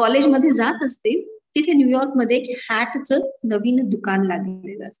कॉलेजमध्ये जात असते, तिथे न्यूयॉर्क मध्ये एक हॅटचं नवीन दुकान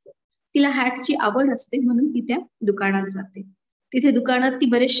लागलेलं असतं. तिला हॅटची आवड असते म्हणून ती त्या दुकानात जाते. तिथे दुकानात ती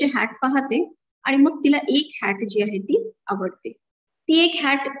बरेचसे हॅट पाहते आणि मग तिला एक हॅट जी आहे ती आवडते. ती एक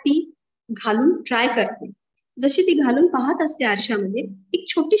हॅट ती घालून ट्राय करते. जशी ती घालून पाहत असते आरशामध्ये, एक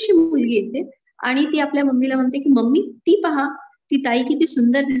छोटीशी मुलगी येते आणि ती आपल्या मम्मीला म्हणते की मम्मी ती पहा, ती ताई किती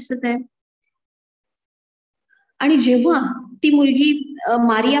सुंदर दिसत आहे. आणि जेव्हा ती मुलगी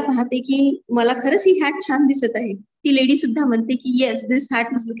मारिया पाहते की मला खरंच ही हॅट छान दिसत आहे, ती लेडी सुद्धा म्हणते की yes, this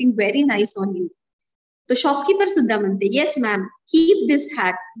hat is looking very nice on you. तो शॉपकीपर सुद्धा म्हणते yes ma'am, keep this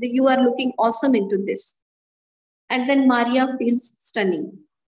hat, you are looking awesome in to this. And then Maria feels stunning.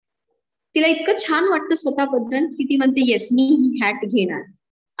 तिला इतकं छान वाटतं स्वतःबद्दल की ती म्हणते येस, मी ही हॅट घेणार.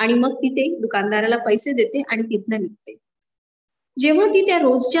 आणि मग ती ते दुकानदाराला पैसे देते आणि तिथनं निघते. जेव्हा ती त्या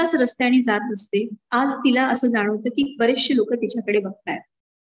रोजच्याच रस्त्याने जात असते, आज तिला असं जाणवतं की बरेचसे लोक तिच्याकडे बघतायत.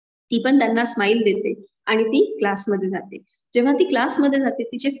 ती पण त्यांना स्माइल देते आणि ती क्लासमध्ये जाते. जेव्हा ती क्लासमध्ये जाते,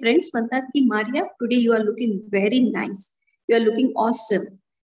 तिचे फ्रेंड्स म्हणतात की Maria, today you are looking very nice, you are looking awesome.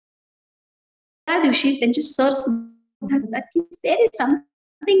 त्या दिवशी त्यांचे सर सुद्धा म्हणतात की there is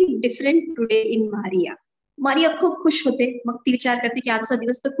something different today in Maria. Maria खूप खुश होते. मग ती विचार करते की आजचा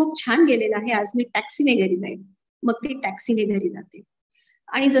दिवस तर खूप छान गेलेला आहे, आज मी टॅक्सीने घरी जाईल. मग ती टॅक्सीने घरी जाते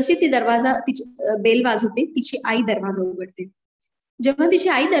आणि जशी ती दरवाजा, तिची बेल वाजवते, तिची आई दरवाजा उघडते. जेव्हा तिची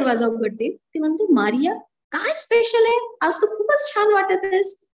आई दरवाजा उघडते, ती म्हणते मारिया काय स्पेशल आहे, आज तू खूपच छान वाटत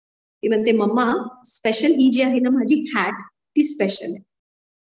आहेस. ती म्हणते मम्मा, स्पेशल ही जी आहे ना माझी हॅट, ती स्पेशल आहे.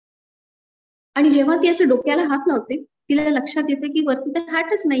 आणि जेव्हा ती असं डोक्याला हात लावते, तिला लक्षात येते की वरती तर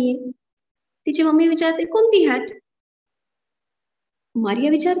हॅटच नाहीये. तिची मम्मी विचारते कोणती हॅट. मारिया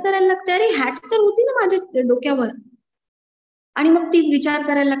विचार करायला लागते, अरे हॅट तर होती ना माझ्या डोक्यावर. आणि मग ती विचार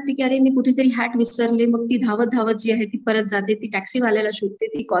करायला लागते की अरे मी कुठेतरी हॅट विसरले. मग ती धावत धावत जी आहे ती परत जाते, ती टॅक्सीवाल्याला शोधते,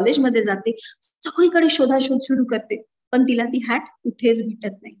 ती कॉलेजमध्ये जाते, सगळीकडे शोधाशोध सुरू करते, पण तिला ती हॅट कुठेच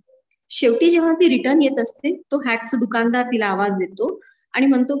भेटत नाही. शेवटी जेव्हा ती रिटर्न येत असते, तो हॅटचा दुकानदार तिला आवाज देतो आणि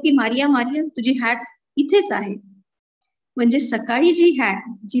म्हणतो की मारिया मारिया, तुझी हॅट इथेच आहे. म्हणजे सकाळी जी हॅट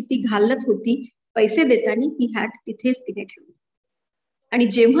जी ती घालत होती पैसे देताना, ती हॅट तिथेच तिने ठेवली. आणि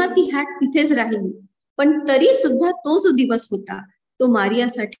जेव्हा ती हॅट तिथेच राहिली, पण तरी सुद्धा तो जो दिवस होता तो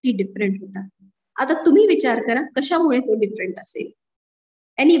मारियासाठी डिफरंट होता. आता तुम्ही विचार करा कशामुळे तो डिफरंट असेल.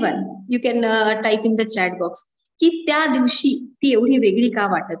 Anyone you can type in the chat box की त्या दिवशी ती एवढी वेगळी का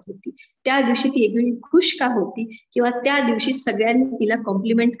वाटत होती, त्या दिवशी ती एवढी खुश का होती, किंवा त्या दिवशी सगळ्यांनी तिला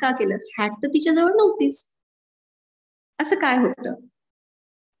कॉम्प्लिमेंट का केलं. हॅट तर तिच्या जवळ नव्हतीच. असं काय होतं.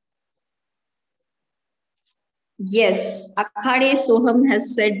 Yes, Akhade Soham has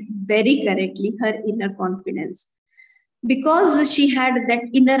said very correctly, her inner confidence. Because she had that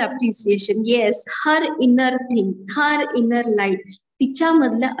inner appreciation, yes, her inner thing, her inner light,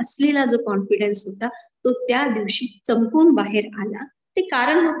 तिच्यामधला असलेला जो कॉन्फिडन्स होता तो त्या दिवशी चमकून बाहेर आला. ते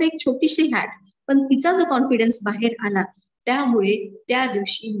कारण होते एक छोटीशी हॅट, पण तिचा जो कॉन्फिडन्स बाहेर आला त्यामुळे त्या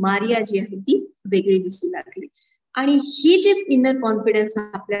दिवशी मारिया जी आहे ती वेगळी दिसू लागली. आणि ही जी इनर कॉन्फिडन्स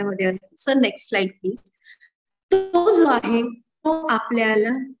आपल्यामध्ये असते, सर नेक्स्ट स्लाइड प्लीज, तो जो आहे तो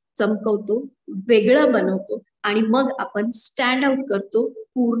आपल्याला चमकवतो, वेगळं बनवतो आणि मग आपण स्टँड आउट करतो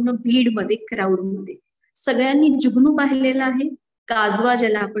पूर्ण भीड मध्ये, क्राऊड मध्ये. सगळ्यांनी जुगनू पाहिलेला आहे, काजवा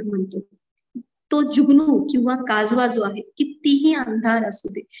ज्याला आपण म्हणतो. तो जुगनू किंवा काजवा जो आहे, कितीही अंधार असू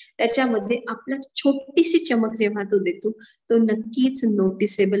दे, त्याच्यामध्ये आपला छोटीशी चमक जेव्हा तो देतो, तो नक्कीच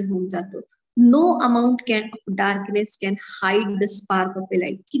नोटिसेबल होऊन जातो. No amount of darkness can hide the spark of a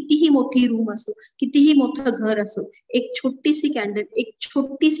light. कितीही मोठी रूम असो, कितीही मोठं घर असो, एक छोटीशी कॅन्डल, एक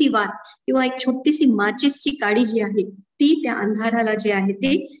छोटीशी वात किंवा एक छोटीशी माचीसची काडी जी आहे ती त्या अंधाराला जे आहे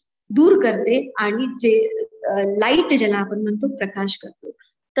ते दूर करते आणि जे लाईट ज्याला आपण म्हणतो प्रकाश करतो.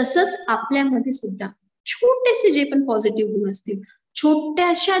 तसंच आपल्यामध्ये सुद्धा छोटेसे जे पण पॉझिटिव्ह गुण असतील,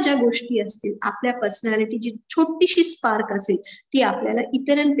 छोट्याशा ज्या गोष्टी असतील, आपल्या पर्सनॅलिटीची छोटीशी स्पार्क असेल, ती आपल्याला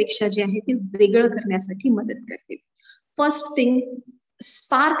इतरांपेक्षा जे आहे ते वेगळं करण्यासाठी मदत करते. फर्स्ट थिंग,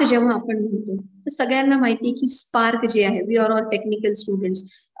 स्पार्क जेव्हा आपण म्हणतो तर सगळ्यांना माहिती आहे की स्पार्क जे आहे, we are all technical students,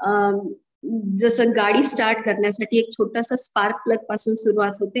 जसं गाडी स्टार्ट करण्यासाठी एक छोटासा स्पार्क प्लग पासून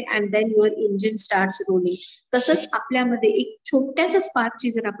सुरुवात होते and then your engine starts rolling. तसंच आपल्यामध्ये एक छोट्याशा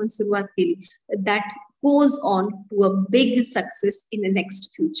स्पार्कची जर आपण सुरुवात केली तर that goes on to a big success in the next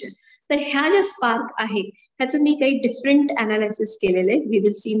future. तर ह्या ज्या स्पार्क आहे ह्याचं मी काही डिफरंट अनालिसिस केलेलं आहे. We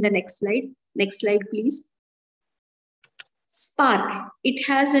will see in the next slide. Next slide please. Spark, it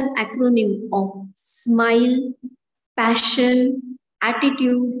has an acronym of smile, passion,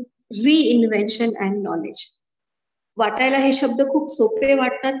 attitude, reinvention and knowledge. वाटायला हे शब्द खूप सोपे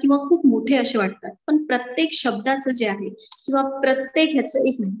वाटतात किंवा खूप मोठे असे वाटतात, पण प्रत्येक शब्दाचं जे आहे किंवा प्रत्येक ह्याचं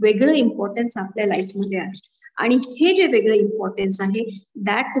एक वेगळं इम्पॉर्टन्स आपल्या लाईफमध्ये आहे. आणि हे जे वेगळं इम्पॉर्टन्स आहे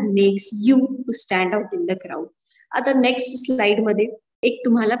that makes you to stand out in the crowd. आता नेक्स्ट स्लाइड मध्ये एक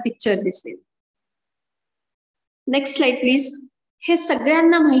तुम्हाला पिक्चर दिसेल. Next slide please. हे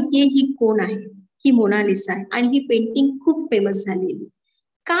सगळ्यांना माहितीये ही कोण आहे, ही मोनालिसा आहे आणि ही पेंटिंग खूप फेमस झालेली.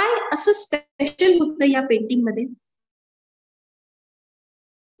 काय असं स्पेशल होतं या पेंटिंग मध्ये?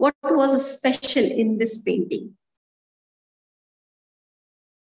 What was special in this painting?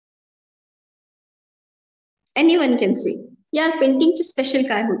 Anyone can say. या पेंटिंग ची स्पेशल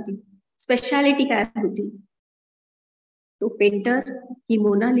काय होती, स्पेशालिटी काय होती? तो painter, he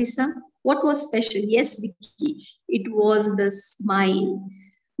Mona Lisa, what was special? Yes, Vicky, it was the smile.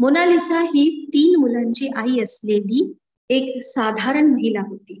 Mona Lisa ही 3 मुलांची आई असलेली एक साधारण महिला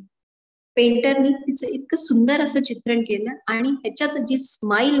होती. पेंटरनी तिचं इतकं सुंदर असं चित्रण केलं आणि ह्याच्यात जी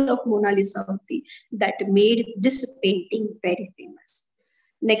स्माइल ऑफ मोनालिसा होती that made this painting very famous.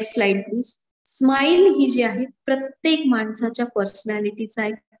 Next slide please. Smile ही जी आहे प्रत्येक माणसाच्या पर्सनॅलिटीचा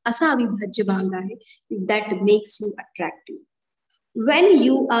एक असा अविभाज्य भाग आहे that makes you attractive. When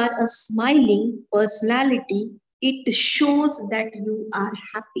you are a smiling personality, it shows that you are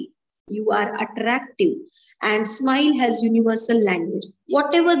happy, you are attractive, and smile has universal language.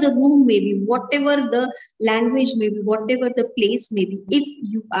 Whatever the room may be, whatever the language may be, whatever the place may be, if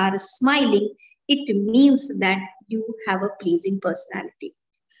you are smiling, it means that you have a pleasing personality.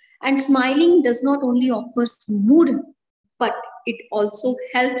 And smiling does not only offers mood, but it also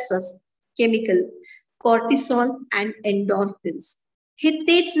helps us chemical, cortisol and endorphins. हे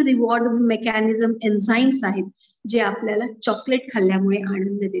तेच reward mechanism enzymes आहेत जे आपल्याला chocolate खाल्ल्यामुळे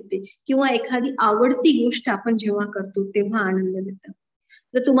आनंद देते किंवा एखादी आवडती गोष्ट आपण जेव्हा करतो तेव्हा आनंद देतं.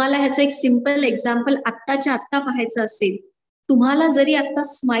 तर तुम्हाला ह्याचं एक सिंपल एक्झाम्पल आत्ताच्या आत्ता पाहायचं असेल, तुम्हाला जरी आता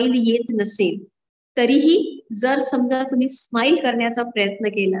स्माइल येत नसेल तरीही जर समजा तुम्ही स्माइल करण्याचा प्रयत्न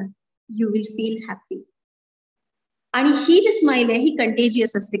केला, यू विल फील हॅपी. आणि ही जी स्माइल आहे ही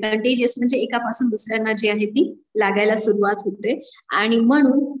कंटेजियस असते. कंटेजियस म्हणजे एकापासून दुसऱ्यांना जी आहे ती लागायला सुरुवात होते. आणि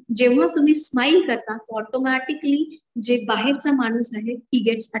म्हणून जेव्हा तुम्ही स्माइल करता तो ऑटोमॅटिकली जे बाहेरचा माणूस आहे he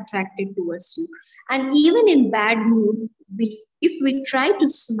gets attracted towards you. And even in bad mood, if we try to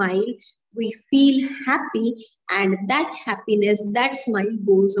smile, we feel happy and that happiness, that smile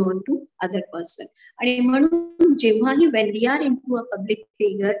goes on to other person. आणि म्हणून जेव्हाही when we are into a public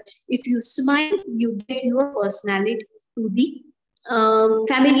figure, if you smile, you get your personality to the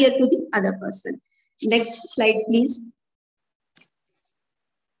familiar to the other person. Next slide please.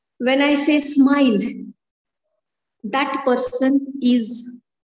 When I say smile, that person is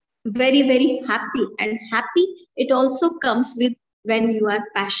very very happy, and happy it also comes with when you are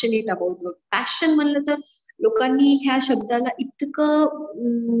passionate about work. Passion म्हणलं तर लोकांनी ह्या शब्दाला इतकं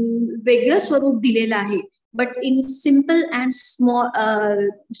वेगळं स्वरूप दिलेलं आहे, but in simple and small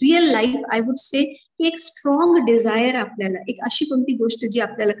real life I would say की एक स्ट्रॉंग डिझायर आपल्याला, एक अशी कोणती गोष्ट जी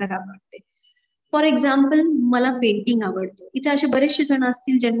आपल्याला करावं वाटते. फॉर एक्झाम्पल मला पेंटिंग आवडतं. इथे असे बरेचसे जण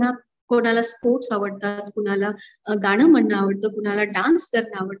असतील ज्यांना कोणाला स्पोर्ट्स आवडतात, कुणाला गाणं म्हणणं आवडतं, कुणाला डान्स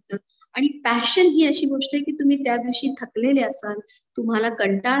करणं आवडतं. आणि पॅशन ही अशी गोष्ट आहे की तुम्ही त्या दिवशी थकलेले असाल, तुम्हाला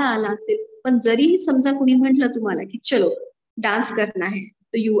कंटाळा आला असेल, पण जरी समजा कुणी म्हटलं तुम्हाला की चलो डान्स करना है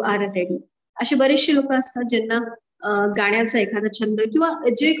तो यू आर रेडी. असे बरेचसे लोक असतात ज्यांना गाण्याचा एखादा छंद किंवा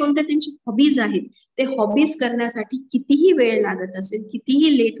जे कोणत्या त्यांची हॉबीज आहेत, ते हॉबीज करण्यासाठी कितीही वेळ लागत असेल,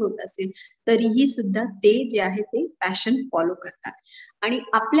 कितीही लेट होत असेल, तरीही सुद्धा ते जे आहे ते पॅशन फॉलो करतात. आणि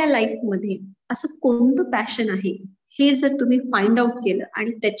आपल्या लाईफमध्ये असं कोणतं पॅशन आहे हे जर तुम्ही फाइंड आउट केलं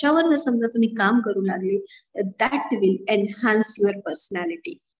आणि त्याच्यावर जर समजा तुम्ही काम करू लागले, that will enhance your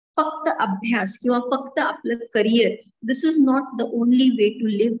personality. फक्त अभ्यास किंवा फक्त आपलं career, this is not the only way to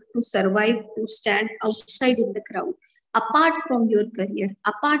live, to survive, to stand outside in the crowd. Apart from your career,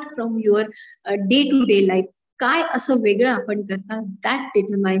 apart from your day to day life, काय असं वेगळं आपण करता, दॅट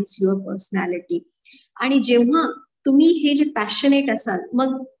डिटरमाइन्स युअर पर्सनॅलिटी. आणि जेव्हा तुम्ही हे जे passionate असाल,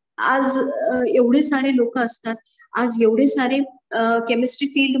 मग आज एवढे सारे लोक असतात, आज एवढे सारे केमिस्ट्री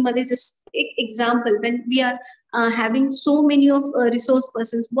फील्ड मध्ये जस्ट एक example, when we are having so many of resource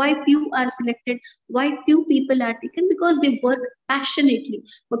persons, why few are selected, why few people are taken, because they work passionately.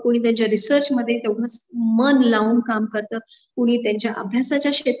 मग कोणी त्यांच्या रिसर्च मध्ये तेवढं मन लावून काम करतं, कोणी त्यांच्या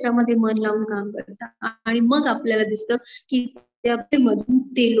अभ्यासाच्या क्षेत्रामध्ये मन लावून काम करतं, आणि मग आपल्याला दिसतं की त्यामधून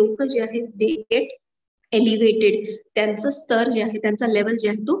ते लोक जे आहेत they get एलिव्हेटेड, त्यांचं स्तर जे आहे, त्यांचा लेवल जे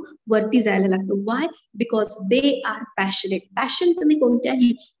आहे तो वरती जायला लागतो. वाय? Because they are passionate. Passion तुम्ही कोणत्याही,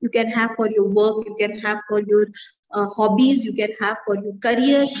 you can have for your work, you can have for your hobbies, you can have for your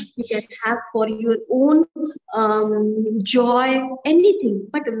career, you can have for your own joy, anything.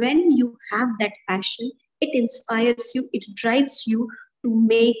 But when you have that passion, it inspires you, it drives you to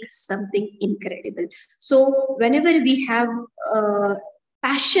make something incredible. So whenever we have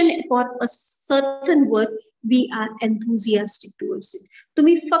passion for a certain work, we are enthusiastic towards it.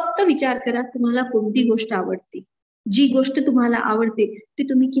 तुम्ही फक्त विचार करा तुम्हाला कोणती गोष्ट आवडते. जी गोष्ट तुम्हाला आवडते ती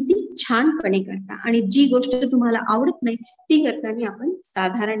तुम्ही किती छानपणे करता, आणि जी गोष्ट तुम्हाला आवडत नाही ती करताना आपण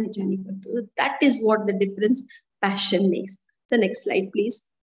साधारण ह्याच्याने करतो. That is what the difference passion makes. The next slide please.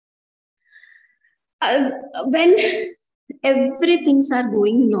 when everything are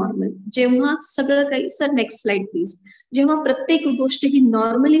going normal, जेव्हा सगळं काही, सर नेक्स्ट स्लाइड प्लीज. जेव्हा प्रत्येक गोष्ट ही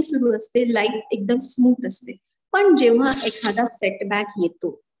नॉर्मली सुरू असते, लाईफ एकदम स्मूथ असते, पण जेव्हा एखादा सेटबॅक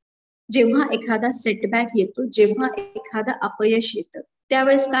येतो, जेव्हा एखादा सेटबॅक येतो, जेव्हा एखादा अपयश येतं,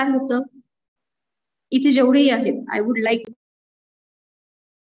 त्यावेळेस काय होतं? इथे जेवढेही आहेत, I would like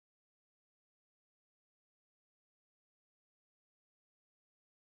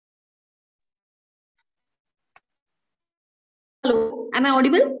Hello, am I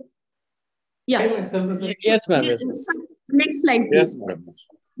audible? Yeah. Yes, ma'am. Yes, ma'am. Next slide, please. Yes, ma'am.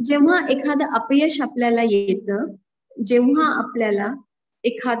 जेव्हा एखादं अपयश आपल्याला येतं, जेव्हा आपल्याला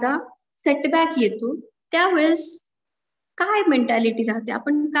एखादा सेटबॅक येतो, त्यावेळेस काय मेंटॅलिटी राहते,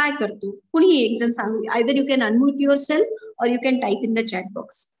 आपण काय करतो? कुणीही एक जण सांगू. Either you can unmute your self और you can type in the chat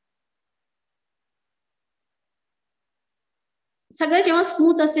box. सगळं जेव्हा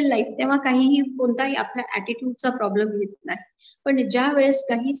स्मूथ असेल लाईफ, तेव्हा काहीही कोणताही आपल्या ऍटिट्यूडचा प्रॉब्लेम येत नाही. पण ज्या वेळेस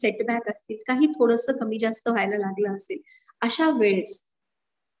काही सेटबॅक असतील, काही थोडंसं कमी जास्त व्हायला लागलं असेल, अशा वेळेस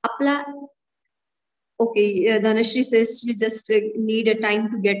आपला okay, Dhanashree says she just need a time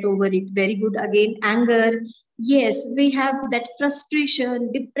to get over it. Very good. Again, anger. Yes, we have that frustration,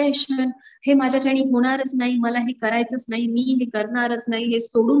 depression. हे माझ्याच्याने होणारच नाही, मला हे करायचंच नाही, मी हे करणारच नाही, हे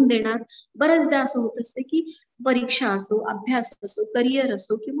सोडून देणार. बऱ्याचदा असं होत असते की परीक्षा असो, अभ्यास असो, करिअर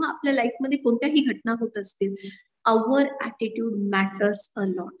असो, किंवा आपल्या लाईफमध्ये कोणत्याही घटना होत असतील, our attitude matters a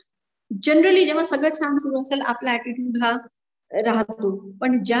lot. Generally जेव्हा सगळं छान सुरू असेल, आपला ऍटिट्यूड हा राहतो,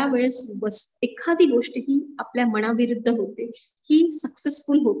 पण ज्या वेळेस एखादी गोष्ट ही आपल्या मनाविरुद्ध होते, ही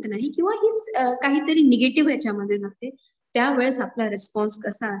सक्सेसफुल होत नाही, किंवा ही काहीतरी निगेटिव्ह ह्याच्यामध्ये जाते, त्यावेळेस आपला रिस्पॉन्स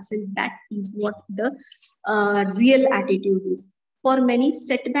कसा असेल, that is what the real attitude is. For many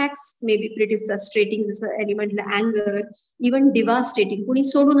setbacks may be pretty frustrating, जसं यांनी म्हटलं अँगर, इव्हन डिवास्टेटिंग. कोणी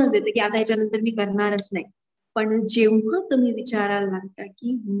सोडूनच देते की आता ह्याच्यानंतर मी करणारच नाही. पण जेव्हा तुम्ही विचारायला लागता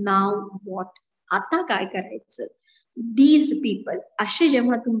की नाव व्हॉट, आता काय करायचं, दीज पीपल, असे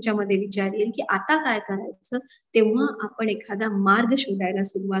जेव्हा तुमच्यामध्ये विचार येईल की आता काय करायचं, तेव्हा आपण एखादा मार्ग शोधायला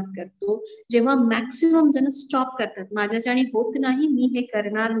सुरुवात करतो. जेव्हा मॅक्सिमम जण स्टॉप करतात, माझ्याच्याने होत नाही, मी हे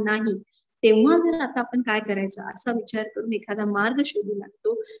करणार नाही, तेव्हा जर आता आपण काय करायचं असा विचार करून एखादा मार्ग शोधू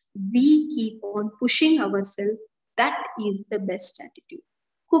लागतो. We keep on pushing our self, that is the best attitude.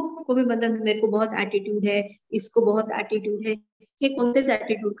 खूप कोणी म्हणतात मेरे को बहुत ऍटिट्यूड है, इसको बहुत ऍटिट्यूड है. हे कोणतेच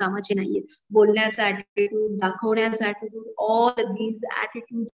ऍटिट्यूड कामाचे नाहीये. बोलण्याचा ऍटिट्यूड, दाखवण्याचा attitude, all these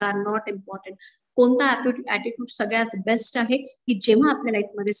attitude are not important. कोणता ऍटिट्यूड सगळ्यात बेस्ट आहे की जेव्हा आपल्या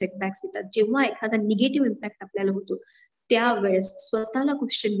लाईफमध्ये सेटबॅक्स येतात, जेव्हा एखादा निगेटिव्ह इम्पॅक्ट आपल्याला होतो, त्यावेळेस स्वतःला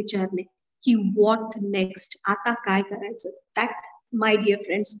क्वेश्चन विचारणे की व्हॉट नेक्स्ट, आता काय करायचं. That my dear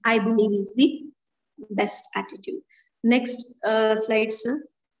friends I believe is the best attitude. Next slide sir.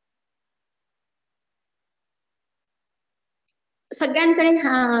 सगळ्यांकडे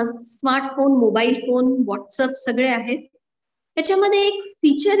स्मार्टफोन, मोबाईल फोन, व्हॉट्सअप सगळे आहेत. त्याच्यामध्ये एक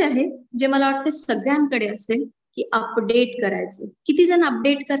फीचर आहे जे मला वाटतं सगळ्यांकडे असेल की अपडेट करायचं. किती जण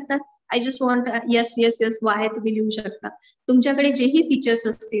अपडेट करतात? I just want yes yes yes वाय तुम्ही लिहू शकता. तुमच्याकडे जेही फीचर्स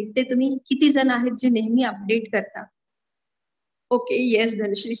असतील ते तुम्ही किती जण आहेत जे नेहमी अपडेट करता? Okay, yes,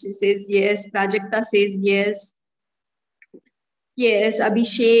 Dhanashree says yes, Prajakta says yes, yes,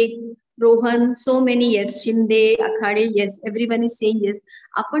 Abhishek, Rohan, so many yes, Shinde, Akhade, yes, everyone is saying yes.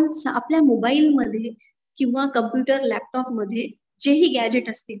 आपण आपल्या मोबाईल मध्ये किंवा कम्प्युटर, लॅपटॉप मध्ये जेही गॅजेट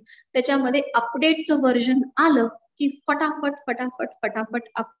असतील त्याच्यामध्ये अपडेटचं व्हर्जन आलं की फटाफट फटाफट फटाफट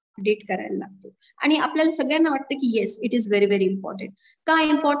अपडेट करायला लागतो. आणि आपल्याला सगळ्यांना वाटतं की yes, it is very very important. का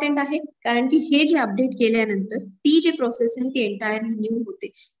इम्पॉर्टंट आहे? कारण की हे जे अपडेट केल्यानंतर ती जी प्रोसेस आहे ती एंटायरली न्यू होते.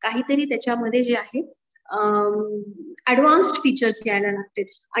 काहीतरी त्याच्यामध्ये जे आहे ऍडव्हान्स्ड फीचर्स यायला लागते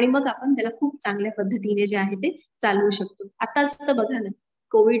आणि मग आपण त्याला खूप चांगल्या पद्धतीने जे आहे ते चालवू शकतो. आताच तर बघा ना,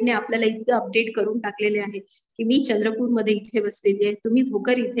 कोविडने आपल्याला इतकं अपडेट करून टाकलेले आहे की मी चंद्रपूरमध्ये इथे बसलेली आहे, तुम्ही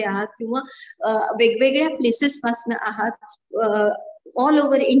भोकर इथे आहात किंवा वेगवेगळ्या प्लेसेस पासून आहात ऑल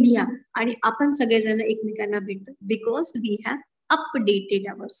ओव्हर इंडिया, आणि आपण सगळेजण एकमेकांना भेटतो because we have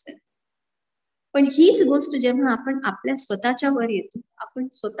updated ourself. पण हीच गोष्ट जेव्हा आपण आपल्या स्वतःच्या वर येतो, आपण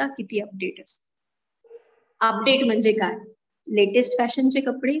स्वतः किती अपडेट असतो. अपडेट म्हणजे काय? लेटेस्ट फॅशनचे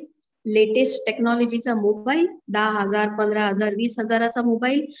कपडे, लेटेस्ट टेक्नॉलॉजीचा मोबाईल, 10,000, 15,000, 20,000चा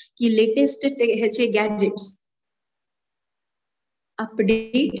मोबाईल, की लेटेस्ट ह्याचे गॅजेट्स.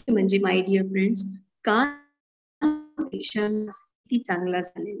 अपडेट म्हणजे माय डिअर फ्रेंड्स किती चांगला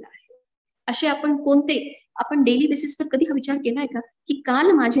झालेला आहे. असे आपण कोणते, आपण डेली बेसिसवर कधी हा विचार केलाय का की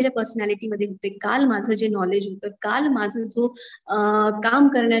काल माझ्या ज्या पर्सनॅलिटीमध्ये होते, काल माझं जे नॉलेज होतं, काल माझं जो काम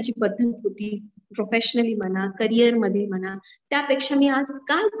करण्याची पद्धत होती, प्रोफेशनली म्हणा, करिअर मध्ये म्हणा, त्यापेक्षा मी आज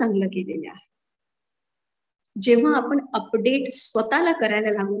काय चांगलं केलेलं आहे. जेव्हा आपण अपडेट स्वतःला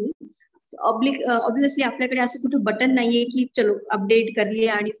करायला लागू, ऑब्विसली आपल्याकडे असं कुठं बटन नाहीये की चलो अपडेट करले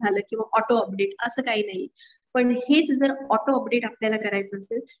आणि झालं, किंवा ऑटो अपडेट असं काही नाही. पण हेच जर ऑटो अपडेट आपल्याला करायचं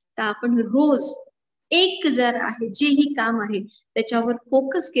असेल तर आपण रोज एक जर आहे जेही काम आहे त्याच्यावर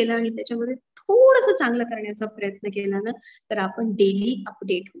फोकस केला आणि त्याच्यामध्ये थोडंसं चांगलं करण्याचा प्रयत्न केला ना, तर आपण डेली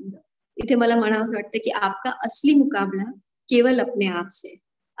अपडेट होऊन जातो. इथे मला म्हणावं वाटतं की आपका असली मुकाबला केवल अपने आप से.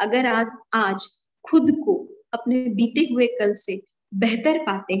 अगर आज खुद को अपने बीते हुए कल से बेहतर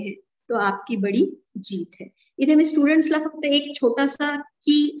पाते हैं तो आपकी बड़ी जीत है. इथे मी स्टुडंट्सला फक्त एक छोटासा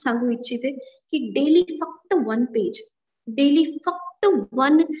की सांगू इच्छिते की डेली फक्त 1 पेज, डेली फक्त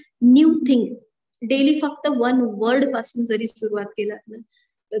 1 न्यू थिंग, डेली फक्त 1 वर्ड पासून जरी सुरुवात केलात ना,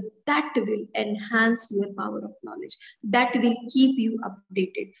 तर that will enhance your power of knowledge, that will keep you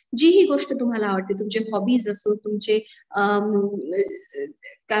updated. जी ही गोष्ट तुम्हाला आवडते, तुमचे हॉबीज असो, तुमचे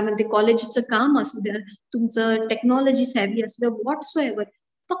काय म्हणते कॉलेजचं काम असू द्या, तुमचं टेक्नॉलॉजी सॅव्ही असू द्या, व्हॉट्सो एव्हर,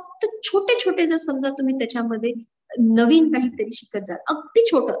 फक्त छोटे छोटे जर समजा तुम्ही त्याच्यामध्ये नवीन काहीतरी शिकत जा, अगदी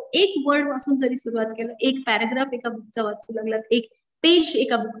छोटं एक वर्ड पासून जरी सुरुवात केलं, एक पॅराग्राफ एका बुकचा वाचू लागलात, एक पेज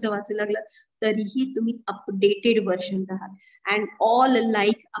एका बुकचा वाचू लागलात, तरीही तुम्ही अपडेटेड व्हर्जन आहात. And all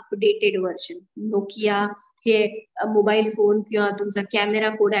like updated version. Nokia hey mobile phone किंवा तुमचा कॅमेरा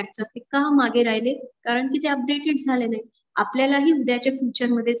कोडॅकचा ते का मागे राहिले? कारण की ते अपडेटेड झाले नाही. आपल्यालाही उद्याच्या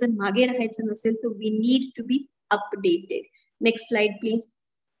फ्युचरमध्ये जर मागे राहायचं नसेल तर we need to be updated. Next slide please.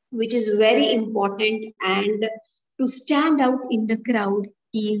 Which is very important, and to stand out in the crowd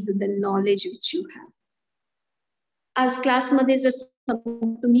is the knowledge which you have. आज क्लासमध्ये जर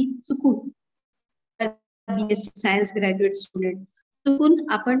तुम्ही चुकून BSc सायन्स ग्रॅज्युएट स्टुडंट चुकून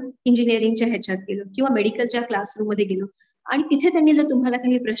आपण इंजिनिअरिंगच्या ह्याच्यात गेलो किंवा मेडिकलच्या क्लासरूम मध्ये गेलो आणि तिथे त्यांनी जर तुम्हाला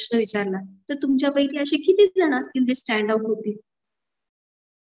काही प्रश्न विचारला तर तुमच्यापैकी असे किती जण असतील जे स्टँड आउट होतील?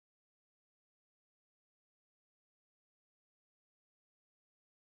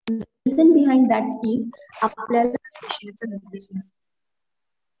 रिझन बिहाइंड दॅट की आपल्याला विषयाचं नॉलेज नसतं.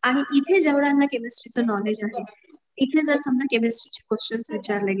 आणि इथे जेवढ्यांना केमिस्ट्रीचं नॉलेज आहे, इथे जर समजा केमिस्ट्रीचे क्वेश्चन्स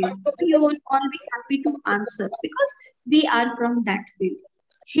विचारले गेले, you will all be happy to answer because we are from that field.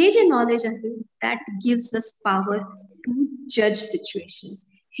 Hey J knowledge आहे that gives us power to जज सिच्युएशन्स.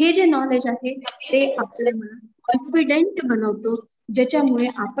 हे जे नॉलेज आहे ते आपल्याला कॉन्फिडेंट बनवतो, ज्याच्यामुळे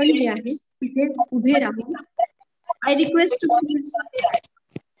आपण जे आहे तिथे उभे राहू. I request to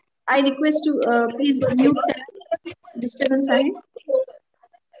please mute करा, डिस्टर्बन्स आहे.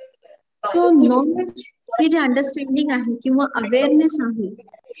 सो नॉलेज हे जे अंडरस्टँडिंग आहे किंवा अवेअरनेस आहे,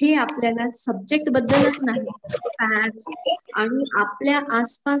 हे आपल्याला सब्जेक्ट बद्दलच नाही, फॅक्ट्स आणि आपल्या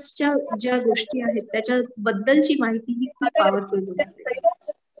आसपासच्या ज्या गोष्टी आहेत त्याच्याबद्दलची माहिती ही खूप पॉवरफुल बनवते.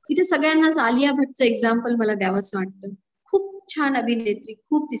 इथे सगळ्यांनाच आलिया भट्टचं एक्झाम्पल मला द्यावंसं वाटतं. खूप छान अभिनेत्री,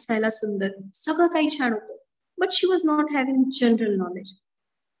 खूप दिसायला सुंदर, सगळं काही छान होतं, but she was not having general knowledge.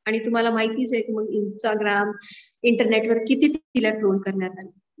 आणि तुम्हाला माहितीच आहे की मग इंस्टाग्राम, इंटरनेटवर किती तिला ट्रोल करण्यात आलं.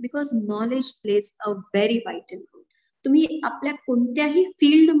 Because knowledge plays a very vital role. तुम्ही आपल्या कोणत्याही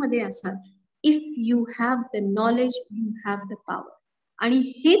फील्डमध्ये असाल, if you have the knowledge, you have the power. आणि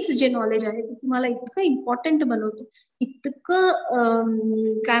हेच जे नॉलेज आहे ते तुम्हाला इतकं इम्पॉर्टंट बनवतं, इतकं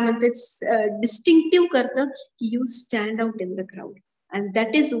काय म्हणते डिस्टिंक्टिव्ह करतं की you stand out in the crowd. And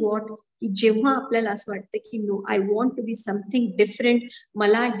that is what, की जेव्हा आपल्याला असं वाटतं की no, I want to be something different,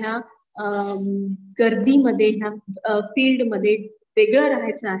 मला ह्या गर्दीमध्ये, ह्या फील्डमध्ये वेगळं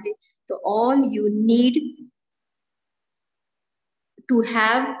राहायचं आहे, तर all you need to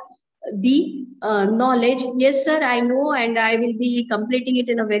have the knowledge. Yes sir, I know, and I will be completing it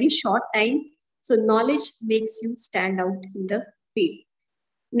in a very short time. So knowledge makes you stand out in the field.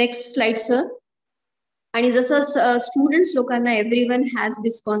 Next slide sir. आणि जसं students लोकांना everyone has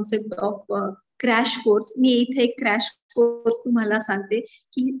this concept of crash course. मी इथे एक crash course तुम्हाला सांगते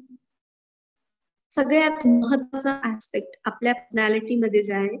की सगळ्यात महत्वाचा ऍस्पेक्ट आपल्या पर्सनॅलिटीमध्ये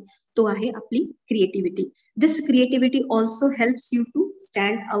जे आहे तो आहे आपली creativity. This creativity also helps you to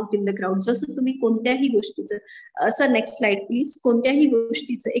stand out in the crowd. जसं तुम्ही कोणत्याही गोष्टीचं, सर नेक्स्ट स्लाइड प्लीज, कोणत्याही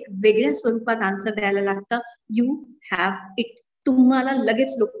गोष्टीचं एक वेगळ्या स्वरूपात आन्सर द्यायला लागतं, यू हॅव इट. तुम्हाला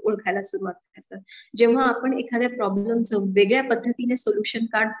लगेच लोक ओळखायला सुरुवात करतात. जेव्हा आपण एखाद्या प्रॉब्लेमचं वेगळ्या पद्धतीने सोल्युशन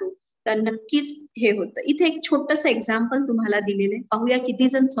काढतो तर नक्कीच हे होतं. इथे एक छोटंसं एक्झाम्पल तुम्हाला दिलेलं आहे, पाहूया किती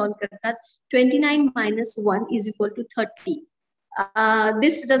जण सॉल्व्ह करतात. 29 minus 1 is equal to 30.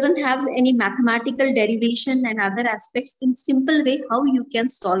 This doesn't have any mathematical derivation and other aspects. In simple way, how you can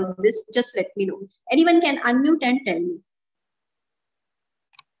solve this, just let me know. Anyone can unmute and tell me.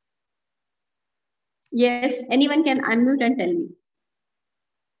 Yes, anyone can unmute and tell me.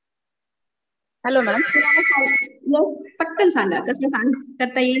 Hello ma'am. Yes, पटकन सांगा कसं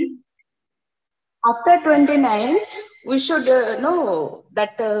करता येईल. After 29, we should know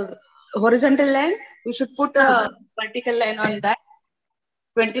that horizontal line, we should put a vertical line on that.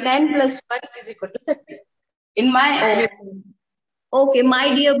 29 plus 1 is equal to 30. In my Okay,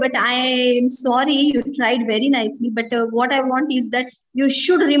 my dear, but I am sorry, you tried very nicely, but what I want is that you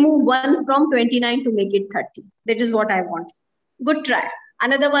should remove 1 from 29 to make it 30. That is what I want. Good try.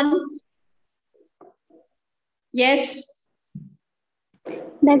 Another one. Yes.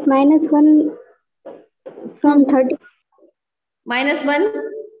 That's minus 1 from 30. Minus 1?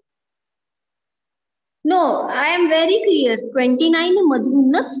 No, I am very clear. 29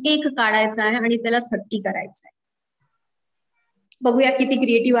 मधूनच एक काढायचा आहे आणि त्याला 30 करायचं आहे. बघूया किती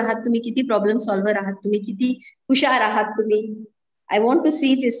क्रिएटिव्ह आहात तुम्ही, किती प्रॉब्लेम सॉल्व्हर आहात तुम्ही, किती हुशार आहात तुम्ही. I want to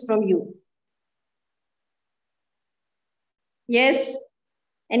see this from you. Yes,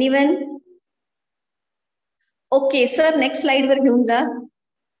 anyone? Okay sir, next slide वर घेऊन जा.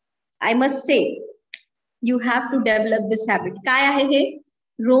 I must say you have to develop this habit. काय आहे हे?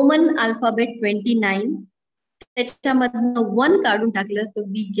 रोमन अल्फाबेट 29, त्याच्यामधनं 1 काढून टाकलं तर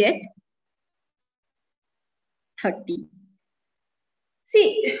वी गेट 30. सी,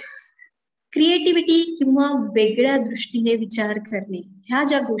 क्रिएटिव्हिटी किंवा वेगळ्या दृष्टीने विचार करणे, ह्या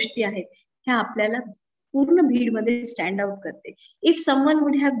ज्या गोष्टी आहेत ह्या आपल्याला पूर्ण भीडमध्ये स्टँड आउट करते. If someone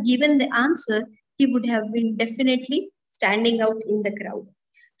would have given the answer, he would have been definitely standing out in the crowd.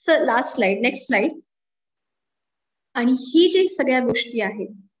 So last slide, next slide. आणि ही जी सगळ्या गोष्टी आहेत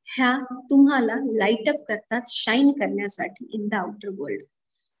ह्या तुम्हाला लाईट अप करतात, शाईन करण्यासाठी in the outer world.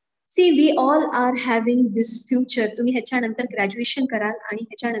 C, we all are having this future. तुम्ही ह्याच्यानंतर graduation कराल आणि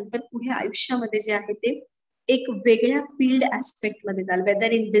ह्याच्यानंतर पुढे आयुष्यामध्ये जे आहे ते एक वेगळ्या फील्ड ऍस्पेक्ट मध्ये जाल,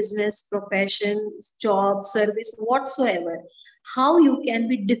 weather in business, profession, job, service, व्हॉट्सो ever. How you can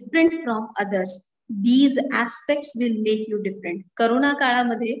be different from others, these aspects will make you different. Corona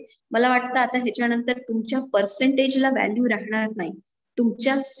काळामध्ये मला वाटतं आता ह्याच्यानंतर तुमच्या पर्सेंटेजला व्हॅल्यू राहणार नाही,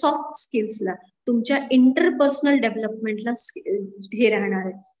 तुमच्या सॉफ्ट स्किल्सला, तुमच्या इंटरपर्सनल डेव्हलपमेंटला हे राहणार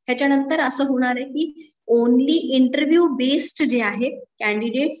आहे. ह्याच्यानंतर असं होणार आहे की ओनली इंटरव्ह्यू बेस्ड जे आहे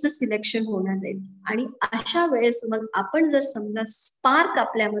कॅन्डिडेटचं सिलेक्शन होणार जाईल. आणि अशा वेळेस मग आपण जर समजा स्पार्क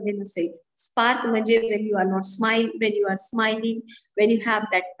आपल्यामध्ये नसेल, स्पार्क म्हणजे when you are not smile, when you are smiling, when you have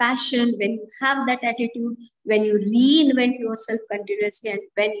that passion, when you have that attitude, when you reinvent yourself continuously, and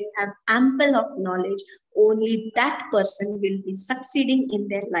when you have ample of knowledge, only that person will be succeeding in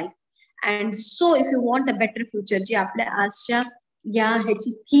their life. And so if you want a better future, जी आपल्या आजच्या या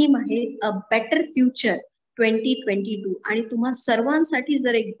ह्याची theme आहे a better future 2022, आणि तुम्हा सर्वांसाठी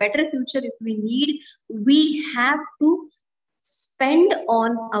जर एक better future if we need, we have to spend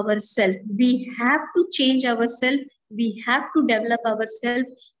on ourselves, we have to change ourselves, we have to develop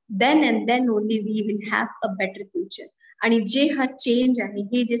ourselves, then and then only we will have a better future. आणि जे हा change आहे,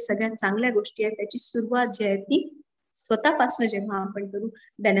 हे जे सगळ्यात चांगल्या गोष्टी आहेत, त्याची सुरुवात जी आहे ती स्वतःपासून जेव्हा आपण करू,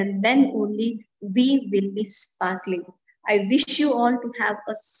 then and then only we will be sparkling. I wish you all to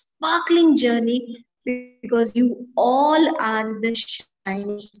have a sparkling journey, because you all are the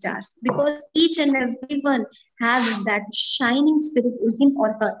shining stars, because each and everyone has that shining spirit in him or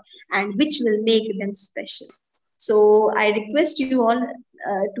her, and which will make them special. So I request you all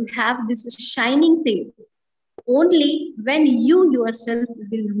to have this shining thing only when you yourself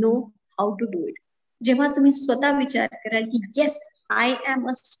will know how to do it. जेव्हा तुम्ही स्वतः विचार कराल की yes I am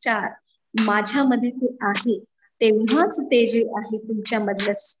a star, माझ्यामध्ये ते आहे, तेव्हाच ते जे आहे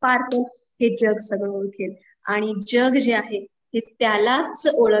तुमच्यामधलं स्पार्क हे जग सगळं ओळखेल. आणि जग जे आहे हे त्यालाच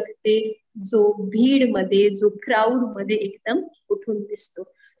ओळखते जो भीड मध्ये, जो क्राऊड मध्ये एकदम उठून दिसतो.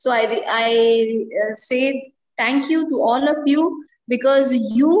 सो आय से thank you to all of you, because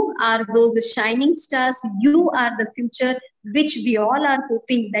you are those shining stars, you are the future, which we all are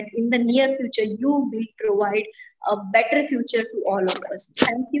hoping that in the near future you will provide a better future to all of us.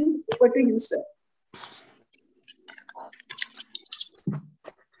 Thank you. Over to you, sir.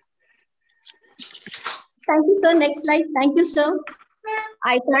 Thank you, sir. Next slide. Thank you, sir.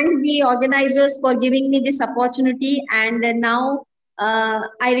 I thank the organizers for giving me this opportunity, and now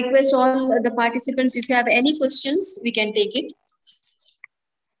I request all the participants, if you have any questions, we can take it.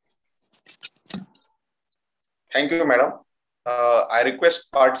 Thank you, madam. I request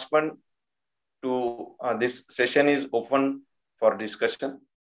participant to this session is open for discussion.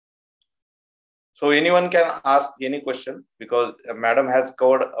 So anyone can ask any question, because madam has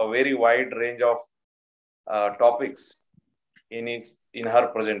covered a very wide range of topics in her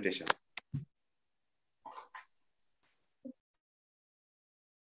presentation.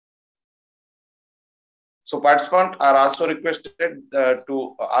 So participants are also requested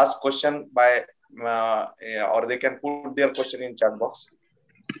to ask question by or they can put their question in chat box.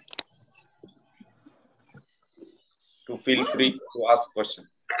 To feel free to ask question.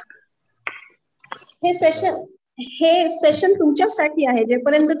 Hey session तुमच्यासाठी आहे,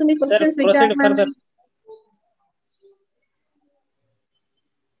 जेपर्यंत तुम्ही questions विचारणार.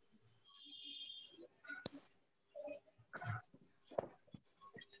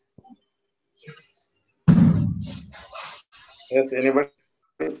 Yes, anybody?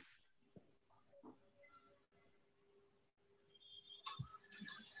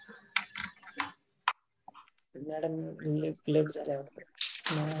 Madam late झाल्यावर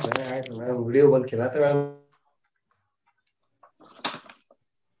video बंद केला तर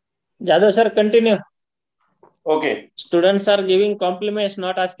Jadhav sir, continue. Okay. Students are giving compliments,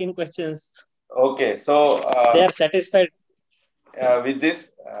 not asking questions. Okay, so they are satisfied. With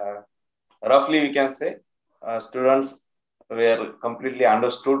this, roughly we can say students were completely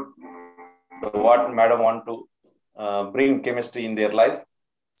understood what madam want to bring chemistry in their life.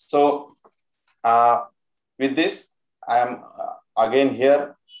 So with this, I am again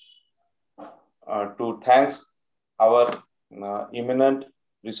here to thanks our eminent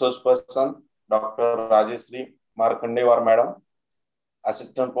resource person, Dr. Rajeshri Markandewar madam,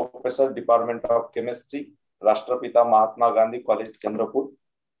 Assistant Professor, Department of Chemistry, Rashtrapita Mahatma Gandhi College, Chandrapur.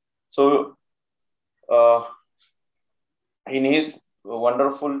 So in his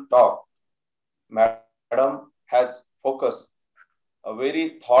wonderful talk, madam has focused a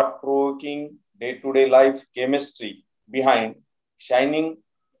very thought-provoking day-to-day life chemistry behind shining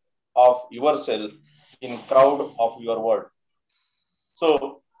of yourself in crowd of your world.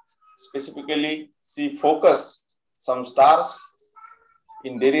 So specifically, she focused some stars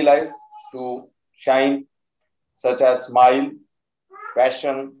in daily life to shine, such as smile,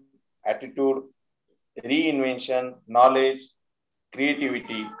 passion, attitude, reinvention, knowledge,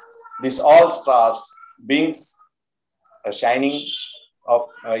 creativity. These all stars brings a shining of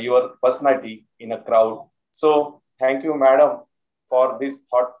your personality in a crowd. So thank you, madam, for this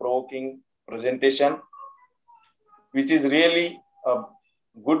thought-provoking presentation, which is really a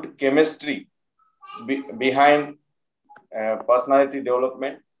good chemistry behind personality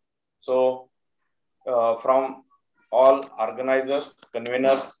development. So from all organizers,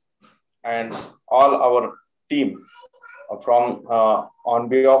 conveners, and all our team, from on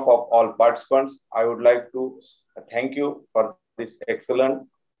behalf of all participants, I would like to thank you for this excellent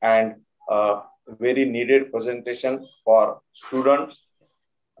and very needed presentation for students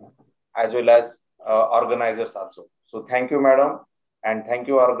as well as organizers also. So thank you, madam, and thank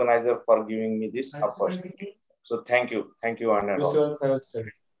you, organizer, for giving me this opportunity. So thank you, one and all.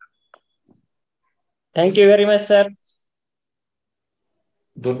 Thank you very much, sir.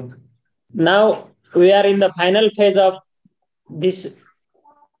 Now we are in the final phase of this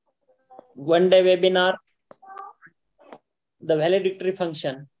one-day webinar, the valedictory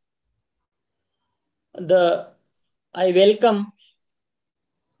function. I welcome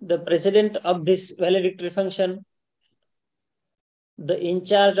the president of this valedictory function, the in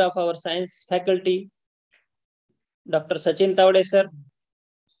charge of our science faculty, Dr. Sachin Tawde sir,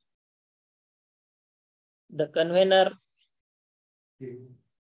 the convener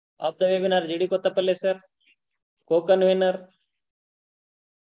of the webinar, J.D. Kottapalle sir, co-convener,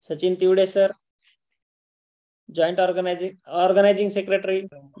 Sachin Tawde sir, joint organizing secretary,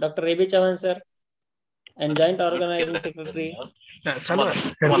 Dr. A.B. Chavan sir, and joint organizing secretary,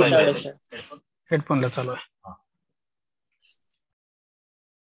 Tawde sir. Headphone ला चालू आहे.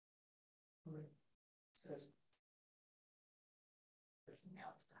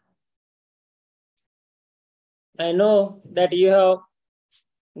 I know that you have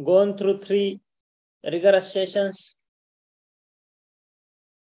gone through 3 rigorous sessions.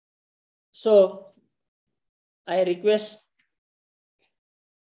 So I request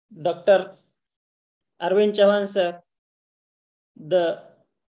Dr. Arvind Chavan sir, the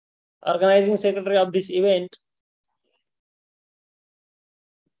organizing secretary of this event,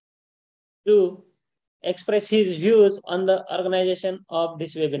 to express his views on the organization of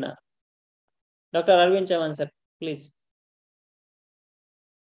this webinar. Dr. Arvind Chavan sir, please.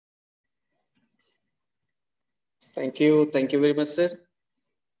 Thank you very much, sir.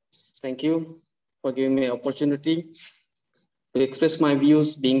 Thank you for giving me opportunity to express my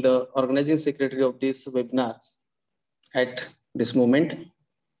views, being the organizing secretary of this webinar at this moment.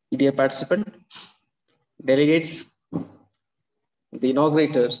 Dear participant, delegates, the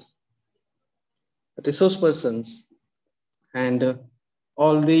inaugurators, resource persons, and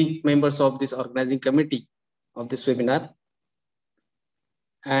all the members of this organizing committee of this webinar,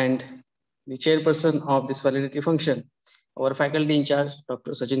 and the chairperson of this validity function, our faculty in charge,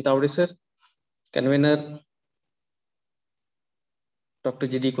 Dr. Sachin Tawde sir, convener, Dr.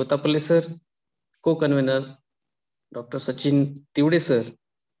 J.D. Kottapalle sir, co-convener, Dr. Sachin Tawde sir,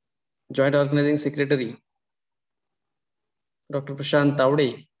 joint organizing secretary, Dr. Prashant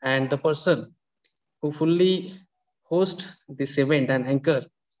Tawde, and the person who fully host this event and anchor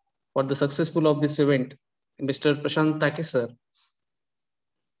for the successful of this event, Mr. Prashant Take sir.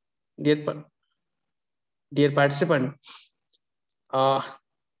 Dear participant, the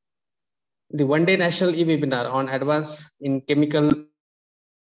one-day national e-webinar on advance in chemical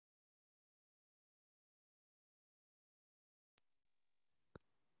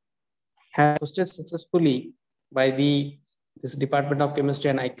has hosted successfully by this Department of Chemistry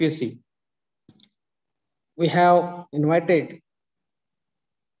and IQAC. We have invited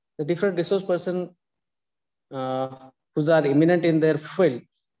the different resource persons who are eminent in their field,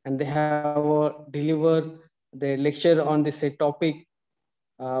 and they have delivered their lecture on this topic.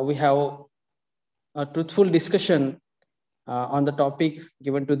 We have a truthful discussion on the topic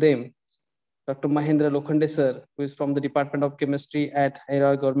given to them. Dr. Mahendra Lokhande sir, who is from the Department of Chemistry at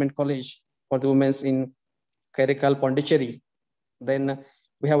Haira Government College for the Women in Kairikal, Pondicherry. Then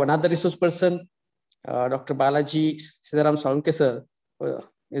we have another resource person, Dr. Balaji Sidaram Salunke sir,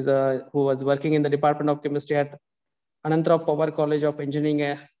 who was working in the Department of Chemistry at Anantarao Power College of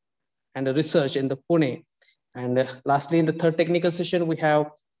Engineering and Research in the Pune. And lastly, in the third technical session, we have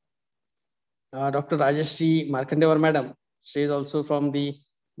Dr. Rajeshri Markandevar madam. She is also from the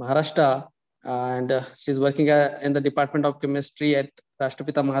Maharashtra, and she's working in the Department of Chemistry at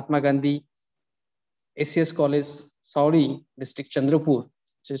Rashtrapita Mahatma Gandhi ACS College, Sauri district, Chandrapur.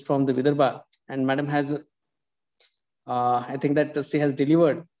 She's from the Vidarbha, and madam has, I think that she has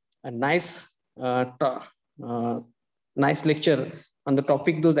delivered a nice, nice lecture on the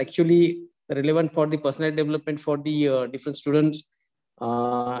topic those actually relevant for the personal development for the different students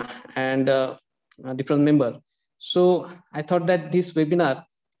and different members. So I thought that this webinar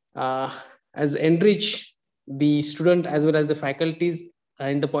has enriched the student as well as the faculties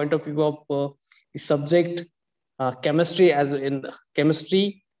in the point of view of the subject chemistry, as in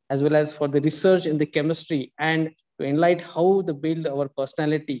chemistry as well as for the research in the chemistry, and to enlighten how to build our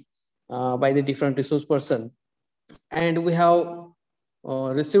personality by the different resource person. And we have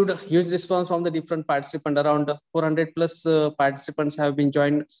received a huge response from the different participants. Around 400 plus participants have been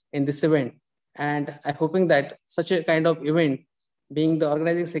joined in this event. And I'm hoping that such a kind of event, being the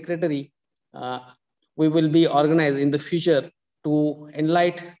organizing secretary, we will be organized in the future to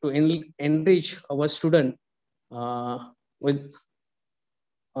enlighten, to enrich our student with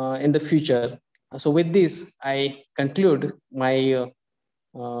in the future. So with this, I conclude my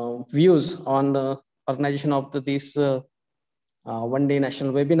views on the organization of this one-day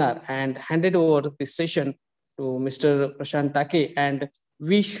national webinar, and handed over this session to Mr. Prashant Take, and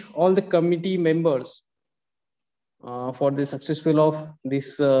wish all the committee members for the successful of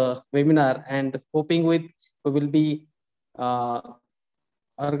this webinar, and hoping we will be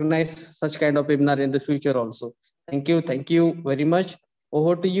organize such kind of webinar in the future also. Thank you very much.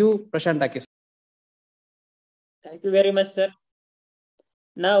 Over to you, Prashant Take. Thank you very much, sir.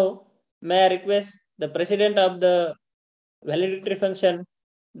 Now, may I request the President of the Valedictory Function,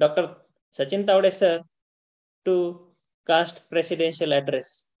 Dr. Sachin Tavde, sir, to cast presidential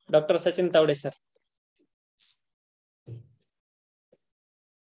address. Dr. Sachin Tavde, sir.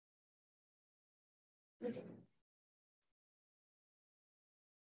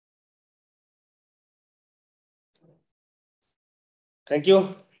 Thank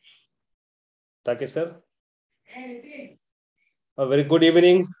you, Take, sir. A very good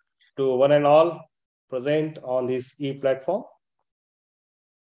evening to one and all present on this e-platform.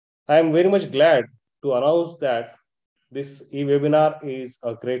 I am very much glad to announce that this e-webinar is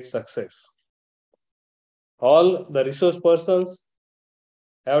a great success. All the resource persons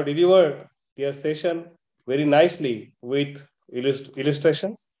have delivered their session very nicely with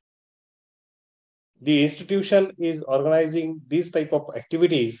illustrations. The institution is organizing these type of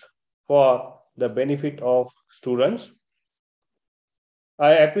activities for the benefit of students.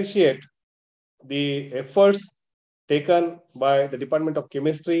 I appreciate the efforts taken by the Department of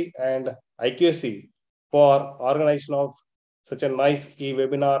Chemistry and IQAC for organization of such a nice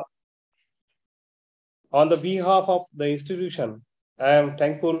e-webinar. On the behalf of the institution, I am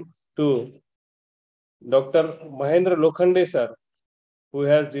thankful to Dr. Mahendra Lokhande, sir, who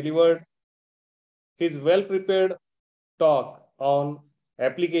has delivered his well-prepared talk on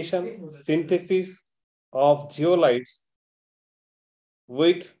application synthesis of zeolites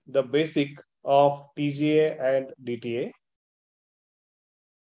with the basic of TGA and DTA.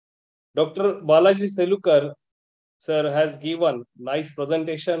 Dr. Balaji Selukar, sir, has given nice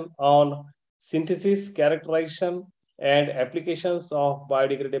presentation on synthesis, characterization, and applications of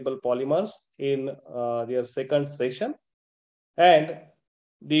biodegradable polymers in their second session. And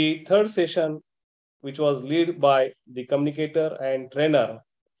the third session, which was led by the communicator and trainer,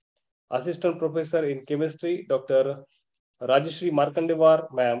 Assistant Professor in Chemistry, Dr. Rajeshri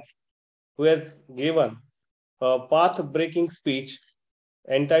Markandevar, ma'am, who has given a path-breaking speech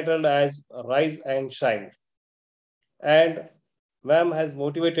entitled as Rise and Shine. And ma'am has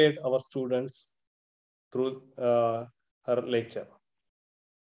motivated our students through her lecture.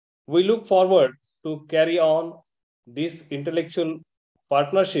 We look forward to carry on this intellectual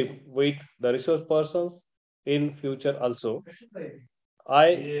partnership with the resource persons in future also.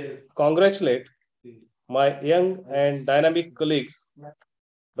 I congratulate my young and dynamic colleagues,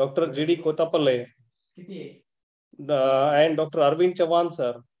 Dr. G.D. Kotapale and Dr. Arvind Chavan,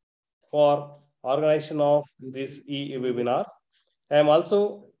 sir, for organization of this e-webinar. I am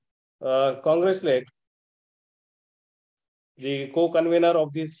also congratulate the co-convener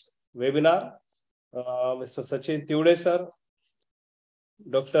of this webinar, Mr. Sachin Tavde, sir,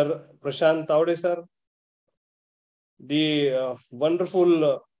 Dr. Prashant Tavde, sir, the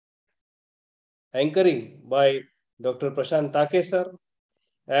wonderful anchoring by Dr. Prashant Take, sir,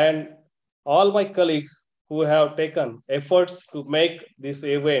 and all my colleagues who have taken efforts to make this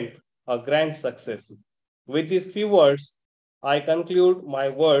event a grand success. With these few words, I conclude my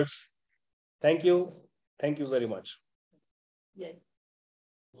words. Thank you. Thank you very much. Yes.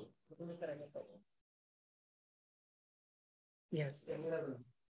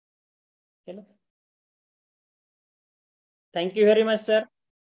 Thank you very much, sir.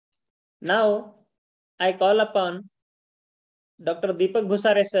 Now, I call upon Dr. Deepak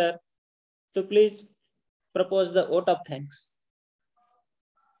Bhusare, sir, to please propose the vote of thanks.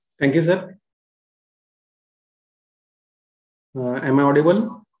 Thank you, sir. Am I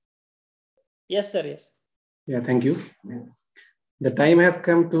audible? Yes, sir, yes. Yeah, thank you. The time has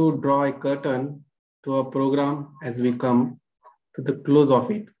come to draw a curtain to our program as we come to the close of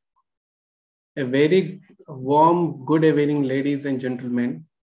it. A very warm good evening, ladies and gentlemen.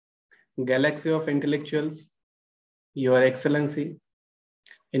 galaxy of intellectuals, Your Excellency,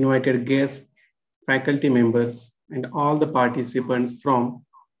 invited guests, faculty members, and all the participants from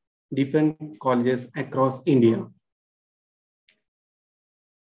different colleges across India.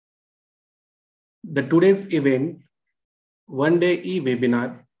 The today's event, one-day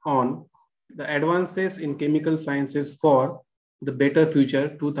e-webinar on the advances in chemical sciences for the better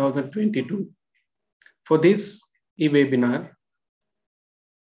future 2022. For this e-webinar,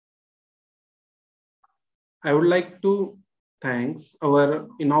 I would like to thank our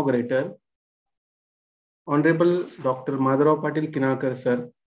inaugurator, Honorable Dr. Madhav Patil Kinakar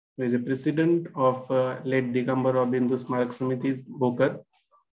sir, who is the president of late Digambara Bindu Smarak Samiti Bokar.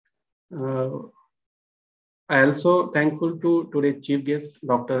 I also thankful to today's chief guest,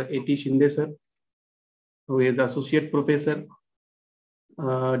 Dr. A.T. Shinde sir, who is associate professor,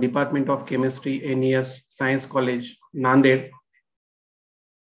 Department of Chemistry, NES Science College, Nanded.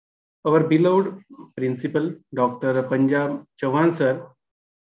 Our beloved principal, Dr. Punjab Chauhan sir,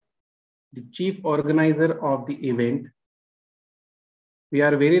 the chief organizer of the event. We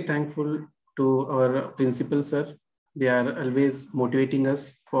are very thankful to our principal sir. They are always motivating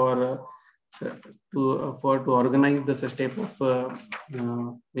us for to organize the such type of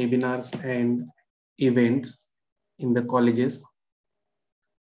webinars and events in the colleges.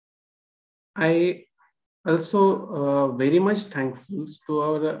 I also very much thankful to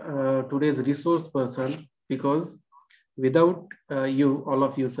our today's resource person, because without you, all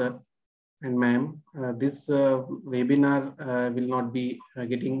of you, sir and ma'am, this webinar will not be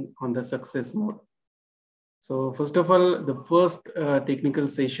getting on the success mode. So first of all, the first technical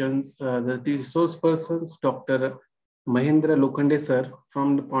sessions, the resource persons, Dr. Mahendra Lokhande sir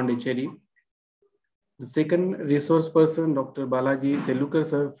from the Pondicherry. The second resource person, Dr. Balaji Selukar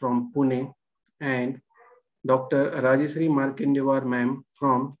sir from Pune, and Dr. Rajeshri Markandewar ma'am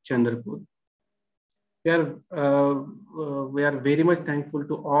from Chandrapur. We are very much thankful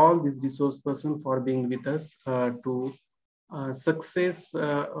to all these resource persons for being with us to success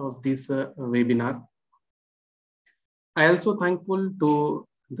of this webinar. I also thankful to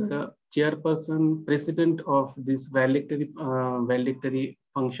the chairperson, president of this valedictory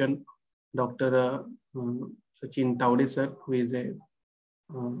function, Dr. Sachin Taude sir, who is a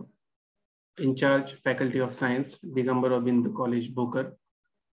in charge Faculty of Science, Digambara Bindu College, Bokar.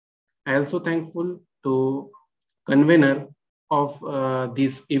 I also thankful to convener of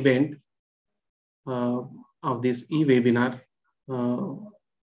this event, of this e-webinar,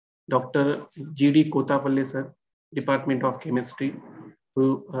 Dr. G.D. Kotapalli sir, Department of Chemistry,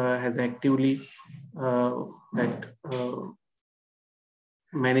 who has actively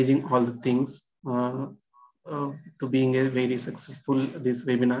managing all the things to being a very successful this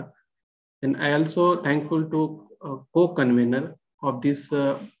webinar. And I also thankful to co-convener of this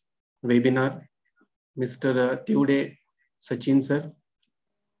webinar, Mr. Tiude Sachin sir,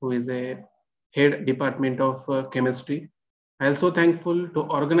 who is a head Department of Chemistry. I also thankful to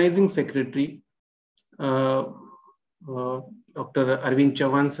organizing secretary, Dr. Arvind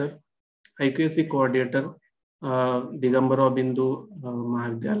Chauhan sir, IQAC coordinator, Digambara Bindu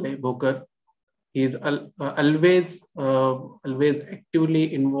Mahavidyalaya, Bokar. He is always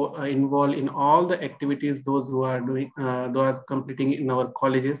actively involved in all the activities those who are doing, those completing in our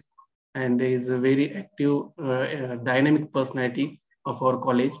colleges, and is a very active, dynamic personality of our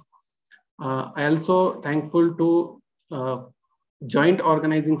college. I also thankful to joint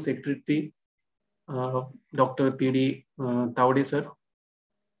organizing secretary, Dr. P.D. Taude sir,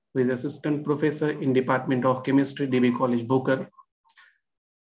 who is assistant professor in Department of Chemistry, DB College, Bokar.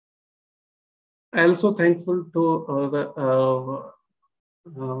 I also thankful to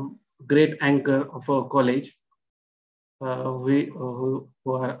great anchor of our college, who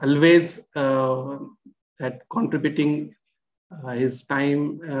are always at contributing his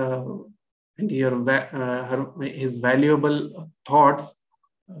time and his valuable thoughts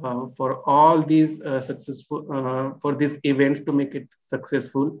for all these successful for these events to make it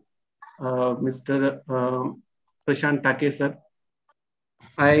successful, Mr. Prashant Take sir.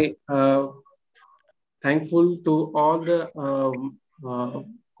 I thankful to all the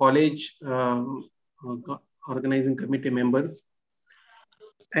college organizing committee members,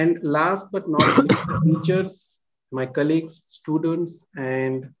 and last but not least, the teachers, my colleagues, students,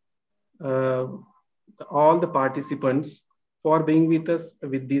 and all the participants for being with us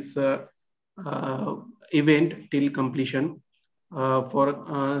with this event till completion,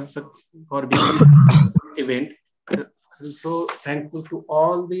 for being event. So thankful to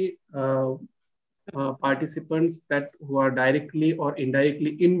all the participants that who are directly or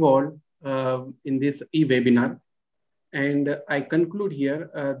indirectly involved in this e-webinar. And I conclude here.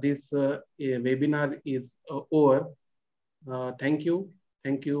 This webinar is over. Thank you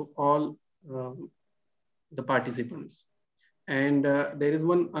all the participants. And there is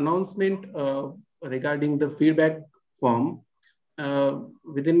one announcement regarding the feedback form.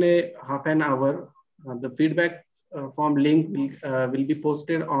 Within a half an hour, the feedback form link will be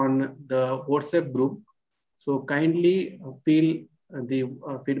posted on the WhatsApp group. So kindly fill the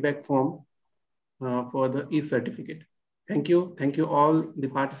feedback form for the e-certificate. Thank you all the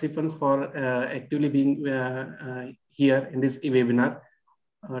participants for actively being here in this webinar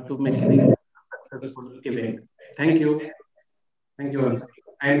to make it a successful event. Thank you once again,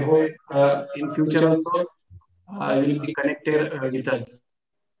 and hope in future also you will be connected with us.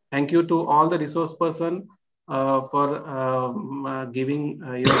 Thank you to all the resource person for giving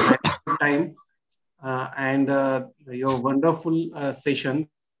your valuable time and your wonderful sessions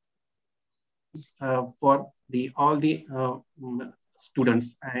for all the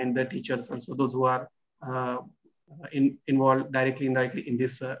students and the teachers, also those who are involved directly, indirectly in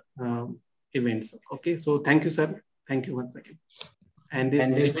this events. Okay, so thank you, sir. Thank you once again. And this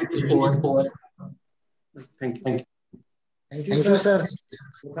event is over. Thank you. Thank you, sir.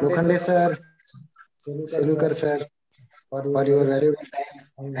 Lokhande sir, Selukar sir, for your valuable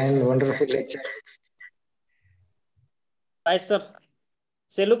time and wonderful lecture. Hi, sir.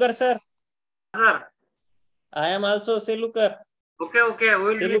 Selukar sir. Sir. I am also Selukar. Okay.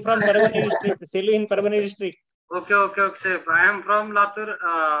 Selu from Parbhani district. Selu in Parbhani district. Okay, sir. I am from Latur,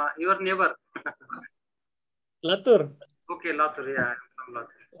 your neighbor. Latur. Okay, Latur. Yeah, I am from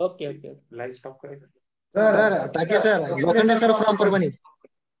Latur. Okay. Live stop kare sir. Sir, Taki sir, Lokhande sir from Parbhani.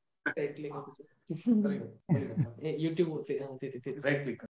 YouTube right click